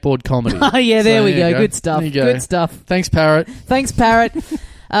skateboard comedy. Oh yeah, there we go. Good stuff. Good stuff. Thanks, Parrot. Thanks, Parrot.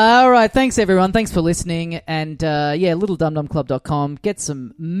 All right, thanks everyone. Thanks for listening, and littledumdumclub.com. Get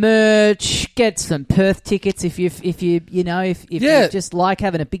some merch, get some Perth tickets if you just like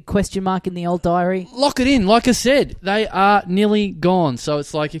having a big question mark in the old diary. Lock it in. Like I said, they are nearly gone. So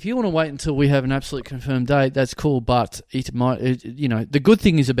it's like if you want to wait until we have an absolute confirmed date, that's cool. But the good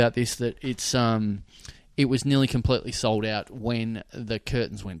thing is about this that it was nearly completely sold out when the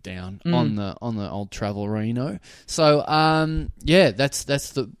curtains went down on the old Travel Arena. So that's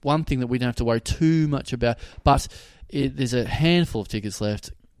the one thing that we don't have to worry too much about. But there's a handful of tickets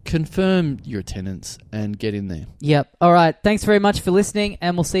left. Confirm your attendance and get in there. Yep. All right. Thanks very much for listening,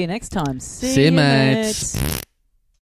 and we'll see you next time. See you, mates.